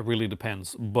 It really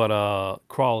depends. But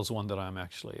Crawl is one that I'm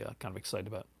actually kind of excited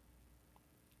about.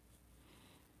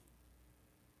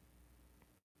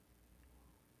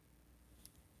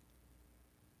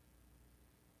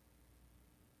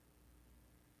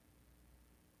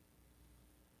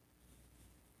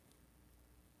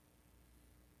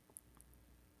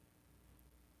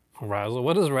 Razzle.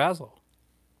 What is Razzle?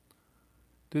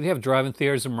 Do they have drive-in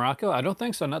theaters in Morocco? I don't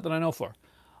think so. Not that I know for.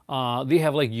 They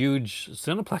have like huge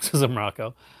cineplexes in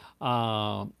Morocco.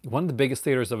 One of the biggest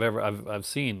theaters I've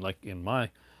seen, like in my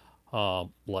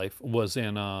life, was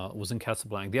in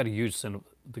Casablanca. They got a huge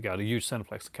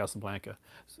cineplex in Casablanca.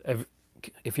 If,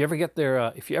 if you ever get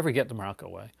there, if you ever get to Morocco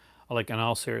way, like in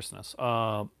all seriousness,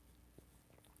 go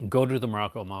to the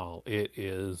Morocco Mall. It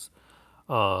is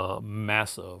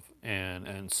massive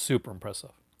and super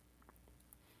impressive.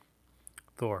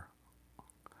 Thor.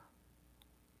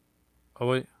 Oh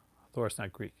wait, Thor's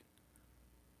not Greek.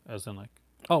 As in like,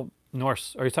 oh,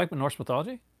 Norse. Are you talking about Norse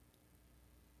mythology?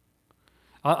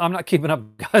 I'm not keeping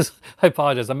up, guys. I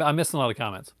apologize. I'm missing a lot of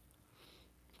comments.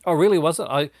 Oh, really? Was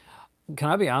it? Can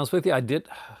I be honest with you? I did.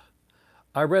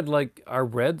 I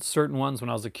read certain ones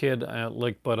when I was a kid.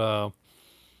 But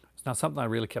It's not something I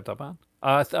really kept up on.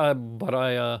 But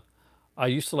I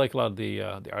used to like a lot of the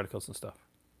articles and stuff.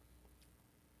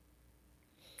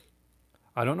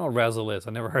 I don't know what Razzle is.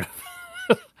 I never heard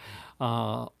of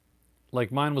it.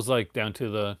 Like mine was like down to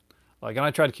the like, and I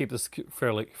try to keep this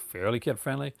fairly kid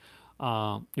friendly.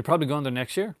 You're probably going there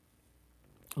next year.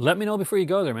 Let me know before you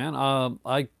go there, man.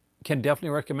 I can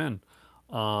definitely recommend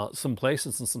some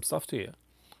places and some stuff to you,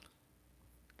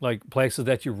 like places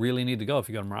that you really need to go if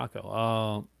you go to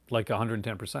Morocco. Like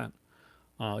 110%,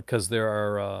 because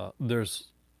there's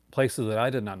places that I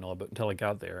did not know about until I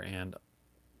got there, and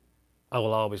I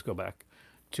will always go back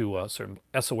to certain.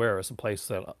 Essaouira is a place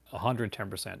that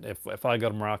 110%. If I go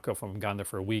to Morocco, if I'm gone there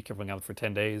for a week, if I'm gone there for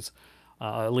 10 days,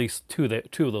 at least two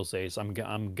of those days, I'm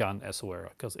gone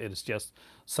Essaouira because it is just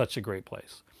such a great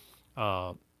place.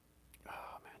 Oh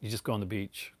man, you just go on the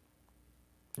beach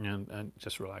and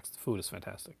just relax. The food is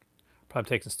fantastic. Probably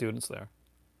taking students there.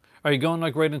 Are you going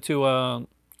like right into?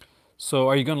 So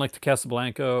are you going like to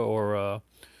Casablanca or?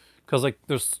 Because like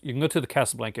you can go to the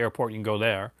Casablanca airport. You can go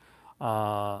there.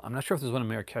 I'm not sure if there's one in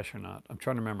Marrakesh or not. I'm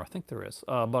trying to remember. I think there is.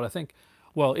 But I think,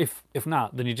 well, if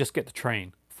not, then you just get the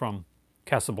train from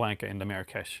Casablanca into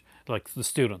Marrakesh, like the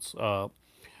students,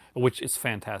 which is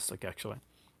fantastic actually.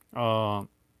 I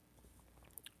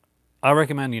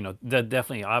recommend, that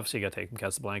definitely, obviously you got to take them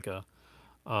Casablanca.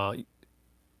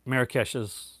 Marrakesh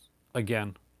is,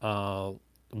 again,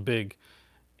 big.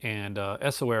 And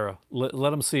Essaouira, let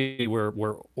them see where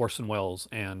Orson Welles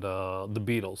and the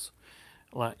Beatles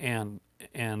and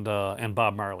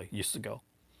Bob Marley used to go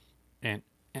and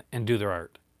do their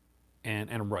art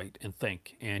and write and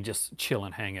think and just chill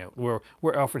and hang out where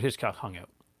Alfred Hitchcock hung out.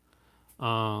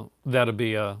 That'd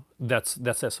be that's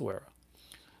Essaouira.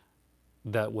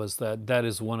 That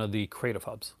is one of the creative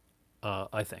hubs,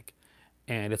 I think,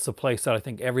 and it's a place that I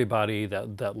think everybody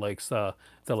that likes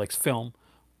film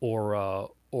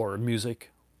or music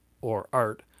or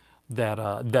art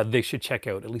that they should check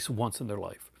out at least once in their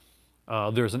life.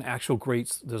 There's a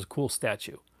cool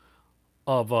statue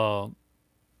of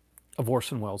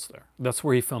Orson Welles there. That's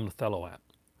where he filmed Othello at,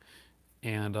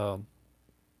 and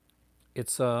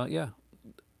it's yeah.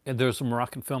 And there's a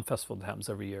Moroccan film festival that happens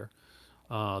every year.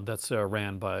 That's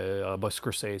ran by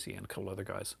Scorsese and a couple other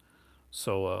guys.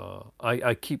 So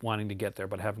I keep wanting to get there,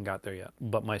 but I haven't got there yet.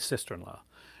 But my sister-in-law,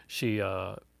 she's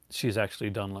actually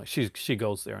done she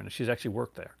goes there and she's actually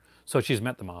worked there. So she's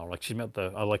met them all. Like she's met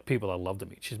the like people I love to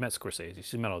meet. She's met Scorsese.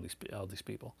 She's met all these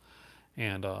people,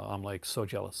 and I'm like so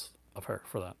jealous of her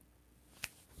for that.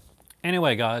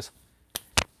 Anyway, guys,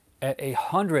 at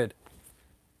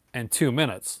 102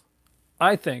 minutes,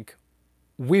 I think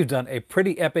we've done a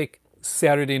pretty epic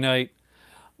Saturday night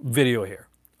video here.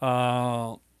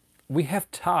 We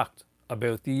have talked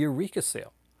about the Eureka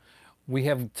sale. We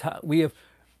have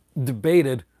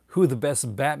debated who the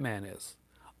best Batman is.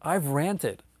 I've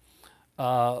ranted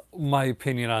my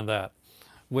opinion on that,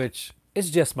 which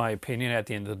is just my opinion at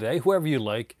the end of the day. Whoever you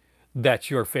like, that's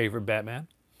your favorite Batman.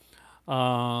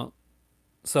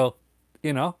 So,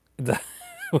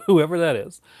 whoever that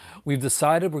is. We've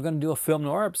decided we're going to do a film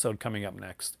noir episode coming up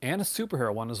next, and a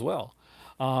superhero one as well.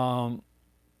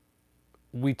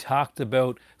 We talked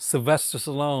about Sylvester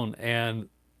Stallone and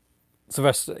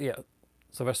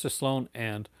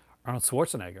Arnold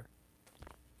Schwarzenegger.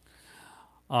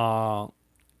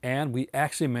 And we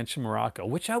actually mentioned Morocco,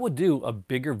 which I would do a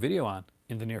bigger video on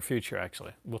in the near future,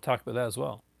 actually. We'll talk about that as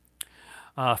well.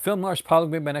 Film noir is probably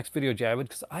going to be my next video, Javid,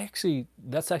 because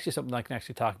that's actually something I can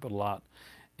actually talk about a lot.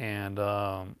 And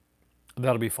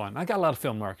that'll be fun. I got a lot of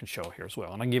film noir I can show here as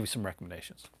well, and I can give you some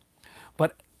recommendations.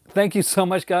 But thank you so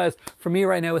much, guys. For me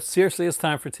right now, it's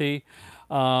time for tea.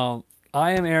 I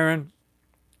am Aaron.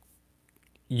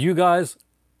 You guys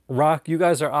rock. You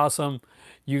guys are awesome.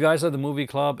 You guys are the movie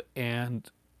club. And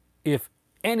if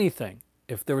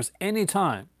there was any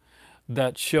time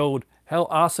that showed how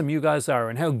awesome you guys are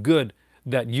and how good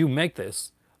that you make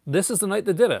this is the night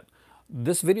that did it.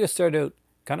 This video started out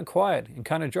kind of quiet and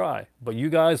kind of dry, but you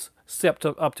guys stepped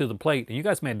up to the plate and you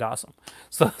guys made it awesome.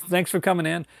 So thanks for coming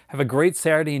in. Have a great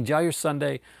Saturday. Enjoy your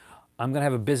Sunday. I'm going to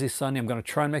have a busy Sunday. I'm going to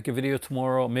try and make a video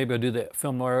tomorrow. Maybe I'll do the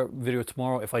film noir video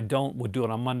tomorrow. If I don't, we'll do it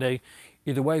on Monday.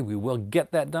 Either way, we will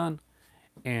get that done.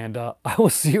 And I will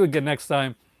see you again next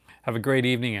time. Have a great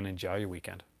evening and enjoy your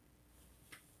weekend.